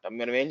వాడుకోవచ్చు అనమాట.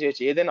 మనం ఏం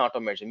చేయొచ్చు, ఏదైనా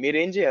ఆటోమేషన్ మీరు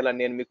ఏం చేయాలా,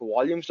 నేను మీకు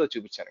వాల్యూమ్స్ లో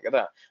చూపించాను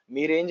కదా,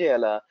 మీరేం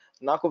చేయాలా,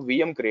 నాకు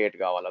విఎం క్రియేట్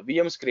కావాలా,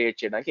 విఎంస్ క్రియేట్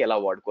చేయడానికి ఎలా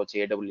వాడుకోవచ్చు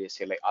AWS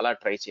అలా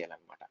ట్రై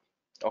చేయాలన్నమాట.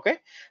 ఓకే,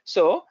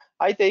 సో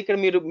అయితే ఇక్కడ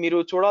మీరు మీరు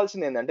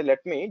చూడాల్సింది ఏంటంటే,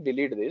 లెట్ మీ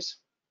డిలీట్ దిస్.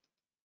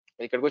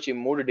 ఇక్కడికి వచ్చి ఈ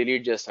 3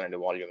 డిలీట్ చేస్తానండి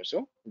వాల్యూమ్స్.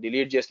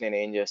 డిలీట్ చేసి నేను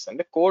ఏం చేస్తాను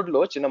అంటే కోడ్ లో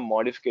చిన్న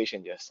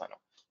మోడిఫికేషన్ చేస్తాను.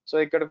 సో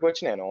ఇక్కడికి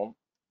వచ్చి నేను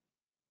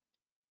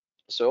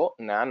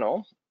నానో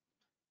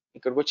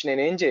ఇక్కడికి వచ్చి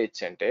నేను ఏం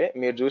చేయొచ్చు అంటే,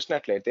 మీరు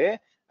చూసినట్లయితే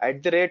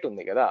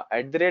ఉంది కదా,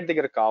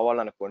 దగ్గర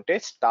కావాలనుకుంటే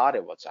స్టార్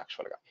ఇవ్వచ్చు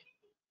యాక్చువల్ గా,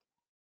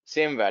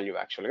 సేమ్ వాల్యూ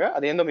యాక్చువల్ గా.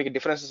 అదేందో మీకు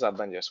డిఫరెన్సెస్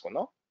అర్థం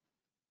చేసుకుందాం.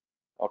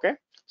 ఓకే,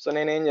 సో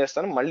నేను ఏం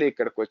చేస్తాను, మళ్ళీ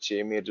ఇక్కడికి వచ్చి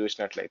మీరు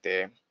చూసినట్లయితే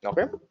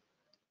ఓకే,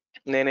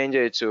 నేనేం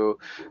చేయొచ్చు,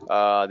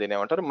 దీన్ని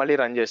ఏమంటారు, మళ్ళీ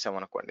రన్ చేసాం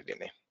అనుకోండి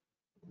దీన్ని,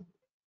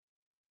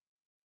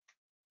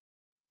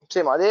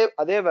 సేమ్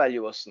అదే వాల్యూ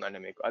వస్తుందండి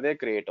మీకు, అదే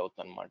క్రియేట్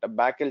అవుతుంది అనమాట.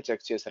 బ్యాక్ వెళ్ళి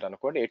చెక్ చేశారు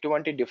అనుకోండి,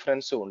 ఎటువంటి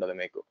డిఫరెన్స్ ఉండదు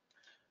మీకు.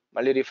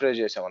 మళ్ళీ రిఫ్రెష్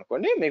చేసాం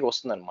అనుకోండి, మీకు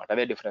వస్తుంది అనమాట,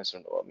 అదే డిఫరెన్స్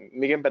ఉండదు,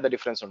 మీకేం పెద్ద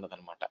డిఫరెన్స్ ఉండదు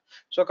అనమాట.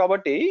 సో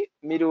కాబట్టి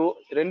మీరు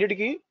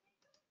రెండిటికి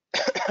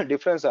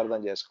డిఫరెన్స్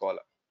అర్థం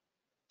చేసుకోవాలి.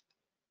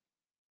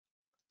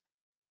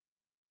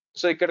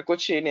 సో ఇక్కడికి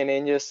వచ్చి నేను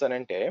ఏం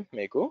చేస్తానంటే,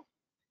 మీకు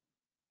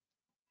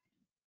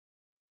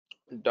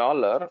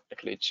డాలర్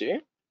ఇట్లా ఇచ్చి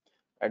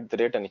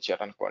అని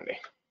ఇచ్చారు అనుకోండి,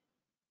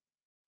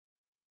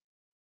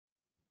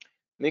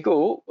 మీకు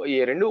ఈ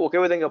రెండు ఒకే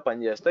విధంగా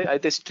పనిచేస్తాయి.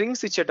 అయితే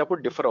స్ట్రింగ్స్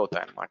ఇచ్చేటప్పుడు డిఫర్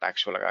అవుతాయి అనమాట.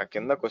 యాక్చువల్ గా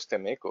కిందకు వస్తే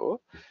మీకు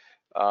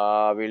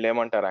వీళ్ళు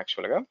ఏమంటారు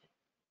యాక్చువల్ గా,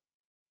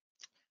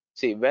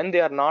 when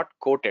they are not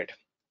coated,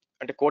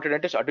 అంటే కోటెడ్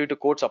అంటే అటు ఇటు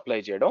కోట్స్ అప్లై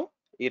చేయడం,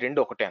 ఈ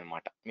రెండు ఒకటే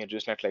అనమాట మీరు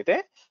చూసినట్లయితే.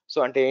 సో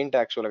అంటే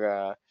ఏంటి యాక్చువల్ గా,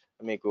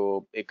 మీకు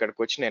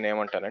ఇక్కడికి వచ్చి నేను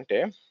ఏమంటానంటే,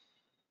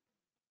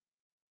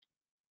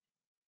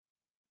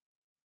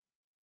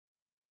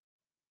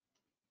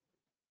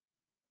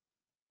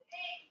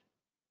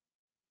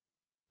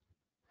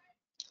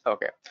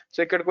 ఓకే, సో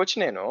ఇక్కడికి వచ్చి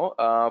నేను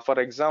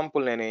ఫర్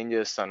ఎగ్జాంపుల్ నేను ఏం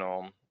చేస్తాను,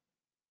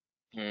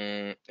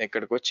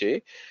 ఇక్కడికి వచ్చి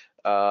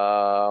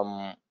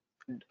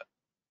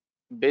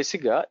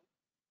బేసిక్ గా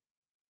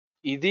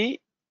ఇది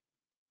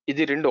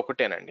ఇది రెండు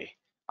ఒకటేనండి.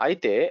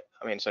 అయితే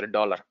సారీ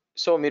డాలర్.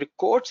 సో మీరు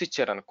కోట్స్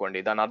ఇచ్చారనుకోండి,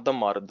 దాని అర్థం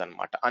మారుద్ది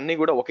అనమాట. అన్ని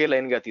కూడా ఒకే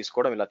లైన్ గా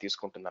తీసుకోవడం ఇలా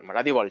తీసుకుంటుంది అనమాట,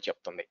 అది వాళ్ళు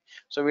చెప్తుంది.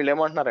 సో వీళ్ళు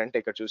ఏమంటున్నారంటే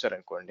ఇక్కడ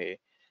చూసారనుకోండి,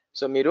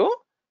 సో మీరు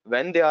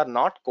when they are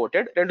not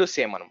coated రెండు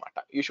సేమ్ అనమాట.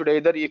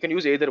 You can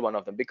use either one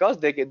of them because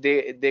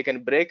they can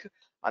break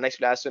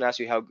next as soon as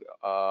you have,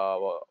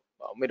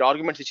 మీరు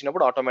ఆర్గ్యుమెంట్స్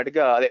ఇచ్చినప్పుడు ఆటోమేటిక్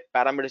గా అదే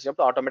పారామీటర్స్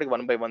ఇచ్చినప్పుడు ఆటోమేటిక్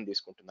 1 by 1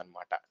 తీసుకుంటుంది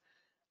అనమాట.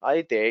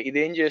 అయితే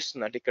ఇదేం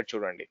చేస్తుందంటే ఇక్కడ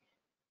చూడండి,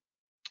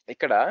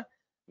 ఇక్కడ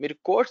మీరు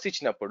కోట్స్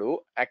ఇచ్చినప్పుడు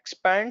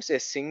expands a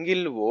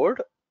single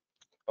word,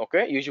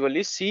 okay,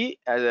 usually C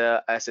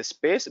as a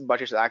space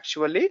but it's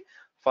actually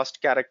first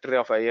character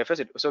of IFS.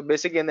 So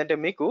basic ఏంటంటే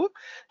మీకు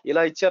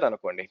ఇలా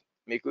ఇచ్చారనుకోండి,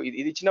 మీకు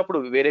ఇది ఇచ్చినప్పుడు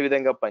వేరే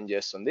విధంగా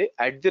పనిచేస్తుంది,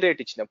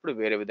 ఇచ్చినప్పుడు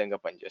వేరే విధంగా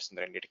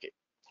పనిచేస్తుంది రెండింటికి.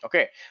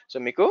 ఓకే, సో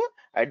మీకు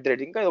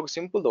ఇంకా ఒక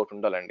సింపుల్ ఒకటి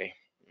ఉండాలండి.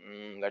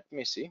 లెట్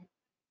మీ సి,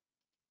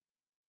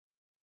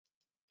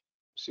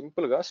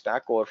 సింపుల్ గా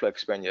స్టాక్ ఓవర్ఫ్లో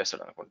ఎక్స్ప్లెయిన్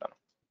చేస్తాడు అనుకుంటాను.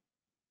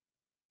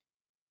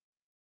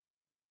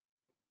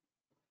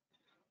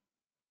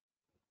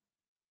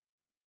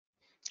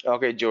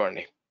 ఓకే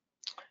చూడండి,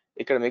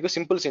 ఇక్కడ మీకు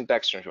సింపుల్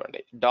సింటాక్స్ చూడండి,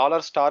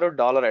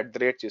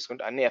 $$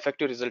 తీసుకుంటే అన్ని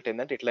ఎఫెక్టివ్ రిజల్ట్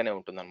ఏంటంటే ఇట్లానే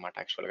ఉంటుంది అనమాట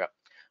యాక్చువల్ గా.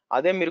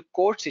 అదే మీరు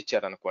కోట్స్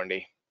ఇచ్చారనుకోండి,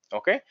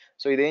 ఓకే,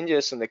 సో ఇదేం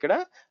చేస్తుంది ఇక్కడ,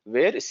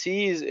 wear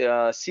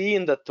C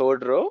in the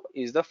third row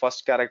is the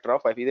first character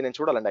of ఇది నేను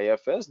చూడాలండి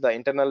IFS the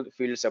internal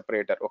field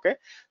separator. Okay,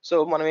 so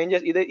మనం ఏం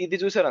చేసి ఇది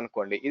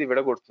చూసారనుకోండి, ఇది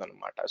విడగొడుతుంది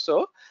అనమాట. సో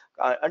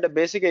అంటే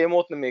బేసిక్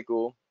ఏమవుతుంది మీకు,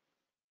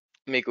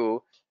 మీకు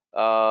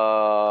ఆ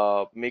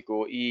మీకు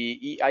ఈ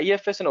ఈ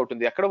IFS అని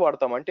ఉంటుంది, ఎక్కడ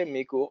వాడతామంటే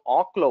మీకు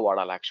ఆక్ లో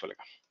వాడాలి యాక్చువల్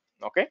గా.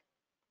 ఓకే,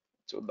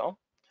 చూద్దాం.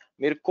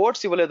 మీరు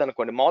కోడ్స్ ఇవ్వలేదు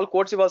అనుకోండి, మామూలు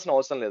కోడ్స్ ఇవ్వాల్సిన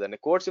అవసరం లేదండి,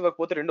 కోడ్స్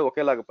ఇవ్వకపోతే రెండు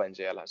ఒకేలాగా పని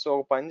చేయాలి. సో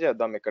ఒక పని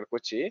చేద్దాం, ఇక్కడికి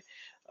వచ్చి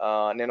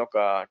నేను ఒక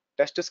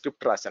టెస్ట్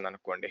స్క్రిప్ట్ రాశాను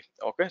అనుకోండి.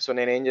 ఓకే, సో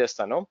నేను ఏం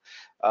చేస్తాను,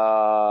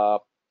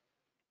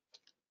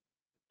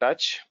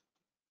 టచ్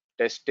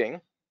టెస్టింగ్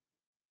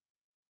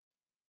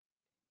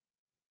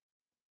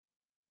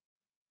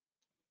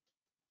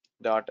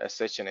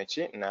 .sh అని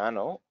ఇచ్చి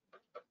నానో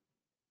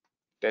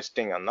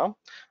టెస్టింగ్ అందాం.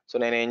 సో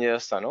నేను ఏం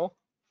చేస్తాను,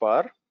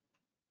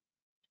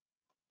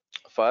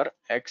 ఫర్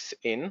ఎక్స్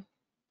ఇన్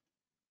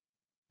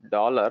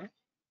డాలర్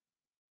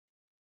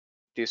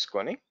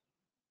తీసుకొని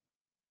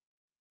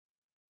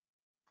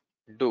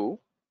డూ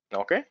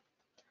ఓకే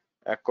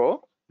ఎకో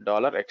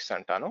 $x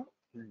అంటాను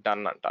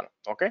డన్ అంటాను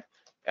ఓకే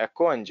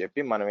ఎకో అని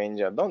చెప్పి మనం ఏం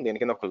చేద్దాం దీని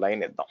కింద ఒక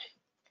లైన్ ఇద్దాం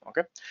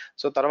ఓకే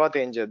సో తర్వాత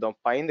ఏం చేద్దాం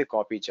పైనది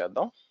కాపీ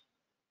చేద్దాం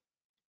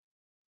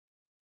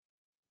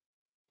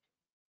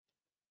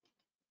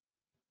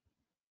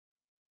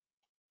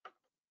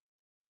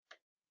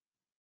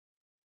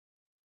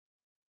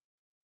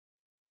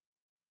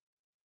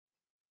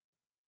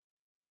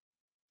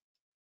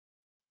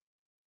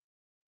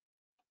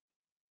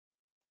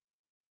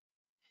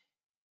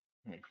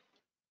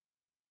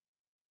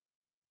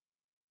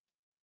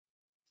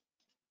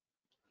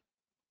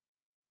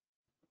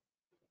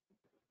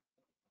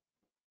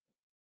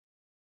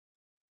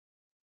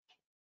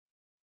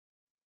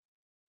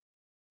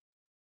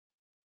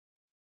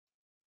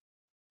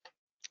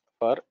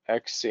for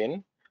X in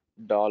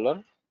dollar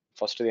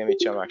first ఏమి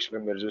ఇచ్చాము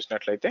యాక్చువల్గా మీరు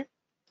చూసినట్లయితే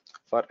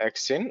for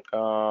X in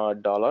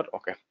dollar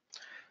okay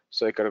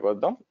so ఇక్కడికి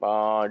వద్దాం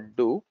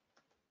డూ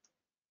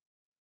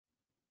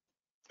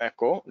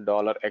ఎకో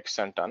 $x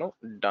అంటాను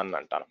డన్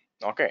అంటాను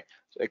ఓకే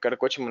సో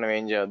ఇక్కడికి వచ్చి మనం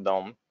ఏం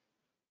చేద్దాం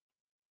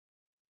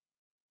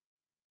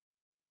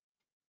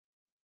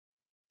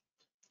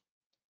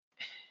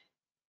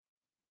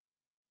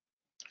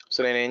సో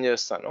నేను ఏం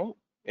చేస్తాను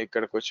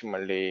ఇక్కడికి వచ్చి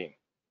మళ్ళీ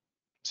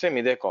సేమ్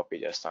ఇదే కాపీ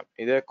చేస్తాను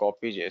ఇదే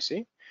కాపీ చేసి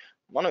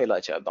మనం ఇలా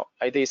చేద్దాం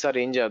అయితే ఈసారి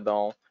ఏం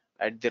చేద్దాం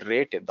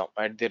 @ ఇద్దాం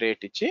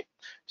 @ ఇచ్చి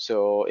సో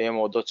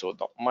ఏమవుద్దో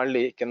చూద్దాం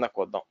మళ్ళీ కిందకు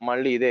వద్దాం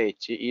మళ్ళీ ఇదే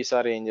ఇచ్చి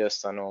ఈసారి ఏం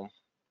చేస్తాను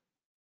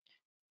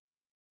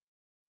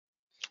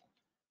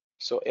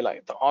సో ఇలా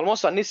ఇద్దాం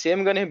ఆల్మోస్ట్ అన్ని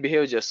సేమ్ గానే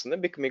బిహేవ్ చేస్తుంది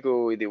మీకు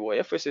ఇది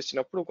ఓఎఫ్ఎస్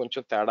ఇచ్చినప్పుడు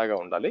కొంచెం తేడాగా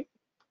ఉండాలి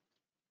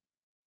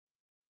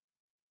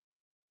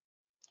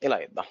ఇలా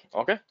ఇద్దాం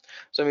ఓకే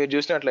సో మీరు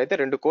చూసినట్లయితే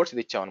 2 కోడ్స్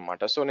ఇది ఇచ్చాం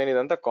అనమాట సో నేను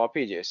ఇదంతా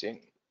కాపీ చేసి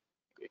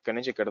ఇక్కడ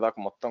నుంచి ఇక్కడ దాకా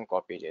మొత్తం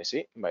కాపీ చేసి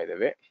by the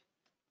way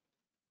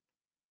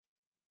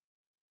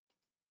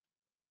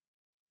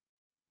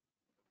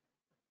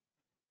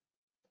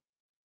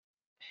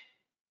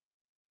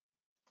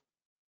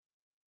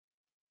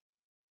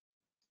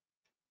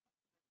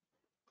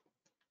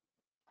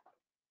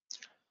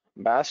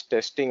bash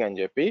testing అని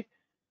చెప్పి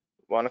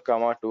 1,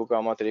 2,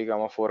 3,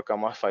 4,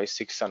 5,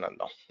 6 అని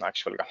అందాం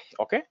యాక్చువల్గా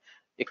ఓకే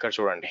ఇక్కడ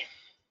చూడండి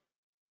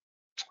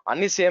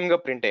అన్ని సేమ్ గా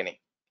ప్రింట్ అయినాయి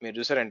మీరు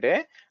చూసారంటే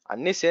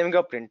అన్ని సేమ్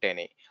గా ప్రింట్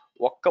అయినాయి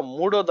ఒక్క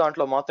మూడో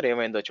దాంట్లో మాత్రం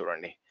ఏమైందో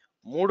చూడండి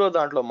మూడో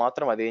దాంట్లో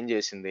మాత్రం అది ఏం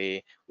చేసింది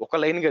ఒక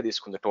లైన్ గా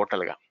తీసుకుంది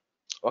టోటల్ గా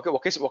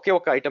ఒకే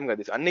ఒక ఐటమ్ గా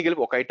తీసుకుంది అన్ని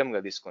కలిపి ఒక ఐటమ్ గా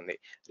తీసుకుంది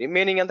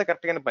రిమైనింగ్ అంతా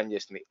కరెక్ట్ గానే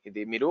పనిచేసింది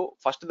ఇది మీరు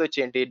ఫస్ట్ వచ్చి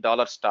ఏంటి $,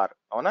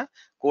 అవునా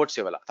కోడ్స్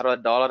ఇవ్వాల తర్వాత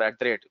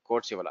 $@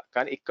 కోడ్స్ ఇవ్వాల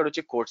కానీ ఇక్కడ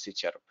వచ్చి కోడ్స్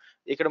ఇచ్చారు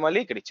ఇక్కడ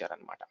మళ్ళీ ఇక్కడ ఇచ్చారు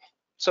అనమాట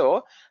సో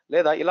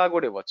లేదా ఇలా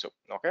కూడా ఇవ్వచ్చు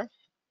ఓకే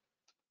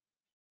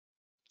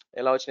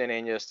ఇలా వచ్చి నేను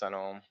ఏం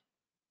చేస్తాను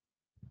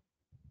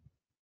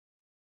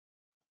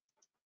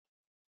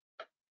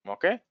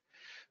ఓకే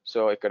సో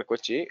ఇక్కడికి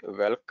వచ్చి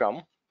వెల్కమ్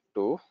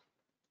టు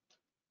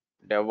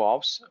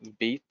డెవాప్స్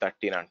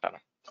B13 అంటాను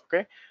ఓకే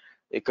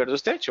ఇక్కడ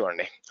చూస్తే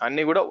చూడండి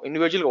అన్ని కూడా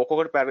ఇండివిజువల్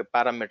ఒక్కొక్కటి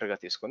పారామీటర్ గా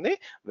తీసుకుంది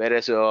వేరే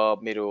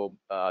మీరు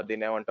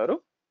దీన్ని ఏమంటారు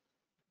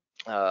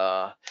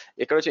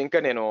ఇక్కడ వచ్చి ఇంకా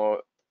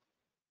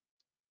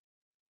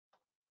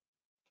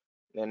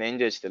నేనేం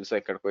చేసి తెలుసా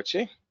ఇక్కడికి వచ్చి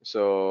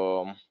సో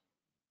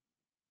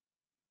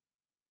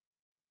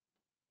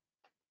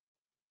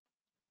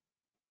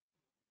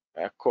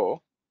ఎకో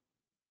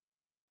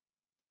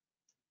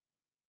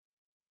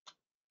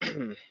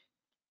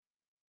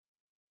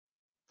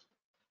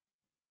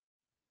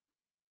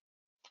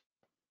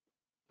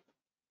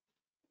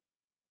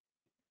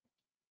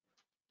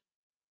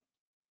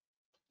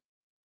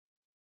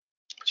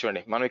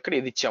చూడండి మనం ఇక్కడ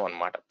ఇది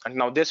ఇచ్చామన్నమాట అంటే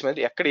నా ఉద్దేశం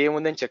ఏంటి ఎక్కడ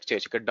ఏముందని చెక్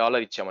చేయొచ్చు ఇక్కడ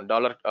 $, ఇచ్చాము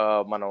డాలర్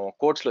మనం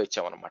కోడ్స్ లో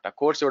ఇచ్చామన్నమాట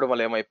కోడ్స్ ఇవ్వడం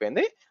వల్ల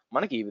ఏమైపోయింది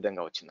మనకి ఈ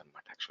విధంగా వచ్చింది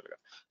అనమాట యాక్చువల్ గా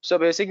సో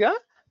బేసిక్ గా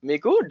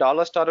మీకు $,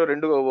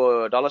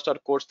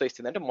 కోడ్స్ తో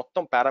ఇస్తుంది అంటే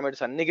మొత్తం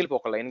పారామీటర్స్ అన్ని కలిపి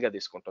ఒక లైన్ గా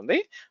తీసుకుంటుంది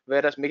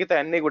వేరే మిగతా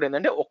అన్ని కూడా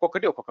ఏంటంటే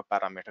ఒక్కొక్క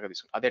పారామీటర్ గా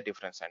తీసుకుంటుంది అదే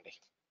డిఫరెన్స్ అండి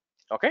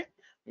ఓకే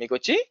మీకు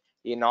వచ్చి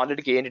ఈ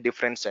నాలెడ్జ్కి ఏంటి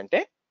డిఫరెన్స్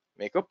అంటే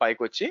మీకు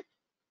పైకి వచ్చి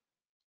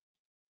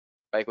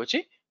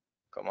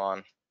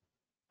కమాన్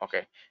ఓకే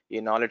ఈ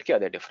నాలెడ్జ్కి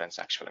అదే డిఫరెన్స్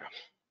యాక్చువల్గా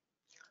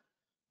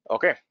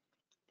ఓకే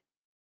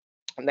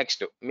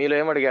నెక్స్ట్ మీరు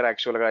ఏమడిగారు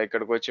యాక్చువల్గా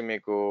ఇక్కడికి వచ్చి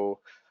మీకు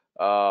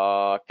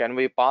can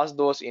we pass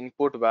those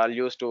input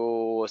values to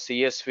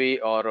CSV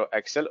are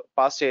XL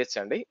pass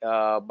చేయొచ్చండి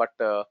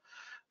బట్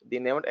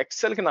దీన్ని ఏమంటే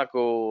ఎక్సెల్కి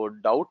నాకు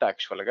డౌట్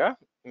యాక్చువల్గా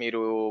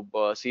మీరు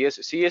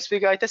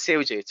సిఎస్విగా అయితే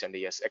సేవ్ చేయొచ్చండి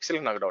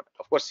ఎక్సెల్కి నాకు డౌట్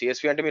ఆఫ్ కోర్స్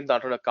సిఎస్వి అంటే మీరు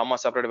దాంట్లో కమా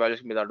సపరేట్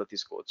వాల్యూస్ మీరు దాంట్లో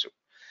తీసుకోవచ్చు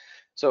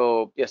so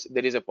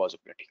there is a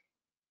possibility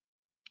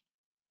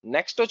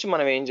next వచ్చి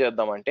మనం ఏం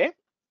చేద్దామంటే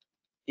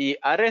ఈ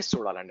అరేస్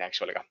చూడాలండి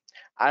యాక్చువల్గా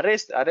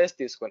అరేస్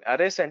తీసుకొని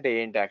అరేస్ అంటే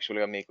ఏంటి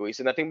యాక్చువల్గా మీకు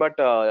ఇట్స్ నథింగ్ బట్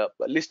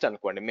లిస్ట్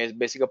అనుకోండి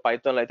బేసిక్గా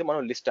పైథాన్లో అయితే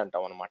మనం లిస్ట్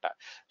అంటాం అనమాట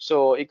సో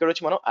ఇక్కడ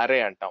వచ్చి మనం అరే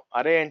అంటాం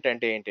అరే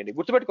ఏంటంటే ఏంటండి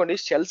గుర్తుపెట్టుకోండి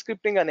షెల్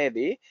స్క్రిప్టింగ్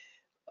అనేది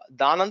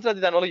దానంతా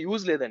అది దానివల్ల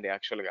యూజ్ లేదండి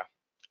యాక్చువల్గా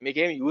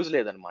మీకేం యూజ్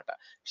లేదనమాట.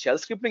 షెల్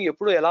స్క్రిప్టింగ్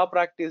ఎప్పుడు ఎలా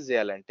ప్రాక్టీస్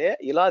చేయాలంటే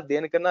ఇలా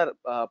దేనికన్నా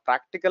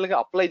ప్రాక్టికల్ గా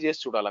అప్లై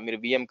చేసి చూడాలి. మీరు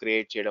విఎం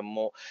క్రియేట్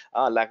చేయడము,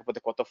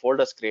 లేకపోతే కొత్త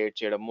ఫోల్డర్స్ క్రియేట్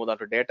చేయడము,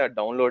 దాంట్లో డేటా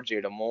డౌన్లోడ్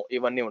చేయడము,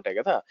 ఇవన్నీ ఉంటాయి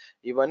కదా.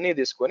 ఇవన్నీ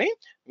తీసుకొని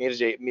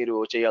మీరు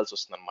చేయాల్సి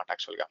వస్తుంది అనమాట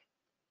యాక్చువల్ గా.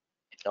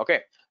 ఓకే,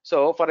 సో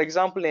ఫర్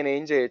ఎగ్జాంపుల్ నేను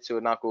ఏం చేయొచ్చు,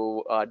 నాకు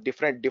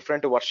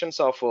different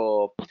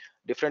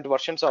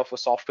versions of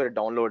software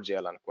download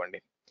చేయాలనుకోండి.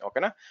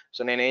 ఓకేనా,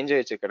 సో నేను ఏం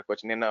చేయొచ్చు, ఇక్కడికి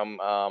వచ్చి నేను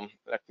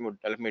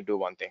let me do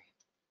one thing.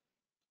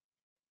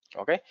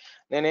 Okay,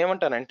 నేను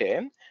ఏమంటానంటే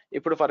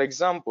ఇప్పుడు ఫర్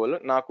ఎగ్జాంపుల్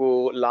నాకు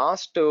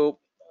లాస్ట్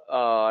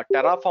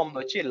టెరాఫామ్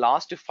వచ్చి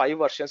లాస్ట్ 5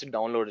 వర్షన్స్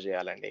డౌన్లోడ్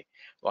చేయాలండి.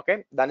 ఓకే,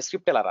 దాని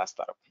స్క్రిప్ట్ ఎలా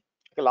రాస్తారు,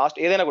 లాస్ట్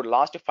ఏదైనా కూడా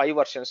లాస్ట్ 5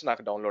 వర్షన్స్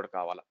నాకు డౌన్లోడ్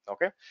కావాలా.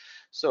 ఓకే,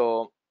 సో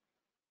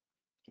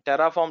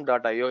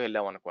terraform.io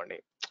వెళ్ళాం అనుకోండి,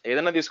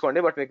 ఏదైనా తీసుకోండి,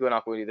 బట్ మీకు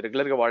నాకు ఇది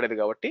రెగ్యులర్ గా వాడేది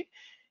కాబట్టి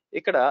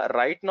ఇక్కడ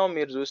రైట్ నౌ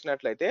మీరు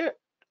చూసినట్లయితే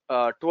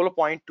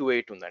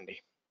 12.28 ఉందండి.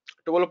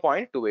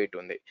 12.28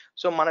 ఉంది.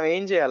 సో మనం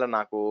ఏం చేయాలి,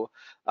 నాకు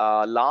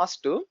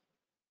లాస్ట్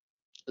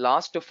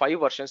 5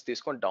 వర్షన్స్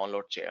తీసుకొని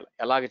డౌన్లోడ్ చేయాలి.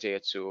 ఎలాగ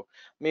చేయొచ్చు,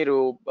 మీరు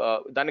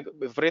దానికి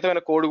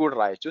విపరీతమైన కోడ్ కూడా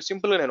రాయొచ్చు.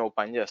 సింపుల్ గా నేను ఒక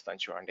పని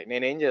చేస్తాను చూడండి.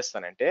 నేను ఏం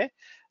చేస్తానంటే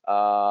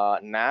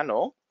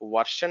నానో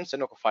వర్షన్స్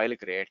అని ఒక ఫైల్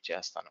క్రియేట్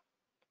చేస్తాను.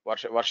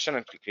 వర్షన్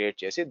క్రియేట్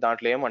చేసి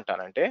దాంట్లో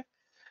ఏమంటానంటే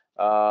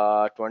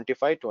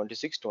 25,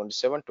 26,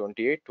 27,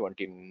 28,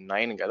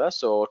 29 కదా.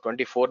 సో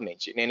 24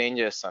 నుంచి నేను ఏం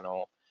చేస్తాను,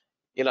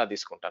 ఇలా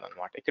తీసుకుంటాను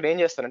అనమాట. ఇక్కడ ఏం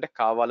చేస్తానంటే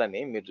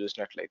కావాలని మీరు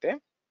చూసినట్లయితే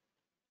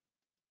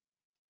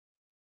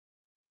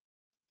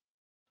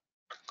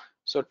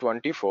సో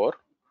 24,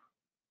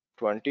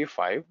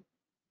 25,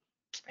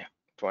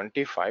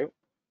 25,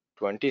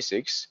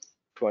 26,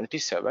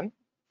 27,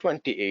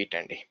 28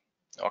 అండి.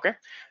 ఓకే,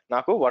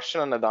 నాకు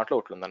వర్షన్ అన్న దాంట్లో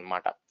ఒకటి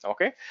ఉందన్నమాట.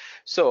 ఓకే,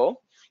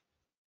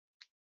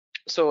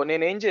 సో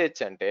నేనేం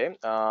చేయొచ్చు అంటే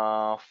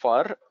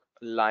ఫర్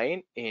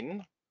లైన్ ఇన్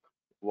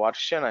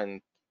వర్షన్ అని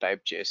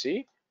టైప్ చేసి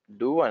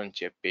డూ అని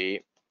చెప్పి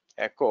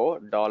ఎకో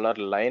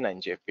 $line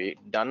అని చెప్పి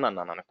డన్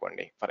అన్నాను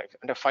అనుకోండి. ఫర్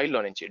ఎగ్జాంపుల్ అంటే ఫైల్లో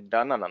నుంచి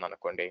డన్ అన్నాను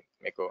అనుకోండి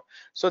మీకు.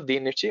 సో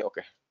దీని నుంచి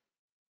ఓకే,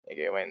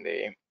 మీకు ఏమైంది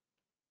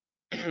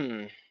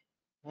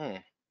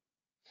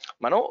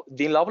మనం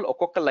దీని లోపల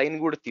ఒక్కొక్క లైన్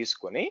కూడా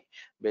తీసుకొని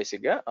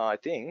బేసిక్ గా ఐ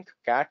థింక్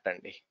క్యాట్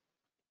అండి.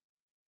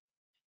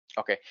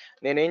 ఓకే,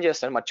 నేనేం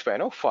చేస్తాను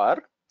మర్చిపోయాను, ఫర్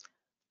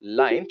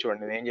లైన్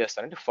చూడండి, నేను ఏం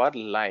చేస్తానంటే ఫర్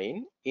లైన్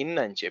ఇన్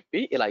అని చెప్పి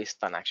ఇలా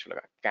ఇస్తాను యాక్చువల్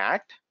గా,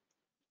 క్యాట్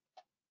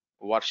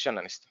వర్షన్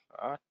అని ఇస్తాను.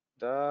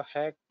 ద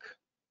హెక్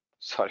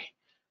సారీ,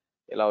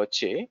 ఇలా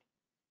వచ్చి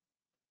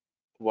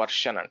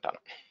వర్షన్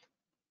అంటాను.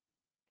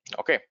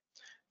 ఓకే,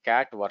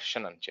 క్యాట్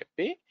వర్షన్ అని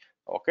చెప్పి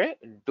ఓకే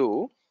డూ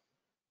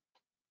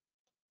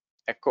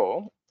ఎకో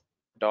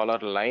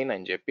 $line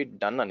అని చెప్పి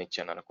డన్ అని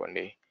ఇచ్చాను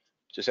అనుకోండి.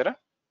 చూసారా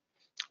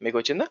మీకు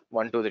వచ్చిందా,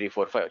 1 2 3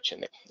 4 5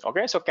 వచ్చింది.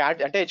 ఓకే, సో క్యాట్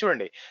అంటే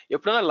చూడండి,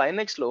 ఎప్పుడైనా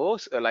లైనక్స్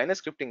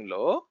స్క్రిప్టింగ్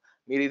లో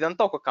మీరు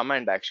ఇదంతా ఒక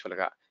కమాండ్ యాక్చువల్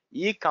గా.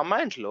 ఈ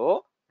కమాండ్ లో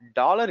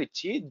డాలర్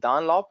ఇచ్చి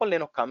దాని లోపల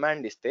నేను ఒక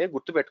కమాండ్ ఇస్తే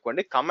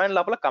గుర్తుపెట్టుకోండి, కమాండ్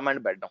లోపల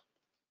కమాండ్ పెట్టడం.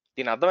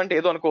 దీని అర్థం అంటే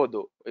ఏదో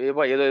అనుకోవద్దు,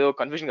 ఏదో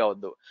కన్ఫ్యూజన్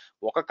కావద్దు.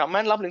 ఒక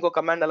కమాండ్ లోపల ఇంకో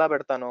కమాండ్ ఎలా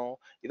పెడతాను,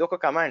 ఇది ఒక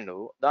కమాండ్,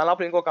 దాని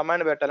లోపల ఇంకో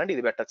కమాండ్ పెట్టాలంటే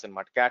ఇది పెట్టచ్చు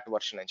అనమాట, క్యాట్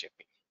వర్షన్ అని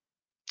చెప్పి.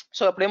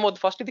 సో అప్పుడు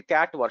ఏమవుతుంది, ఫస్ట్ ఇది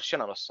క్యాట్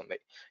వర్షన్ అని వస్తుంది.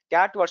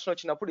 క్యాట్ వర్షన్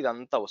వచ్చినప్పుడు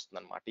ఇదంతా వస్తుంది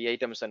అనమాట, ఈ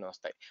ఐటమ్స్ అన్ని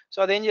వస్తాయి. సో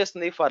అదేం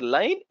చేస్తుంది, for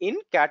line in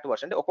cat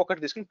version అంటే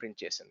ఒక్కొక్కటి తీసుకుని ప్రింట్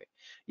చేసింది.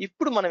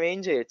 ఇప్పుడు మనం ఏం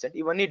చేయొచ్చు అంటే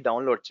ఇవన్నీ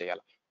డౌన్లోడ్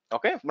చేయాలి.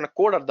 ఓకే, మన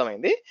కోడ్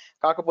అర్థమైంది.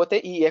 కాకపోతే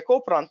ఈ ఎకో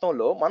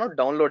ప్రాంతంలో మనం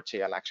డౌన్లోడ్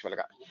చేయాలి యాక్చువల్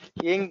గా.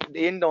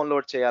 ఏం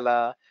డౌన్లోడ్ చేయాలా,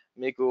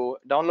 మీకు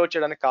డౌన్లోడ్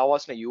చేయడానికి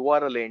కావాల్సిన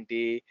యూఆర్ఎల్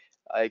ఏంటి,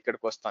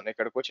 ఇక్కడికి వస్తాను.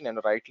 ఇక్కడికి వచ్చి నేను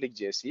రైట్ క్లిక్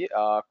చేసి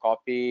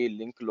కాపీ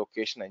లింక్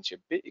లొకేషన్ అని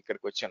చెప్పి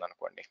ఇక్కడికి వచ్చాను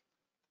అనుకోండి.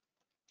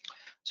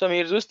 సో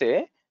మీరు చూస్తే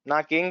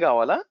నాకేం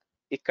కావాలా,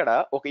 ఇక్కడ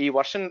ఒక ఈ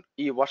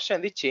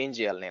వర్షన్ చేంజ్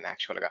చేయాలి నేను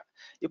యాక్చువల్ గా.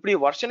 ఇప్పుడు ఈ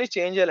వర్షన్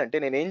చేంజ్ చేయాలంటే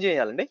నేను ఏం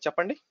చేయాలండి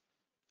చెప్పండి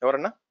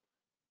ఎవరన్నా,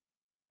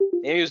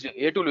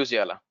 ఏ టూల్ యూజ్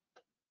చేయాలా,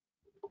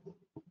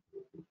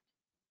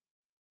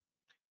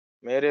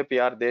 మేరే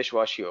ప్యార్ దేశ్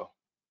వాషియో,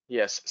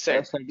 ఎస్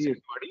సెట్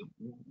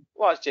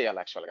వాష్ చేయాలి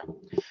యాక్చువల్ గా.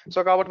 సో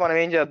కాబట్టి మనం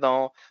ఏం చేద్దాం,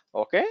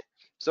 ఓకే,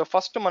 సో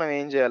ఫస్ట్ మనం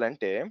ఏం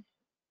చేయాలంటే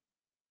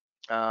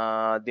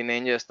దీన్ని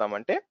ఏం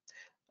చేస్తామంటే,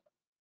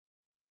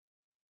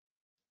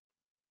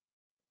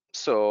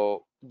 సో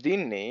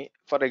దీన్ని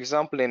ఫర్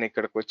ఎగ్జాంపుల్ నేను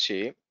ఇక్కడికి వచ్చి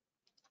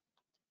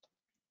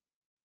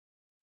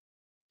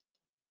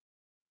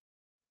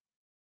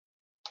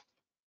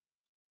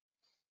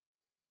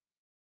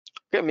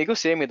ఓకే, మీకు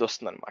సేమ్ ఇది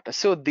వస్తుంది అనమాట.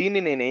 సో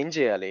దీన్ని నేను ఏం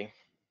చేయాలి,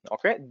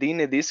 ఓకే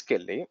దీన్ని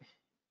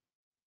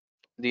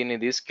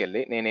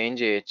తీసుకెళ్ళి నేను ఏం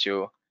చేయొచ్చు,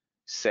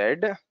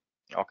 సెడ్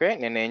ఓకే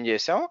నేను ఏం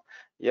చేసాం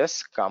ఎస్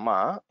కమా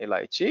ఇలా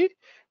ఇచ్చి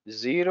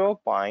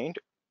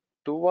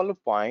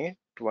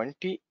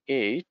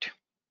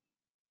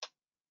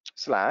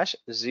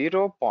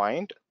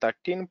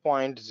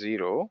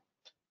 0.12.28/0.13.0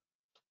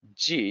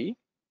 G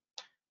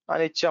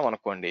అని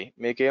ఇచ్చామనుకోండి,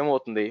 మీకు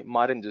ఏమవుతుంది,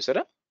 మారింది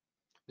చూసారా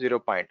 0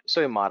 పాయింట్. సో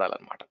ఇది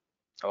మారాలన్నమాట.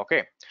 ఓకే,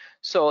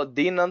 సో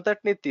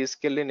దీనంతటిని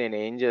తీసుకెళ్ళి నేను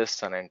ఏం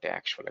చేస్తానంటే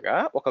యాక్చువల్ గా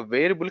ఒక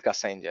వేరియబుల్ కి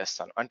అసైన్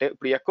చేస్తాను. అంటే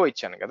ఇప్పుడు ఎకో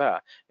ఇచ్చాను కదా,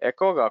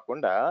 ఎకో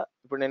కాకుండా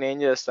ఇప్పుడు నేను ఏం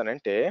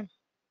చేస్తానంటే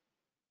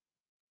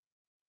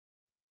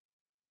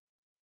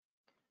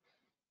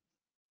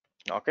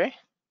ఓకే,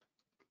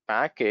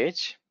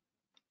 ప్యాకేజ్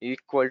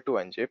ఈక్వల్ టు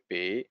అని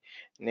చెప్పి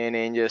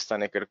నేనేం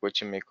చేస్తాను, ఇక్కడికి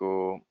వచ్చి మీకు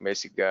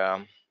బేసిక్గా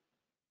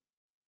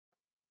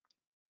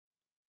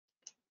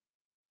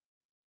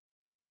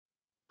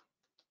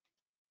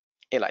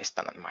ఇలా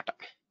ఇస్తాను అనమాట.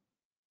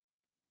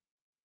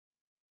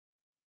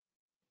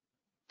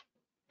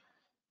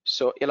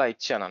 సో ఇలా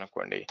ఇచ్చాను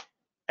అనుకోండి,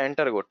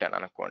 ఎంటర్ కొట్టాను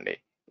అనుకోండి,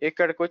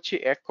 ఇక్కడికి వచ్చి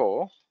ఎకో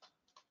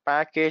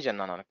ప్యాకేజ్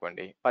అన్నాను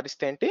అనుకోండి,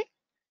 పరిస్థితి ఏంటి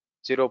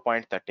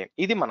 0.13.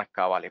 ఇది మనకు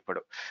కావాలి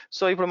ఇప్పుడు.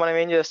 సో ఇప్పుడు మనం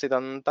ఏం చేస్తే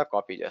ఇదంతా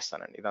కాపీ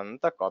చేస్తానండి,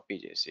 ఇదంతా కాపీ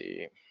చేసి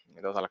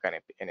ఏదో తలకాయ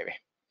నొప్పి. ఎనివే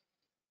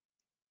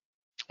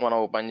మనం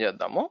ఓ పని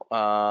చేద్దాము,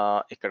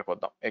 ఇక్కడికి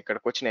వద్దాం.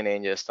 ఇక్కడికి వచ్చి నేను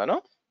ఏం చేస్తాను,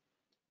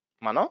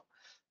 మనం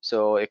సో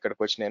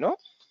ఇక్కడికి వచ్చి నేను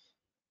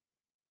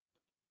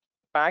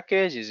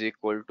ప్యాకేజ్ ఈజ్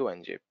ఈక్వల్ టు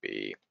అని చెప్పి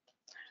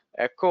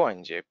ఎకో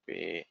అని చెప్పి,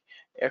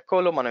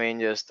 ఎకోలో మనం ఏం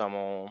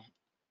చేస్తాము,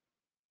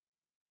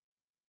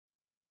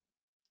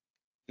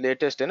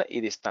 లేటెస్ట్ అయినా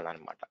ఇది ఇస్తాను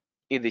అనమాట.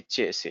 ఇది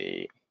ఇచ్చేసి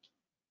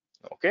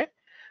ఓకే,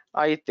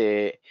 అయితే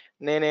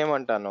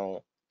నేనేమంటాను,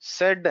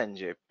 సెడ్ అని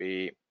చెప్పి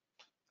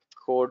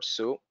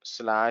కోడ్స్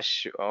స్లాష్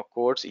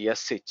కోడ్స్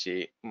ఎస్ ఇచ్చి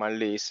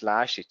మళ్ళీ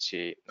స్లాష్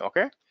ఇచ్చి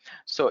ఓకే.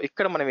 సో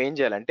ఇక్కడ మనం ఏం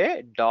చేయాలంటే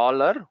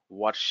డాలర్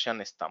వర్షన్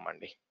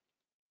ఇస్తామండి.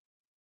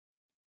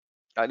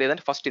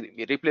 లేదంటే ఫస్ట్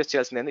ఇది రీప్లేస్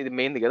చేయాల్సింది, ఇది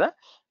మెయిన్ది కదా.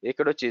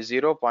 ఇక్కడ వచ్చి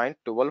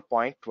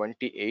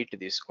 0.12.28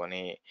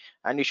 తీసుకొని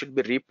and you should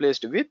be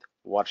replaced with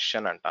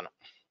version అంటాను.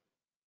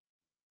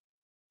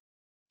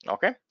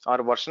 ఓకే,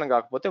 ఆర్ వర్షన్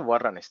కాకపోతే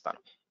వర్ అని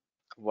ఇస్తాను,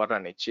 వర్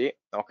అని ఇచ్చి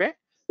ఓకే.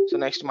 సో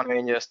నెక్స్ట్ మనం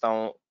ఏం చేస్తాం,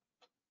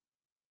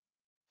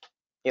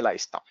 ఇలా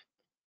ఇస్తాం.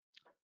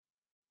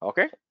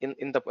 ఓకే,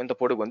 ఇంత ఇంత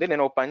పొడుగు ఉంది.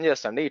 నేను ఒక పని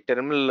చేస్తాను, ఈ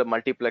టెర్మినల్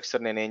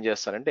మల్టీప్లెక్సర్ నేను ఏం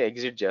చేస్తానంటే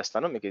ఎగ్జిట్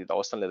చేస్తాను, మీకు ఇది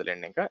అవసరం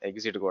లేదులేండి, ఇంకా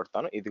ఎగ్జిట్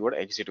కొడతాను, ఇది కూడా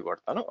ఎగ్జిట్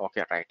కొడతాను.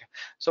 Okay right.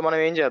 సో మనం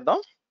ఏం చేద్దాం,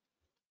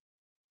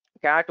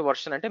 క్యాట్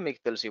వర్షన్ అంటే మీకు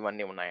తెలుసు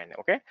ఇవన్నీ ఉన్నాయండి.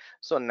 Okay,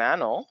 so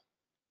nano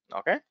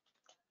okay,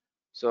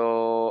 so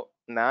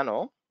nano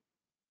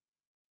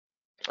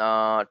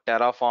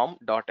Terraform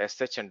dot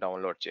SH అని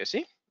డౌన్లోడ్ చేసి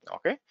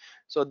ఓకే.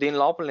 సో దీని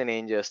లోపల నేను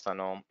ఏం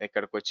చేస్తాను,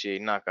 ఇక్కడికి వచ్చి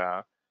ఇందాక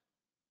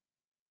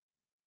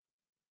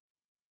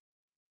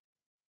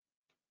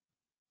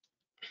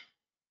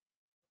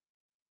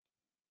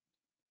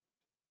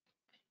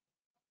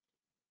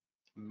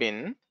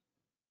బిన్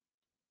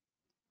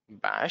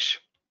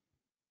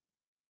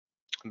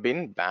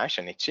బ్యాష్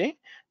అని ఇచ్చి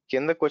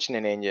కిందకు వచ్చి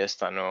నేను ఏం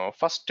చేస్తాను,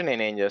 ఫస్ట్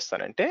నేను ఏం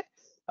చేస్తానంటే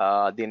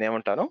దీన్ని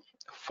ఏమంటాను,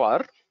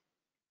 for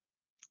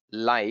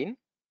line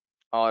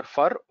are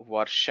for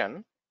version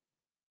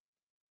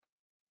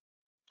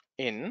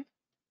in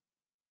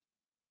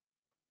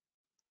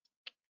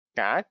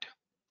cat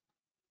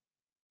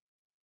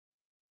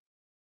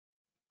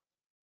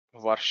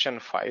version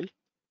file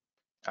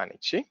అని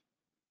ఇచ్చి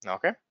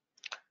ఓకే.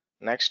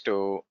 నెక్స్ట్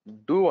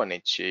డూ అని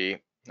ఇచ్చి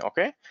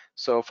ఓకే.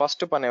 సో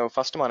ఫస్ట్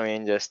మనం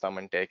ఏం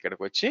చేస్తామంటే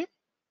ఇక్కడికి వచ్చి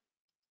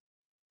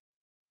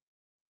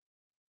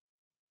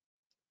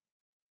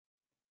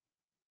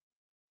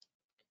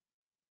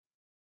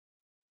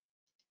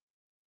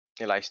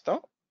ఇలా ఇస్తాం.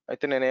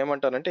 అయితే నేను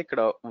ఏమంటానంటే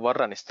ఇక్కడ వర్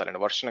అని ఇస్తానండి,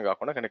 వర్షన్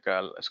కాకుండా, కానీ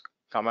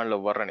కమాండ్ లో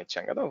వర్ అని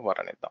ఇచ్చాం కదా, వర్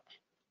అని ఇద్దాం,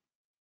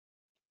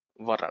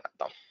 వర్ అని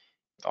ఇద్దాం.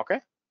 Okay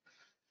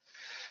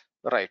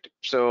right.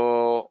 సో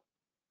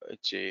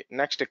ఇచ్చి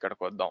నెక్స్ట్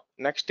ఇక్కడికి వద్దాం.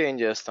 నెక్స్ట్ ఏం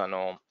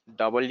చేస్తాను,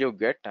 డబ్ల్యూ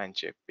గెట్ అని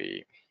చెప్పి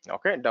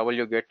ఓకే,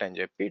 డబ్ల్యూ గెట్ అని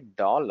చెప్పి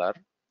డాలర్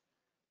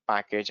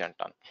ప్యాకేజ్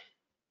అంటాను,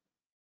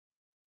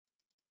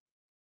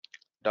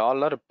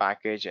 డాలర్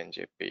ప్యాకేజ్ అని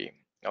చెప్పి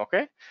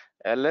okay,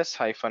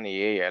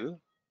 ls-al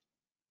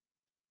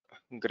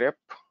grep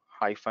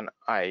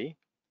 -i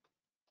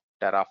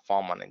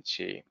Terraform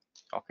నుంచి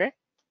ఓకే,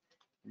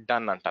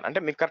 డన్ అంటాను. అంటే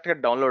మీకు కరెక్ట్గా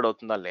డౌన్లోడ్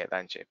అవుతుందా లేదా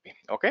అని చెప్పి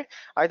ఓకే.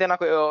 అయితే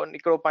నాకు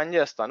ఇక్కడ పని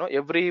చేస్తాను,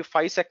 ఎవ్రీ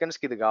 5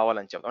 సెకండ్స్కి ఇది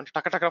కావాలని చెప్తాను,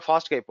 అంటే టక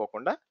ఫాస్ట్గా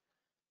అయిపోకుండా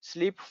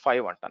స్లీప్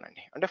 5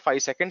 అంటానండి, అంటే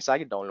 5 సెకండ్స్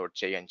ఆగి డౌన్లోడ్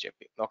చేయి అని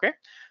చెప్పి ఓకే.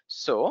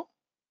 సో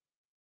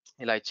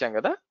ఇలా ఇచ్చాం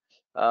కదా,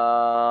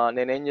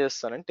 నేనేం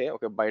చేస్తానంటే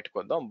ఓకే బయటకు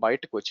వద్దాం.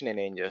 బయటకు వచ్చి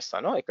నేను ఏం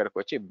చేస్తాను, ఇక్కడికి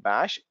వచ్చి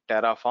బ్యాష్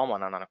టెరాఫార్మ్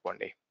అన్నాను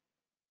అనుకోండి,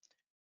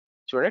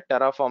 చూడండి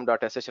టెరాఫార్మ్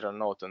డాట్ ఎస్హెచ్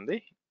రన్ అవుతుంది.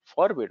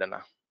 ఫార్బిడనా,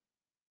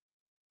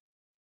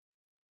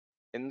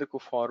 ఎందుకు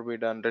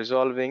forbidden,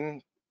 resolving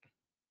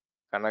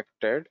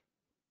connected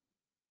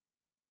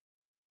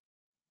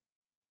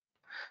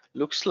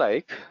looks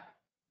like,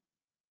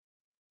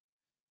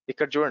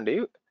 ఇక్కడ చూడండి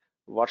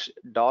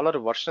డాలర్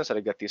వర్షన్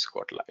సరిగ్గా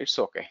తీసుకోవట్లా. ఇట్స్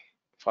ఓకే,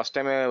 ఫస్ట్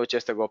టైమే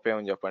వచ్చేస్తే గొప్ప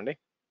ఏమని చెప్పండి,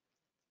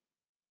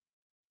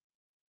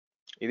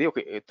 ఇది ఒక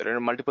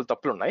రెండు మల్టిపుల్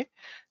తప్పులు ఉన్నాయి.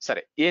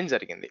 సరే ఏం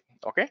జరిగింది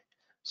okay.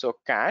 So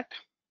cat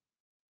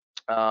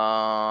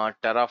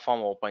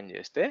Terraform open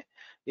చేస్తే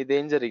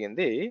ఇదేం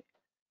జరిగింది,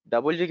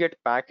 డబ్ల్యూగెట్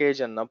ప్యాకేజ్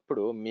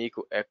అన్నప్పుడు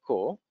మీకు ఎకో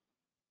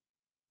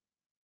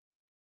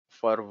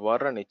ఫర్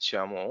వర్ అని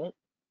ఇచ్చాము,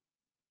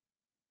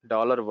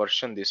 డాలర్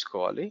వర్షన్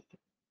తీసుకోవాలి,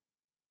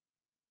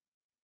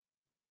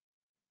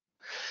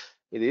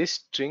 ఇది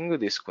స్ట్రింగ్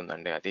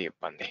తీసుకుందండి, అది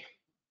ఇబ్బంది.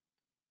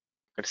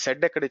 ఇక్కడ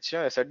సెడ్ ఎక్కడ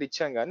ఇచ్చాం, సెడ్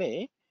ఇచ్చాం కానీ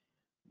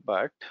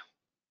బట్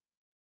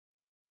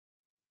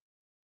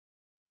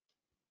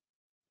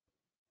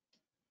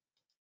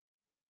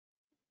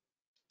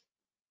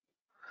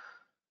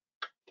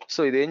సో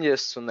ఇదేం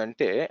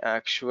చేస్తుందంటే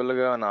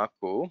యాక్చువల్గా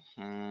నాకు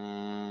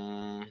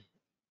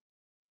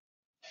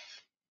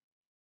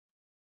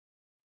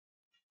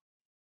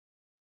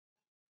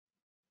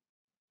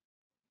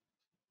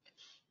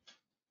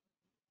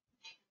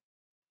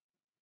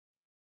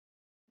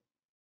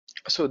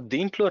సో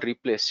దీంట్లో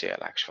రీప్లేస్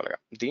చేయాలి యాక్చువల్గా.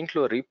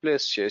 దీంట్లో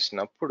రీప్లేస్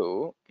చేసినప్పుడు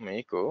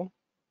మీకు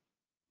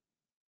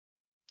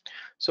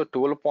సో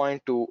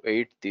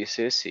 12.28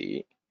 తీసేసి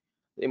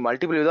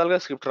మల్టిపుల్ విధాలుగా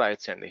స్క్రిప్ట్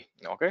రాయొచ్చండి.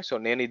 ఓకే, సో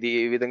నేను ఇది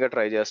ఈ విధంగా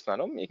ట్రై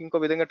చేస్తున్నాను, మీకు ఇంకో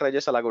విధంగా ట్రై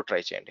చేసి అలాగో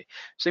ట్రై చేయండి.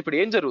 సో ఇప్పుడు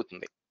ఏం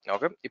జరుగుతుంది,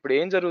 ఓకే, ఇప్పుడు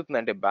ఏం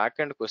జరుగుతుందంటే బ్యాక్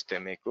ఎండ్కి వస్తే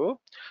మీకు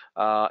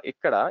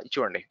ఇక్కడ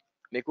చూడండి,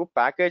 మీకు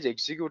ప్యాకేజ్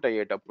ఎగ్జిక్యూట్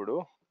అయ్యేటప్పుడు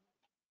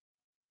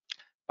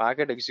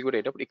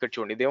ఇక్కడ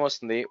చూడండి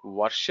ఇదేమొస్తుంది,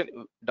 వర్షన్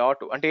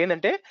డాట్ అంటే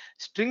ఏంటంటే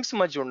స్ట్రింగ్స్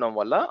మధ్య ఉండడం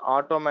వల్ల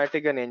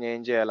ఆటోమేటిక్గా నేను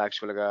ఏం చేయాలి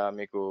యాక్చువల్గా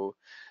మీకు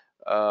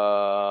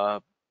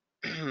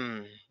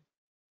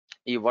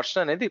ఈ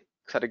వర్షన్ అనేది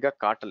సరిగ్గా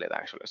కాటలేదు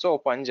యాక్చువల్గా. సో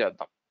పని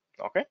చేద్దాం.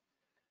 ఓకే,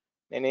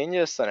 నేను ఏం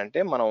చేస్తానంటే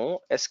మనం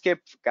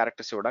ఎస్కేప్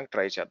క్యారెక్టర్స్ ఇవ్వడానికి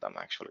ట్రై చేద్దాం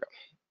యాక్చువల్గా.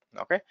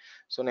 ఓకే,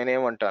 సో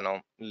నేనేమంటాను,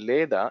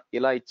 లేదా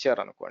ఇలా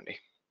ఇచ్చారనుకోండి,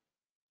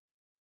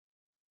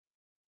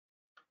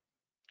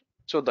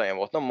 చూద్దాం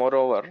ఏమవుతుందో. మోర్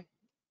ఓవర్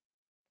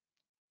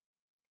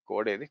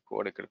కోడ్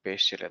ఇక్కడ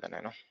పేస్ట్ చేయలేదా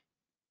నేను?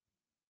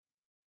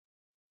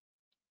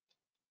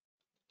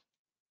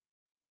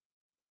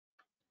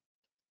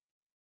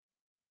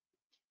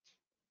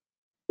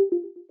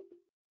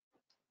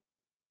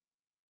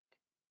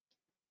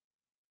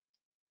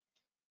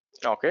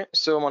 ఓకే,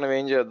 సో మనం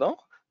ఏం చేద్దాం,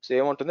 సో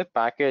ఏముంటుంది,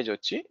 ప్యాకేజ్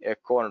వచ్చి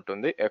ఎకో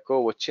ఉంటుంది. ఎకో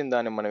వచ్చిన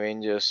దాన్ని మనం ఏం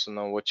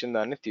చేస్తున్నాం, వచ్చిన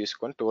దాన్ని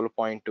తీసుకొని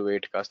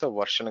 12.28 కాస్త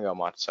వర్షన్గా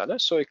మార్చాలి.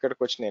 సో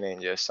ఇక్కడికి వచ్చి నేను ఏం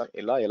చేస్తాను,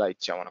 ఇలా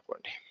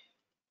ఇచ్చామనుకోండి,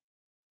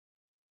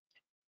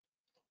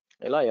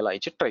 ఇలా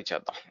ఇచ్చి ట్రై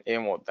చేద్దాం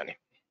ఏమవుద్దని.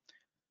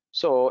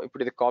 సో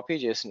ఇప్పుడు ఇది కాపీ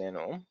చేసి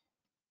నేను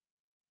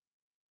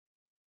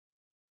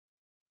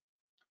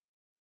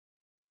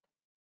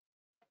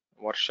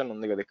వర్షన్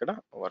ఉంది కదా, ఇక్కడ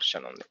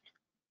వర్షన్ ఉంది,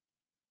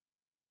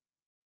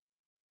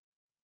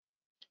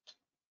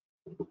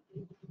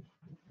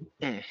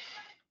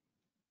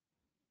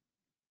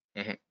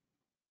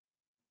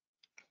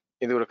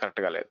 ఇది కూడా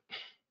కరెక్ట్గా లేదు.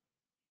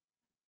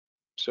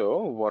 సో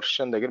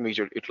వర్షన్ దగ్గర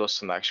మీకు ఇట్లా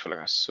వస్తుంది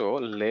యాక్చువల్గా. సో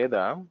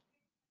లేదా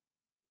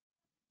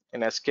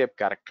నేను ఎస్కేప్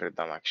క్యారెక్టర్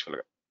ఇద్దాం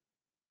యాక్చువల్గా.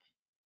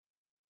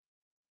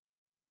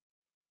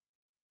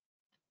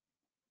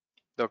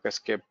 ఇది ఒక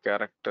ఎస్కేప్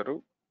క్యారెక్టరు,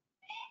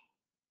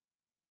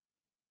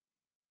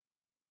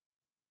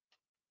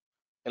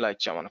 ఇలా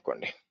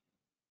ఇచ్చామనుకోండి.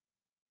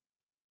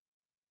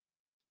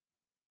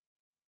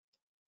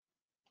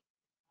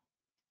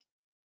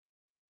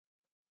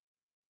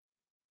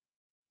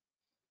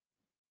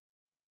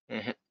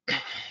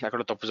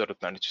 అక్కడ తప్పు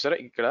జరుగుతుందండి, చూసారా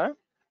ఇక్కడ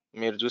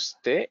మీరు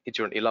చూస్తే ఇది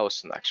చూడండి ఇలా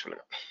వస్తుంది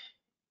యాక్చువల్గా.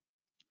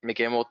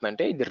 మీకు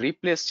ఏమవుతుందంటే ఇది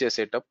రీప్లేస్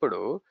చేసేటప్పుడు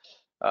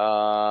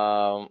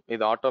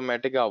ఇది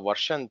ఆటోమేటిక్గా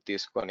వర్షన్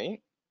తీసుకొని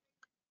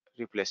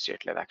రీప్లేస్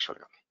చేయట్లేదు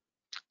యాక్చువల్గా.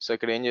 సో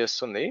ఇక్కడ ఏం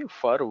చేస్తుంది,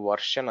 ఫర్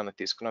వర్షన్ అని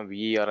తీసుకున్నాం,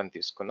 విఆర్ అని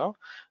తీసుకున్నాం.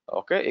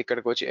 ఓకే,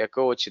 ఇక్కడికి వచ్చి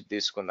ఎకో వచ్చి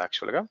తీసుకుంది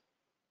యాక్చువల్గా.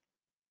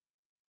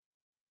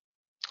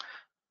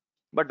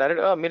 బట్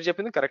డైరెక్ట్ మీరు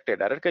చెప్పింది కరెక్టే,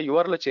 డైరెక్ట్ గా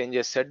యూఆర్ లో చేంజ్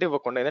చేసి సెడ్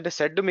ఇవ్వకుండా, ఏంటంటే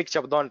సెడ్ మీకు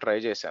చెప్దాం అని ట్రై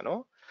చేశాను.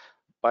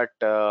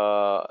 But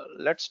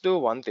let's do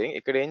one thing,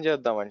 ఇక్కడ ఏం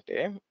చేద్దామంటే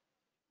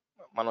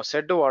మనం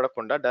సెడ్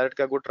వాడకుండా డైరెక్ట్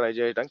గా కూడా ట్రై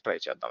చేయడానికి ట్రై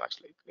చేద్దాం.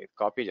 యాక్చువల్లీ ఇది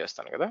కాపీ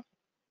చేస్తాను కదా,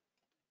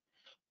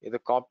 ఇది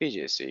కాపీ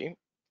చేసి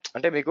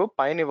అంటే మీకు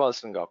పైన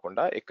ఇవ్వాల్సింది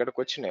కాకుండా ఇక్కడికి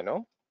వచ్చి నేను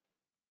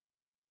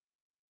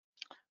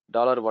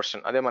డాలర్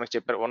వర్షన్, అదే మనకి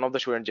చెప్పారు వన్ ఆఫ్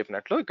ద స్టూడెంట్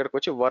చెప్పినట్లు, ఇక్కడికి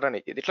వచ్చి వర్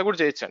అని ఇది ఇట్లా కూడా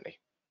చేయొచ్చండి.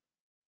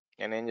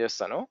 నేను ఏం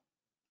చేస్తాను,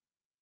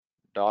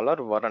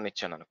 $1 అని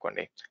ఇచ్చాను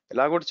అనుకోండి,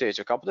 ఇలా కూడా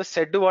చేయొచ్చు. కాకపోతే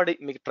సెడ్ వాడి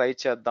మీకు ట్రై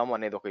చేద్దాం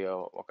అనేది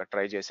ఒక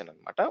ట్రై చేశాను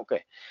అనమాట. ఓకే,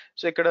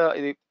 సో ఇక్కడ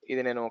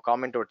ఇది నేను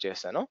కామెంట్ అవుట్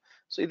చేశాను.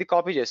 సో ఇది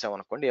కాపీ చేసాం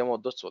అనుకోండి,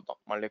 ఏమవుద్దో చూద్దాం.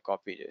 మళ్ళీ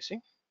కాపీ చేసి,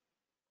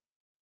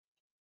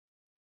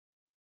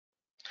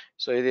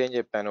 సో ఇది ఏం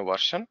చెప్పాను,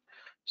 వర్షన్.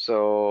 సో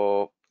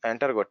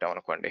ఎంటర్ కొట్టాం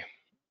అనుకోండి,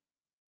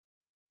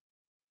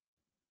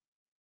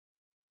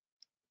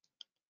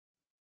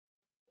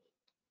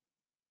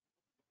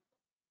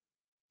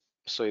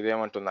 సో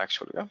ఇదేమంటుంది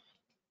యాక్చువల్గా.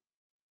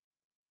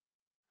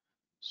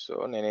 సో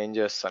నేను ఏం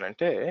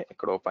చేస్తానంటే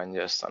ఇక్కడ ఓపెన్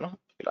చేస్తాను,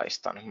 ఇలా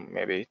ఇస్తాను,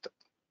 మేబీ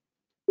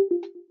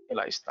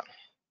ఇలా ఇస్తాను.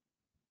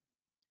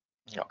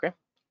 ఓకే,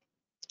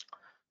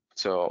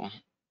 సో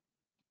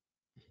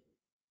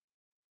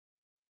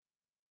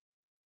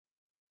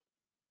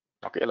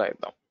ఓకే ఇలా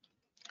ఇద్దాం,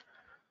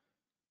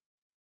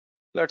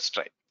 లెట్స్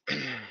ట్రై.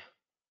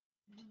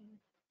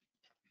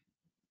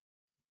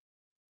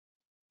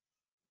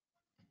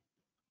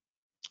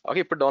 ఓకే,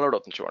 ఇప్పుడు డౌన్లోడ్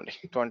అవుతుంది చూడండి,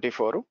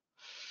 24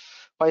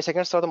 5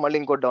 సెకండ్స్ తర్వాత మళ్ళీ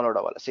ఇంకోటి డౌన్లోడ్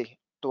అవ్వాలి.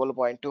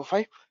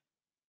 12.25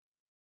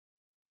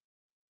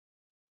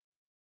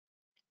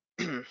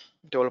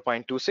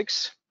 12.26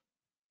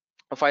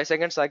 5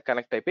 సెకండ్స్ ఆగి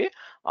కనెక్ట్ అయిపోయి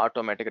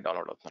ఆటోమేటిక్గా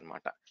డౌన్లోడ్ అవుతుంది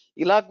అనమాట.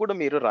 ఇలా కూడా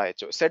మీరు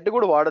రాయొచ్చు, సెట్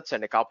కూడా వాడచ్చు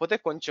అండి, కాకపోతే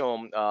కొంచెం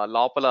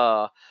లోపల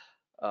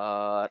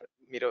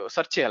మీరు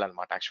సెర్చ్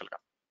చేయాలన్నమాట యాక్చువల్గా.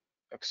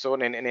 సో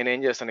నేనేం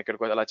చేస్తాను,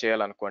 ఇక్కడికి అలా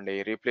చేయాలనుకోండి,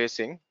 replace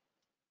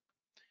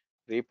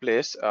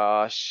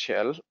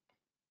shell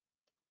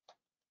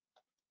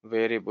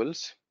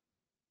variables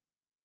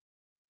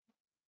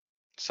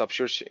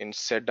substitute in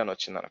said అని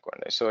వచ్చింది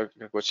అనుకోండి. సో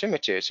ఇక్కడికి వచ్చి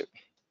మీరు చేయొచ్చు.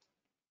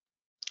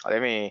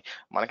 అదేమి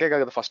మనకే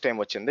కదా ఫస్ట్ టైం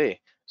వచ్చింది.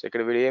 సో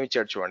ఇక్కడ వీడు ఏమి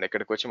ఇచ్చాడు చూడండి.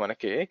 ఇక్కడికి వచ్చి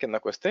మనకి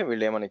కిందకు వస్తే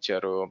వీళ్ళు ఏమని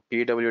ఇచ్చారు,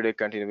 PWD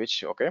continue which,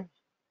 okay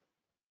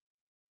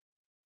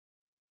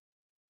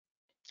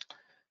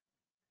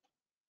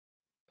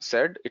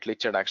said ఇట్లా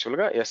ఇచ్చాడు యాక్చువల్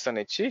గా ఎస్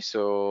అని ఇచ్చి,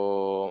 so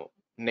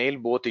nail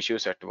both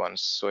issues at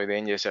once. So ఇది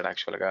ఏం చేశాడు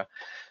యాక్చువల్ గా,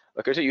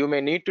 okay so you may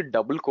need to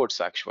double quotes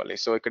actually.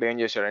 So ఇక్కడ ఏం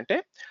చేశాడంటే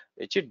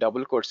ఇచ్చి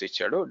డబుల్ కోట్స్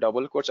ఇచ్చాడు.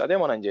 డబుల్ కోట్స్ అదే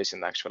మనం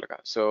చేసింది యాక్చువల్ గా.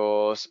 సో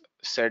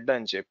సెడ్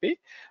అని చెప్పి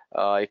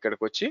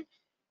ఇక్కడికి వచ్చి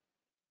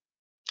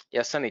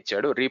ఎస్ అని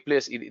ఇచ్చాడు.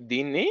 రీప్లేస్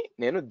దీన్ని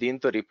నేను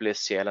దీంతో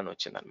రీప్లేస్ చేయాలని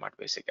వచ్చింది అనమాట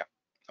బేసిక్ గా.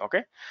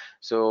 Okay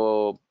so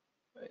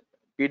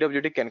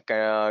pwd can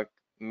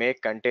make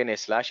contain a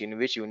slash in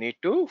which you need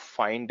to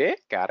find a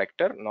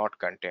character not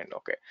contained.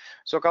 Okay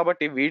so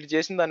కాబట్టి వీడు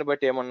చేసిన దాన్ని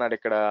బట్టి ఏమన్నాడు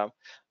ఇక్కడ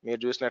మీరు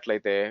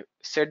చూసినట్లయితే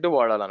సెడ్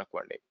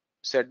వాడాలనుకోండి.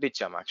 సెడ్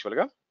ఇచ్చాము యాక్చువల్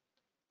గా.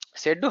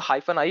 సెడ్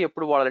 -i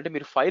ఎప్పుడు వాడాలంటే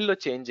మీరు ఫైల్లో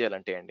చేంజ్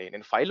చేయాలంటే అండి.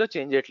 నేను ఫైల్లో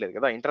చేంజ్ చేయట్లేదు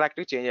కదా,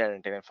 ఇంటరాక్టివ్ చేంజ్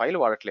చేయాలంటే నేను ఫైల్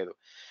వాడట్లేదు.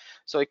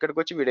 సో ఇక్కడికి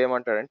వచ్చి వీడు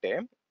ఏమంటాడంటే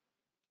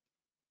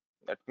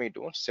లెట్ మీ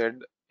డూ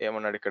సెడ్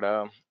ఏమన్నాడు ఇక్కడ,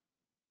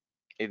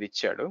 ఇది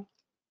ఇచ్చాడు.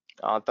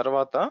 ఆ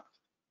తర్వాత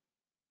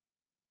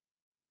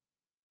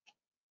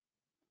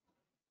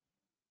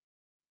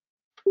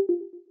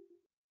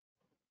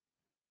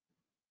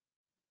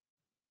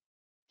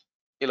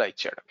ఇలా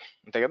ఇచ్చాడు,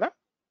 అంతే కదా,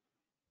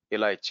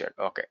 ఇలా ఇచ్చాడు.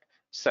 ఓకే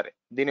సరే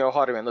దీని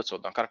వ్యవహారం ఏందో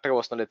చూద్దాం. కరెక్ట్ గా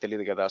వస్తుందో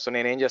తెలియదు కదా. సో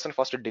నేను ఏం చేస్తాను,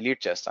 ఫస్ట్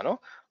డిలీట్ చేస్తాను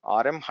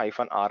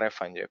rm-rf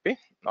అని చెప్పి.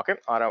 ఓకే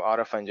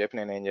rf అని చెప్పి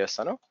నేను ఏం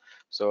చేస్తాను,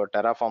 సో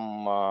టెరాఫామ్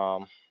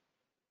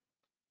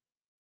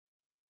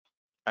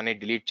అని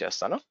డిలీట్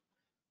చేస్తాను.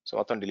 సో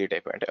మొత్తం డిలీట్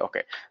అయిపోయింటే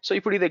ఓకే. సో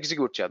ఇప్పుడు ఇది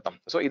ఎగ్జిక్యూట్ చేద్దాం.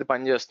 సో ఇది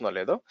పని చేస్తుందో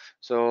లేదో.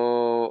 సో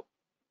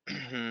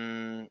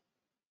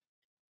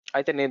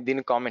అయితే నేను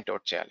దీన్ని కామెంట్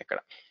అవుట్ చేయాలి.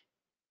 ఇక్కడ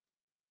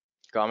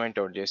కామెంట్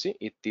అవుట్ చేసి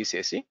ఇది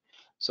తీసేసి,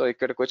 సో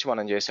ఇక్కడికి వచ్చి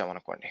మనం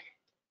చేసామనుకోండి,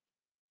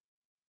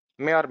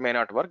 మే are may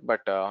not work,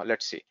 but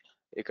let's see.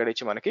 ఇక్కడ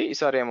ఇచ్చి మనకి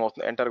ఈసారి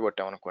ఏమవుతుంది, ఎంటర్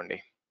కొట్టామనుకోండి,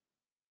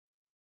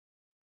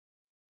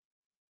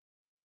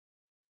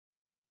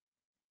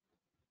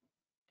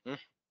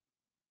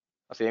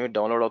 అసలు ఏమి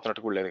డౌన్లోడ్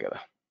అవుతున్నట్టు కూడా లేదు కదా,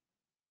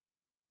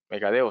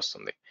 మీకు అదే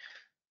వస్తుంది.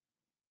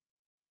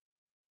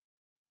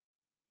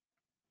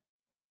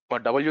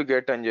 డబ్ల్యూ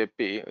గెట్ అని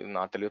చెప్పి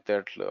నా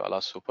తెలివితేటలు అలా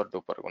సూపర్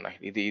డూపర్గా ఉన్నాయి.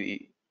 ఇది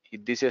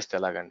ఇది తీసేస్తే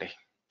ఎలాగండి.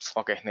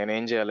 ఓకే నేను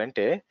ఏం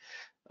చేయాలంటే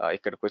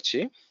ఇక్కడికి వచ్చి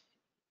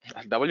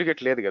డబ్ల్యూ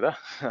గెట్ లేదు కదా,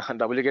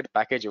 డబ్ల్యూ గెట్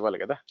ప్యాకేజ్ ఇవ్వాలి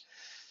కదా.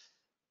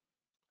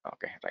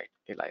 ఓకే రైట్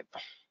ఇలా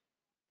ఇద్దాం,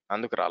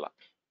 అందుకు రాలా.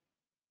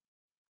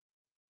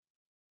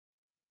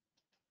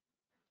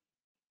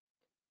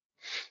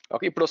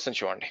 ఓకే ఇప్పుడు వస్తుంది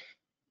చూడండి,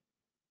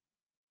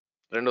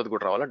 రెండోది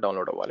కూడా రావాలి,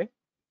 డౌన్లోడ్ అవ్వాలి.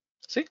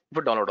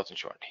 ఇప్పుడు డౌన్లోడ్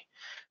అవుతుంది చూడండి.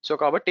 సో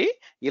కాబట్టి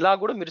ఇలా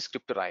కూడా మీరు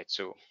స్క్రిప్ట్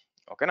రాయొచ్చు.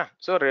 ఓకేనా.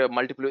 సో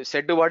మల్టిపుల్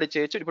సెడ్ వాడి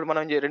చేయొచ్చు. ఇప్పుడు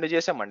మనం రెండు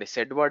చేసామండి,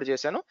 సెడ్ వాడి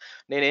చేశాను.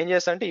 నేను ఏం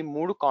చేస్తాను అంటే ఈ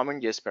 3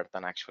 కామెంట్ చేసి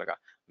పెడతాను యాక్చువల్గా.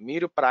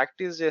 మీరు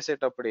ప్రాక్టీస్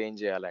చేసేటప్పుడు ఏం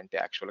చేయాలంటే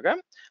యాక్చువల్గా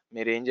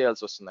మీరు ఏం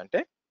చేయాల్సి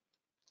వస్తుందంటే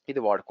ఇది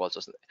వాడుకోవాల్సి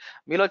వస్తుంది.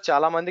 మీలో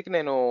చాలా మందికి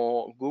నేను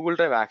గూగుల్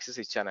డ్రైవ్ యాక్సెస్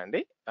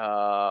ఇచ్చానండి.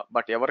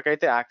 బట్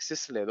ఎవరికైతే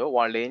యాక్సెస్ లేదో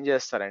వాళ్ళు ఏం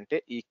చేస్తారంటే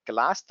ఈ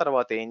క్లాస్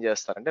తర్వాత ఏం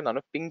చేస్తారంటే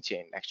నన్ను పింగ్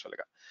చేయండి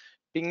యాక్చువల్గా.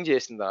 పింగ్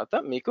చేసిన తర్వాత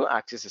మీకు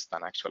యాక్సెస్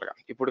ఇస్తాను యాక్చువల్గా,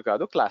 ఇప్పుడు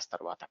కాదు క్లాస్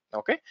తర్వాత.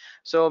 ఓకే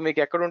సో మీకు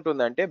ఎక్కడ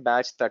ఉంటుందంటే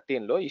బ్యాచ్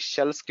 13లో ఈ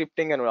షెల్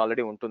స్క్రిప్టింగ్ అని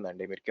ఆల్రెడీ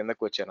ఉంటుందండి. మీరు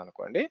కిందకు వచ్చాను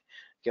అనుకోండి,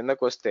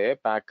 కిందకు వస్తే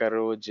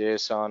ప్యాకరు,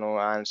 జేసాను,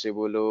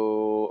 ఆన్సిబుల్,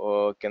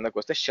 కిందకు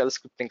వస్తే షెల్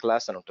స్క్రిప్టింగ్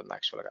క్లాస్ అని ఉంటుంది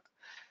యాక్చువల్గా.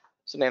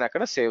 సో నేను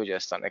అక్కడ సేవ్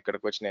చేస్తాను.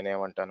 ఇక్కడికి వచ్చి నేను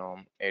ఏమంటాను,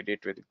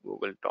 ఎడిట్ విత్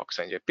గూగుల్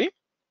డాక్స్ అని చెప్పి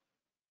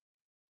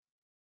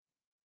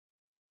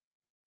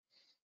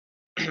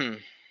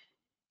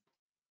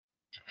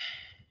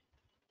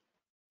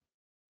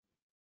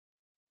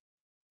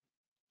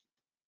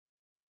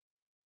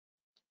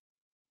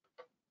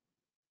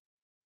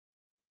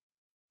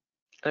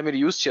మీరు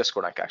యూస్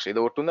చేసుకోవడానికి యాక్చువల్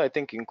ఇది ఒకటి ఉంది. ఐ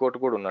థింక్ ఇంకోటి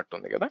కూడా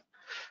ఉన్నట్టుంది కదా.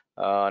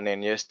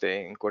 నేను చేస్తే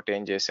ఇంకోటి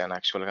ఏం చేశాను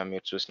యాక్చువల్గా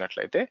మీరు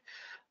చూసినట్లయితే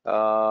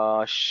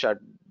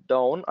షట్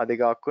డౌన్, అది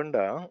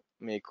కాకుండా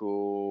మీకు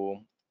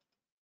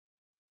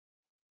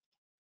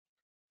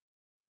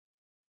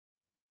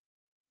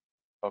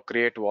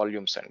క్రియేట్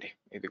వాల్యూమ్స్ అండి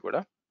ఇది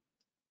కూడా.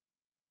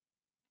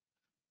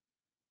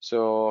 సో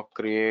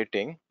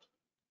క్రియేటింగ్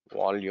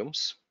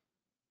వాల్యూమ్స్,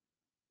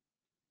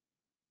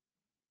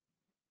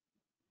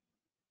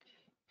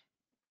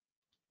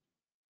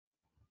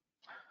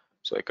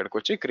 సో ఇక్కడికి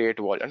వచ్చి క్రియేట్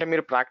వాల్యూమ్ అంటే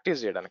మీరు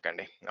ప్రాక్టీస్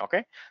చేయడానికండి. ఓకే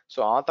సో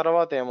ఆ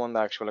తర్వాత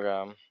ఏముంది యాక్చువల్గా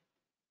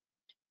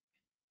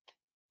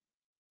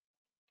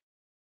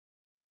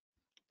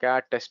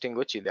క్యాట్ టెస్టింగ్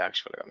వచ్చి ఇది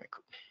యాక్చువల్గా మీకు.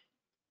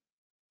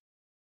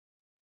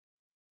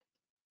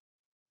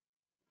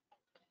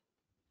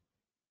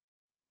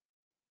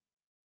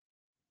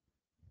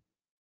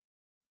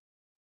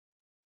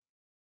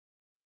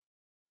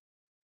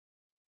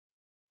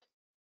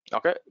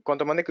 ఓకే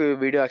కొంతమందికి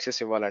వీడియో యాక్సెస్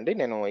ఇవ్వాలండి.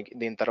 నేను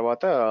దీని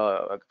తర్వాత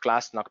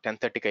క్లాస్ నాకు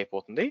 10:30కి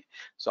అయిపోతుంది.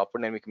 సో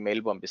అప్పుడు నేను మీకు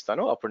మెయిల్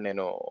పంపిస్తాను, అప్పుడు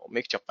నేను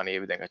మీకు చెప్తాను ఏ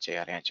విధంగా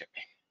చేయాలి అని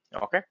చెప్పి.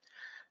 ఓకే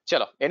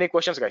చలో, ఎనీ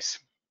క్వశ్చన్స్ గైస్?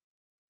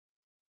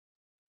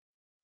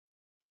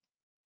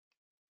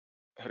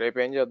 రేపు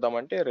ఏం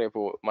చేద్దామంటే రేపు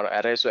మన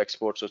అరేస్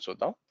ఎక్స్పోర్ట్స్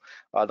చూద్దాం.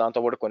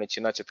 దాంతోపాటు కొన్ని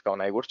చిన్న చితకా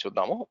ఉన్నాయి కూడా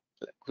చూద్దాము.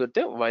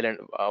 కుదిరితే while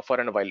and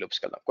for and while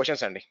లూప్స్కి వెళ్దాం.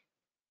 క్వశ్చన్స్ అండి.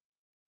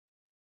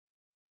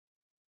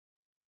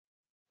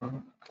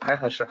 Hi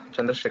Harsha,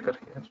 Chandrasekhar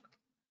here.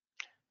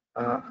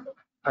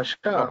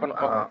 Harsha,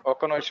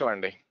 ఒక్క నిమిషం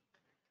అండి.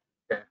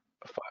 okay.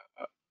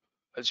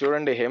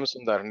 చూడండి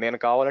హేమసుందర్, నేను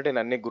కావాలంటే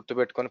నేను అన్ని గుర్తు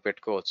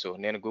పెట్టుకోవచ్చు.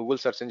 నేను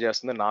గూగుల్ సెర్చ్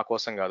చేస్తుంది నా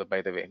కోసం కాదు, బై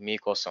ద వే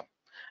మీకోసం.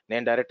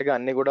 నేను డైరెక్ట్ గా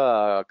అన్ని కూడా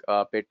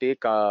పెట్టి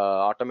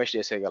ఆటోమేట్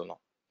చేసేయగలను.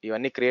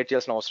 ఇవన్నీ క్రియేట్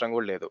చేయాల్సిన అవసరం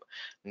కూడా లేదు.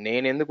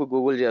 నేను ఎందుకు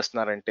గూగుల్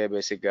చేస్తున్నానంటే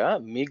బేసిక్ గా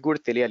మీకు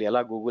కూడా తెలియాలి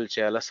ఎలా గూగుల్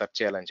చేయాలా, సెర్చ్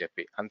చేయాలని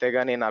చెప్పి.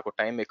 అంతేగాని నాకు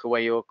టైం ఎక్కువ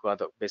అయ్యో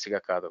కాదు, బేసిక్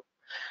గా కాదు.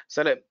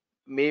 సరే,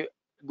 మీ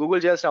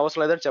గూగుల్ చేయాల్సిన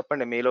అవసరం లేదని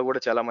చెప్పండి. మీలో కూడా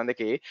చాలా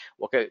మందికి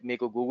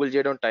మీకు గూగుల్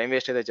చేయడం టైం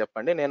వేస్ట్ అయితే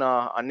చెప్పండి, నేను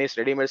అన్ని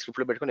రెడీమేడ్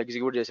స్క్రిప్ట్లు పెట్టుకుని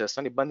ఎగ్జిక్యూట్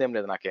చేసేస్తాను, ఇబ్బంది ఏం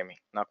లేదు నాకేమి.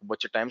 నాకు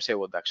వచ్చే టైం సేవ్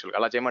అవుద్ది యాక్చువల్గా.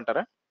 అలా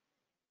చేయమంటారా?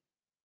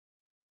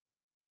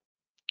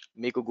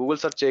 మీకు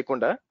గూగుల్ సెర్చ్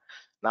చేయకుండా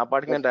నా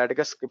పాటికి నేను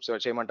డైరెక్ట్ గా స్క్రిప్ట్స్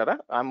చేయమంటారా?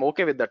 ఐఎమ్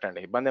ఓకే విత్ దట్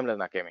అండి, ఇబ్బంది ఏం లేదు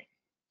నాకేమి.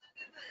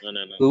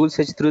 గూగుల్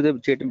సెర్చ్ త్రూ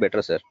చేయడం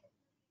బెటర్ సార్,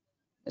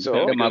 సో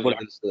ఎందుకంటే మాకు కూడా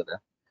తెలుసు కదా.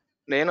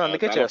 నేను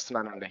అందుకే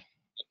చేస్తున్నానండి.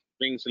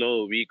 థింగ్స్ లో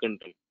వీక్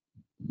ఉంటాం.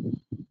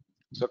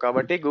 సో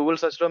కాబట్టి గూగుల్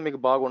సెర్చ్ లో మీకు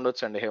బాగా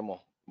ఉండొచ్చు అండి హేమో,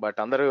 బట్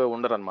అందరూ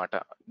ఉండరు అనమాట.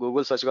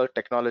 గూగుల్ సెర్చ్ గా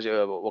టెక్నాలజీ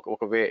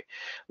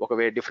ఒక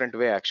వే డిఫరెంట్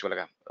వే యాక్చువల్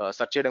గా.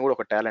 సెర్చ్ చేయడం కూడా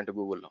ఒక టాలెంట్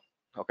గూగుల్లో.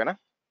 ఓకేనా?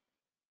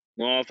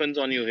 No offense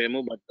on you,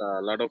 Hemu, but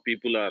a lot of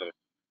people are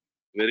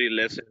very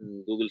less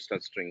in Google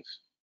search strings.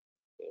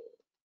 So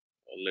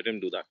let him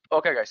do that.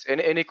 Okay guys,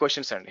 any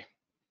questions అండి?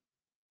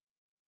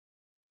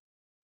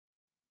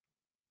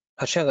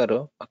 హర్ష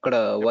గారు, అక్కడ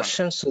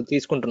versions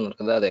తీసుకుంటున్నారు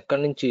కదా, అది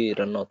ఎక్కడి నుంచి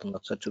రన్ అవుతుంది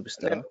ఒకసారి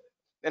చూపిస్తారా?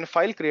 నేను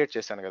ఫైల్ క్రియేట్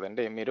చేశాను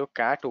కదండి. మీరు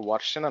క్యాట్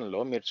వర్షన్ లో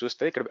మీరు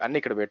చూస్తే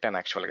ఇక్కడ పెట్టాను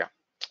యాక్చువల్ గా.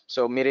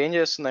 సో మీరు ఏం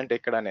చేస్తుందంటే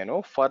ఇక్కడ నేను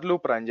ఫర్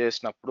లూప్ రన్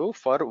చేసినప్పుడు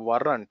ఫర్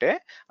వర్ అంటే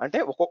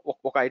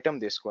ఒక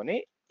ఐటమ్ తీసుకొని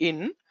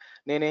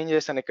నేనేం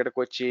చేశాను, ఇక్కడికి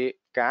వచ్చి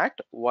క్యాట్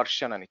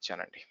వర్షన్ అని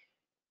ఇచ్చానండి.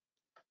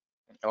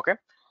 ఓకే,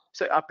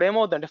 సో అప్పుడు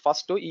ఏమవుతుందంటే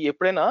ఫస్ట్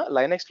ఎప్పుడైనా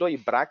లైనక్స్ లో ఈ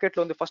బ్రాకెట్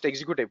లో ఉంది ఫస్ట్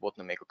ఎగ్జిక్యూట్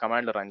అయిపోతుంది మీకు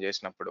కమాండ్ లో రన్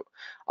చేసినప్పుడు.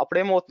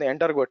 అప్పుడు ఏమవుతుంది,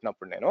 ఎంటర్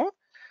కొట్టినప్పుడు నేను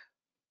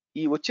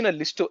ఈ వచ్చిన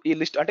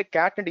లిస్ట్ అంటే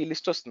క్యాట్ అంటే ఈ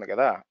లిస్ట్ వస్తుంది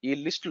కదా, ఈ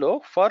లిస్ట్ లో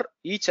ఫర్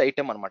ఈచ్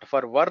ఐటమ్ అనమాట.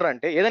 ఫర్ వర్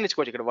అంటే ఏదైనా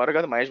ఇచ్చుకోవచ్చు, ఇక్కడ వర్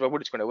కాదు మహేష్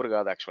బాబు ఇచ్చుకోండి, ఎవరు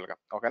కాదు యాక్చువల్ గా.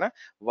 ఓకేనా?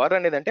 వర్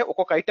అనేది అంటే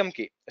ఒక్కొక్క ఐటమ్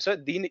కి. సో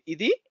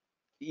ఇది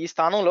ఈ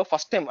స్థానంలో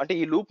ఫస్ట్ టైం అంటే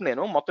ఈ లూప్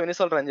నేను మొత్తం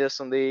ఎన్నిసార్లు రన్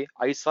చేస్తుంది,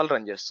 5 సార్లు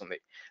రన్ చేస్తుంది.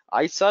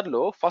 5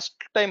 సార్లు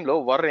ఫస్ట్ టైం లో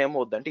వర్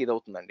ఏమవుద్ది అంటే ఇది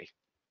అవుతుందండి,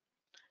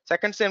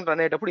 సెకండ్ టైం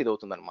రన్ అయ్యేటప్పుడు ఇది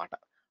అవుతుంది అనమాట.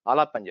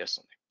 అలా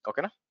పనిచేస్తుంది.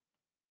 ఓకేనా?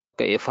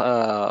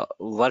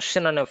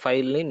 వర్షన్ అనే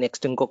ఫైల్ ని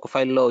నెక్స్ట్ ఇంకొక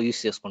ఫైల్లో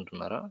యూస్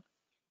చేసుకుంటున్నారా?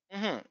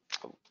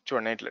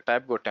 చూడండి, ఇట్లా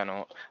టైప్ కొట్టాను,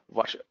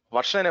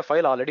 వర్షన్ అనే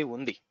ఫైల్ ఆల్రెడీ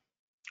ఉంది,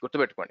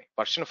 గుర్తుపెట్టుకోండి.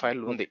 వర్షన్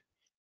ఫైల్ ఉంది,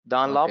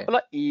 దాని లోపల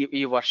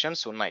ఈ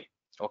వర్షన్స్ ఉన్నాయి.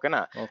 ఓకేనా?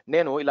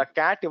 నేను ఇలా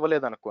క్యాట్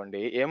ఇవ్వలేదు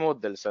అనుకోండి,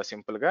 ఏమవుద్ది తెలుసా?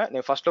 సింపుల్ గా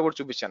నేను ఫస్ట్ లో కూడా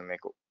చూపించాను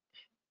మీకు.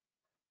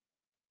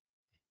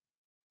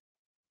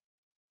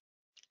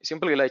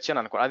 సింపుల్ గా ఇలా ఇచ్చాను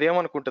అనుకో,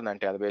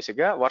 అదేమనుకుంటుందంటే అది బేసిక్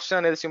గా వర్షన్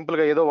అనేది సింపుల్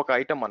గా ఏదో ఒక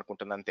ఐటమ్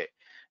అనుకుంటుంది అంతే.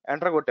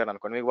 ఎంటర్ కొట్టాను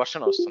అనుకోండి, మీకు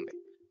వర్షన్ వస్తుంది.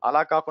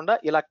 అలా కాకుండా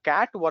ఇలా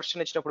క్యాట్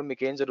వర్షన్ ఇచ్చినప్పుడు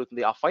మీకు ఏం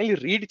జరుగుతుంది, ఆ ఫైల్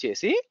రీడ్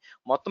చేసి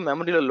మొత్తం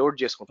మెమరీలో లోడ్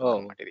చేసుకుంటుంది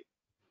అనమాట ఇది.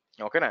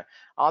 ఓకేనా?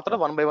 ఆ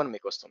తర్వాత 1 by 1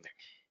 మీకు వస్తుంది.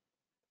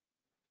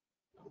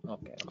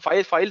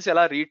 ఫైల్స్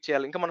ఎలా రీడ్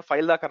చేయాలి, ఇంకా మన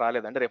ఫైల్ దాకా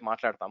రాలేదంటే రేపు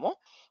మాట్లాడతాము.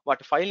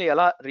 వాటి ఫైల్ ని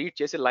ఎలా రీడ్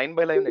చేసి లైన్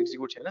బై లైన్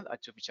ఎగ్జిక్యూట్ చేయాలి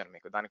అది చూపించాను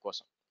మీకు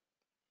దానికోసం.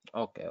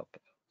 Okay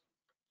okay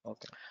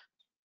okay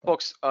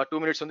folks 2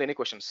 minutes ఉంది. Any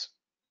questions?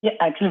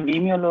 యాక్చువల్లీ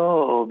వీమియోలో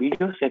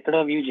వీడియోస్ ఎక్కడ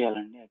వ్యూ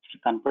చేయాలండి?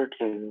 యాక్చువల్లీ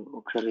కనపడట్లేదు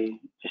ఒకసారి.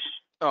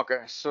 Okay,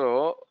 so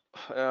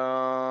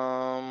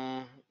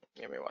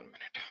give me 1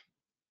 minute.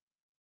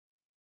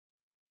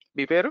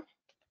 మీ పేరు?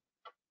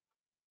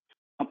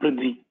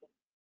 పృథ్వీ.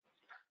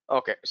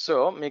 ఓకే, సో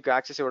మీకు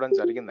యాక్సెస్ ఇవ్వడం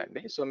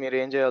జరిగిందండి. సో మీరు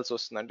ఏం చేయాల్సి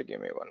వస్తుందంటే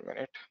గివ్ మీ 1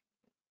 minute.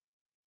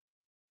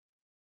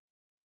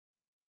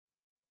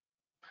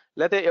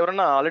 లేకపోతే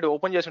ఎవరన్నా ఆల్రెడీ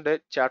ఓపెన్ చేసి ఉంటే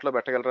చాట్ లో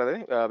పెట్టగలరా? అది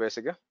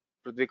బేసిక్ గా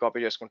పృథ్వీ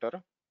కాపీ చేసుకుంటారు.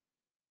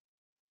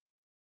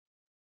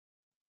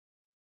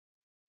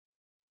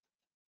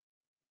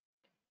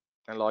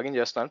 నేను లాగిన్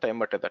చేస్తాను, టైం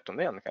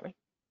పట్టేటట్టుంది అందుకని.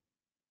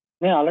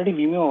 నేను ఆల్రెడీ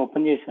వీమియో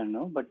ఓపెన్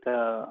చేశాను, బట్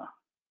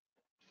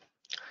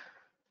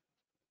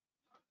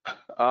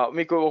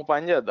మీకు ఒక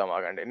పని చేద్దాం,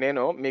 ఆగండి.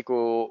 నేను మీకు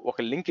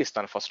ఒక లింక్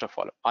ఇస్తాను ఫస్ట్ ఆఫ్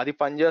ఆల్, అది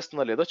పని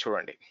చేస్తుందో లేదో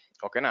చూడండి.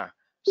 ఓకేనా?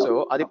 సో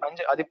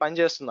అది పని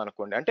చేస్తుంది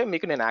అనుకోండి, అంటే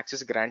మీకు నేను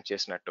యాక్సెస్ గ్రాంట్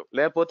చేసినట్టు.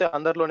 లేకపోతే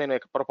అందరిలో నేను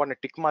పొరపాటున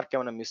టిక్ మార్క్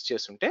ఏమైనా మిస్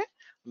చేస్తుంటే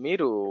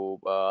మీరు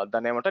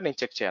దాన్ని ఏమంటే నేను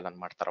చెక్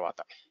చేయాలన్నమాట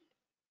తర్వాత.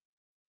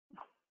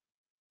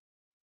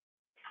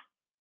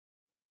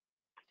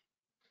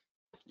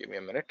 Give me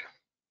a minute.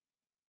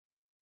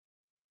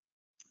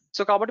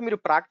 So కాబట్టి మీరు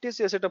ప్రాక్టీస్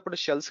చేసేటప్పుడు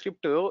షెల్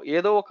స్క్రిప్ట్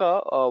ఏదో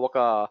ఒక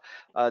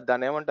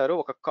దాన్ని ఏమంటారు,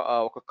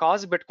 ఒక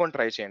కాజ్ పెట్టుకొని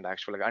ట్రై చేయండి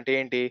యాక్చువల్గా. అంటే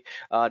ఏంటి,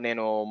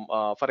 నేను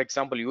ఫర్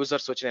ఎగ్జాంపుల్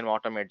యూజర్స్ వచ్చి నేను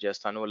ఆటోమేట్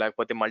చేస్తాను,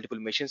 లేకపోతే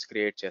మల్టిపుల్ మెషిన్స్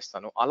క్రియేట్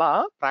చేస్తాను, అలా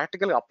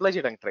ప్రాక్టికల్గా అప్లై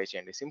చేయడానికి ట్రై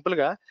చేయండి.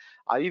 సింపుల్గా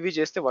అవి ఇవి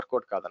చేస్తే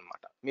వర్కౌట్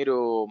కాదనమాట. మీరు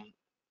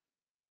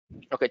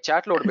ఒక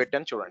చాట్లో ఒకటి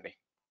పెట్టాను చూడండి.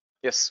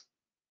 ఎస్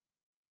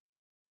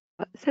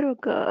సార్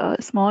ఒక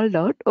స్మాల్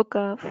డౌట్, ఒక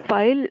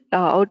ఫైల్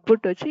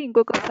అవుట్పుట్ వచ్చి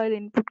ఇంకొక ఫైల్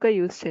ఇన్పుట్ గా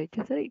యూజ్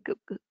చేయొచ్చా సార్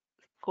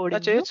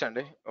కోడింగ్?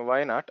 చేయొచ్చండి, వై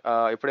నాట్.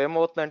 ఇప్పుడు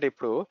ఏమవుతుందంటే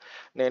ఇప్పుడు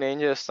నేనేం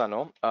చేస్తాను,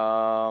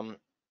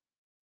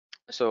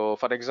 so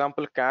for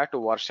example cat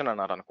version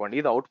అన్నారు అనుకోండి,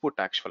 ఇది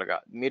అవుట్పుట్ యాక్చువల్గా.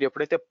 మీరు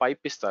ఎప్పుడైతే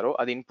పైప్ ఇస్తారో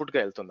అది ఇన్పుట్గా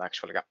వెళ్తుంది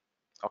యాక్చువల్గా.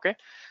 ఓకే,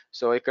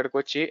 సో ఇక్కడికి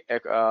వచ్చి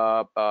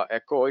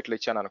ఎకో ఇట్లా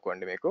ఇచ్చాను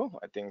అనుకోండి మీకు,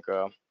 ఐ థింక్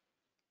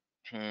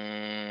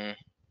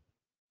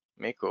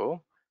మీకు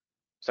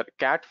సరే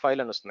క్యాట్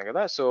ఫైల్ అని వస్తుంది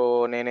కదా. సో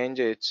నేనేం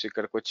చేయొచ్చు,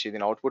 ఇక్కడికి వచ్చి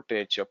దీని అవుట్పుట్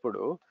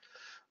చేయొచ్చప్పుడు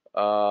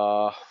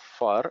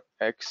ఫర్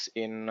ఎక్స్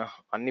ఇన్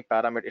అన్ని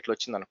పారామీటర్ ఇట్లా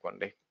వచ్చింది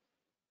అనుకోండి,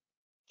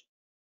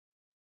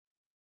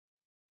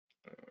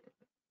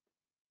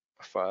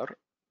 ఫర్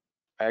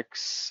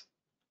ఎక్స్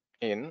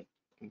ఇన్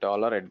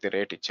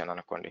 $@ ఇచ్చాను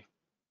అనుకోండి,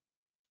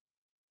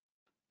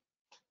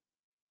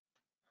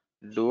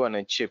 డూ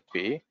అని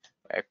చెప్పి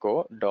ఎకో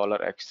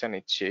 $x అని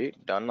ఇచ్చి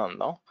డన్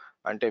అందాం.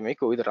 అంటే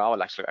మీకు ఇది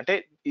రావాలి యాక్చువల్గా, అంటే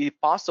ఇది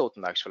పాస్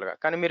అవుతుంది యాక్చువల్గా.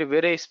 కానీ మీరు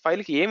వేరే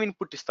ఫైల్కి ఏం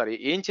ఇన్పుట్ ఇస్తారు,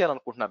 ఏం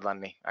చేయాలనుకుంటున్నారు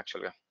దాన్ని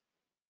యాక్చువల్గా,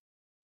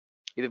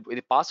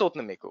 ఇది పాస్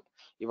అవుతుంది మీకు.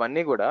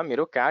 ఇవన్నీ కూడా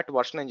మీరు క్యాట్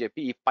వర్షన్ అని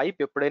చెప్పి ఈ పైప్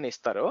ఎప్పుడైనా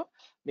ఇస్తారో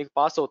మీకు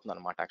పాస్ అవుతుంది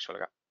అనమాట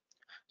యాక్చువల్గా.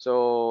 సో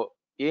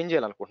ఏం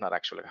చేయాలనుకుంటున్నారు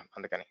యాక్చువల్గా,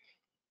 అందుకని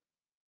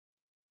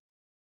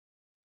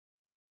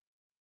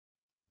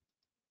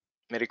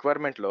మీ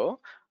రిక్వైర్మెంట్లో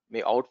మీ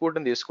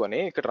అవుట్పుట్ని తీసుకొని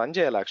ఇక్కడ రన్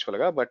చేయాలి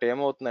యాక్చువల్గా. బట్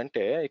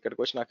ఏమవుతుందంటే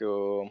ఇక్కడికి వచ్చి నాకు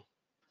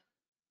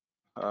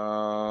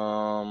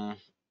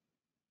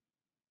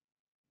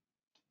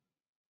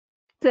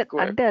సార్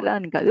అంటే అలా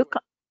అని కాదు,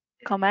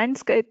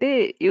 కమాండ్స్ కి అయితే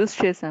యూజ్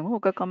చేసాము.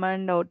 ఒక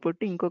కమాండ్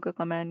అవుట్పుట్ ఇంకొక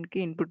కమాండ్ కి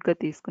ఇన్పుట్ గా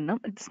తీసుకున్నాం.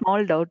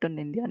 స్మాల్ డౌట్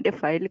ఉండింది, అంటే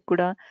ఫైల్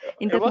కూడా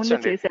ఇంతకు ముందు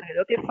చేశారు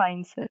కదా. ఓకే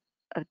ఫైన్ సార్,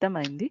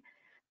 అర్థమైంది.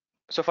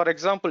 సో ఫర్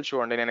ఎగ్జాంపుల్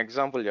చూడండి, నేను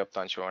ఎగ్జాంపుల్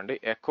చెప్తాను చూడండి.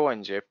 ఎకో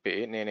అని చెప్పి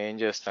నేను ఏం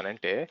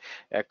చేస్తానంటే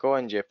ఎకో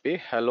అని చెప్పి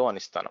హలో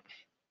అని ఇస్తాను,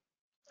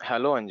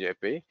 హలో అని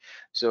చెప్పి.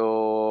 సో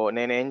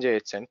నేనేం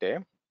చేయొచ్చు అంటే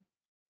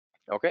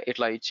ఓకే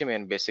ఇట్లా ఇచ్చి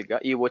మేము బేసిక్గా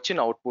ఈ వచ్చిన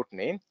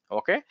అవుట్పుట్ని,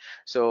 ఓకే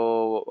సో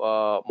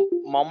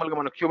మామూలుగా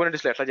మనం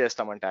క్యూబర్నెటిస్లో ఎట్లా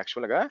చేస్తామంటే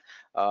యాక్చువల్గా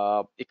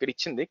ఇక్కడ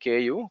ఇచ్చింది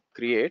కేయు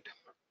క్రియేట్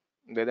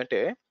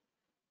లేదంటే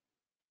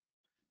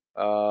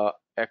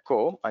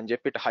ఎకో అని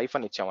చెప్పి ఇట్లా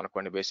హైఫన్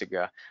ఇచ్చామనుకోండి,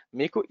 బేసిక్గా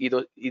మీకు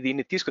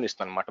దీన్ని తీసుకుని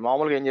ఇస్తాను అనమాట.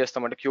 మామూలుగా ఏం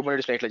చేస్తామంటే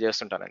క్యూబర్నెటిస్లో ఇట్లా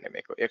చేస్తుంటానండి,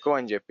 మీకు ఎకో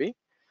అని చెప్పి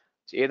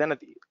ఏదైనా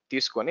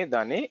తీసుకొని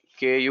దాన్ని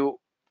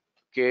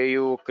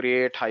Ku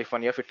create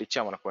hyphen F it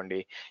ఇచ్చామనుకోండి,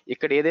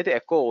 ఇక్కడ ఏదైతే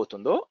ఎకో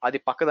అవుతుందో అది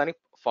పక్కదానికి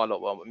ఫాలో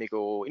మీకు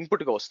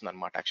ఇన్పుట్గా వస్తుంది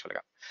అనమాట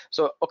యాక్చువల్గా.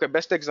 సో ఓకే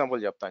బెస్ట్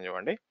ఎగ్జాంపుల్ చెప్తాను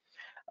చూడండి.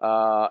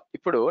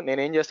 ఇప్పుడు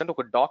నేనేం చేస్తానంటే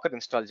ఒక డాకర్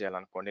ఇన్స్టాల్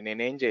చేయాలనుకోండి,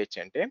 నేనేం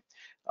చేయొచ్చు అంటే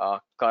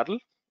కర్ల్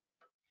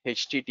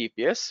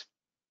https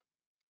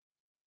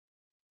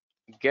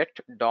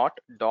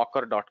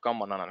get.docker.com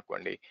అన్నాను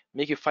అనుకోండి,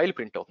 మీకు ఈ ఫైల్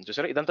ప్రింట్ అవుతుంది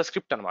చూసారా. ఇదంతా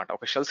స్క్రిప్ట్ అనమాట,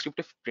 ఒక షెల్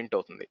స్క్రిప్ట్ ప్రింట్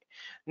అవుతుంది.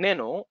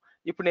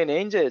 ఇప్పుడు నేను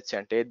ఏం చేయొచ్చు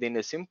అంటే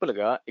దీన్ని సింపుల్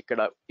గా ఇక్కడ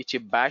ఇచ్చి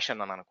బ్యాష్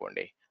అన్నాను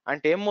అనుకోండి,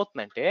 అంటే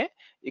ఏమవుతుందంటే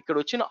ఇక్కడ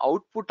వచ్చిన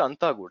అవుట్పుట్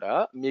అంతా కూడా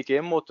మీకు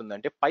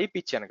ఏమవుతుందంటే పైప్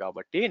ఇచ్చాను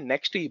కాబట్టి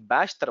నెక్స్ట్ ఈ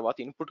బ్యాష్ తర్వాత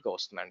ఇన్పుట్ గా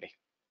వస్తుందండి.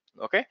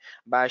 ఓకే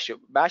బ్యాష్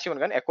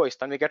ఇవ్వను కానీ ఎకో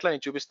ఇస్తాను మీకు, ఎట్లా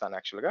నేను చూపిస్తాను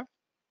యాక్చువల్గా.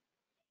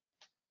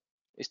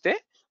 ఇస్తే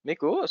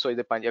మీకు సో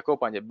ఇది ఎక్కువ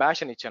పని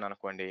బ్యాష్ అని ఇచ్చాను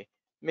అనుకోండి,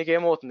 మీకు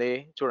ఏమవుతుంది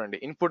చూడండి,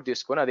 ఇన్పుట్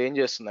తీసుకొని అది ఏం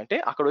చేస్తుందంటే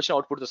అక్కడ వచ్చిన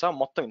అవుట్పుట్ తో సహా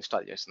మొత్తం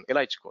ఇన్స్టాల్ చేస్తుంది.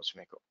 ఇలా ఇచ్చుకోవచ్చు.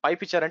 మీకు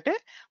పైప్ ఇచ్చారంటే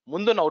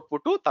ముందున్న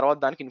అవుట్పుట్ తర్వాత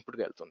దానికి ఇన్పుట్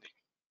గా వెళ్తుంది.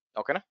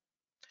 ఓకేనా,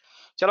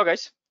 చలో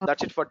guys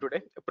that's it for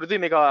today. Prithvi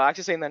మీకు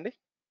యాక్సెస్ అయిందండి?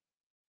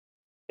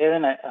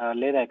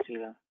 లేదు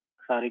యాక్చువల్గా,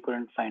 sorry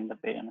couldn't find the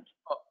page.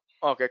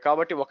 Okay,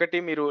 కాబట్టి ఒకటి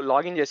మీరు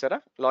లాగిన్ చేశారా,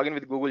 లాగిన్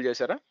విత్ గూగుల్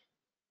చేశారా?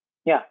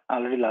 యా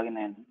ఆల్రెడీ లాగిన్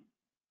అయ్యాను.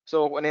 సో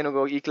నేను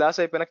ఈ క్లాస్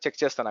అయిపోయినాక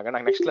చెక్ చేస్తాను,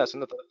 నాకు నెక్స్ట్ క్లాస్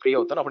ఉంది ఫ్రీ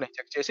అవుతాను, అప్పుడు నేను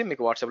చెక్ చేసి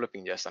మీకు వాట్సాప్ లో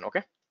పింగ్ చేస్తాను.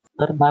 ఓకే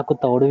సార్, నాకు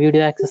థర్డ్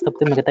వీడియో యాక్సెస్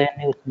తప్పితే మిగతా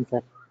అన్నీ వచ్చింది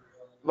సార్.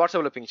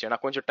 వాట్సాప్ లో పింగ్ చేయండి,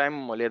 నాకు కొంచెం టైం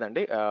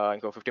లేదండి,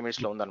 ఇంకో 50 minutes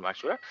లో ఉందన్నమాట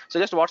యాక్చువల్గా. సో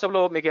జస్ట్ వాట్సాప్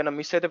లో మీకు ఏమైనా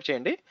మిస్ అయితే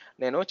చేయండి,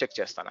 నేను చెక్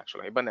చేస్తాను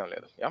యాక్చువల్గా, ఇబ్బంది ఏం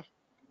లేదు. Yeah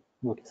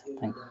okay sir,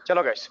 thank you.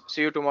 చలో guys, see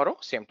you tomorrow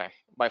same time.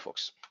 By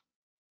folks.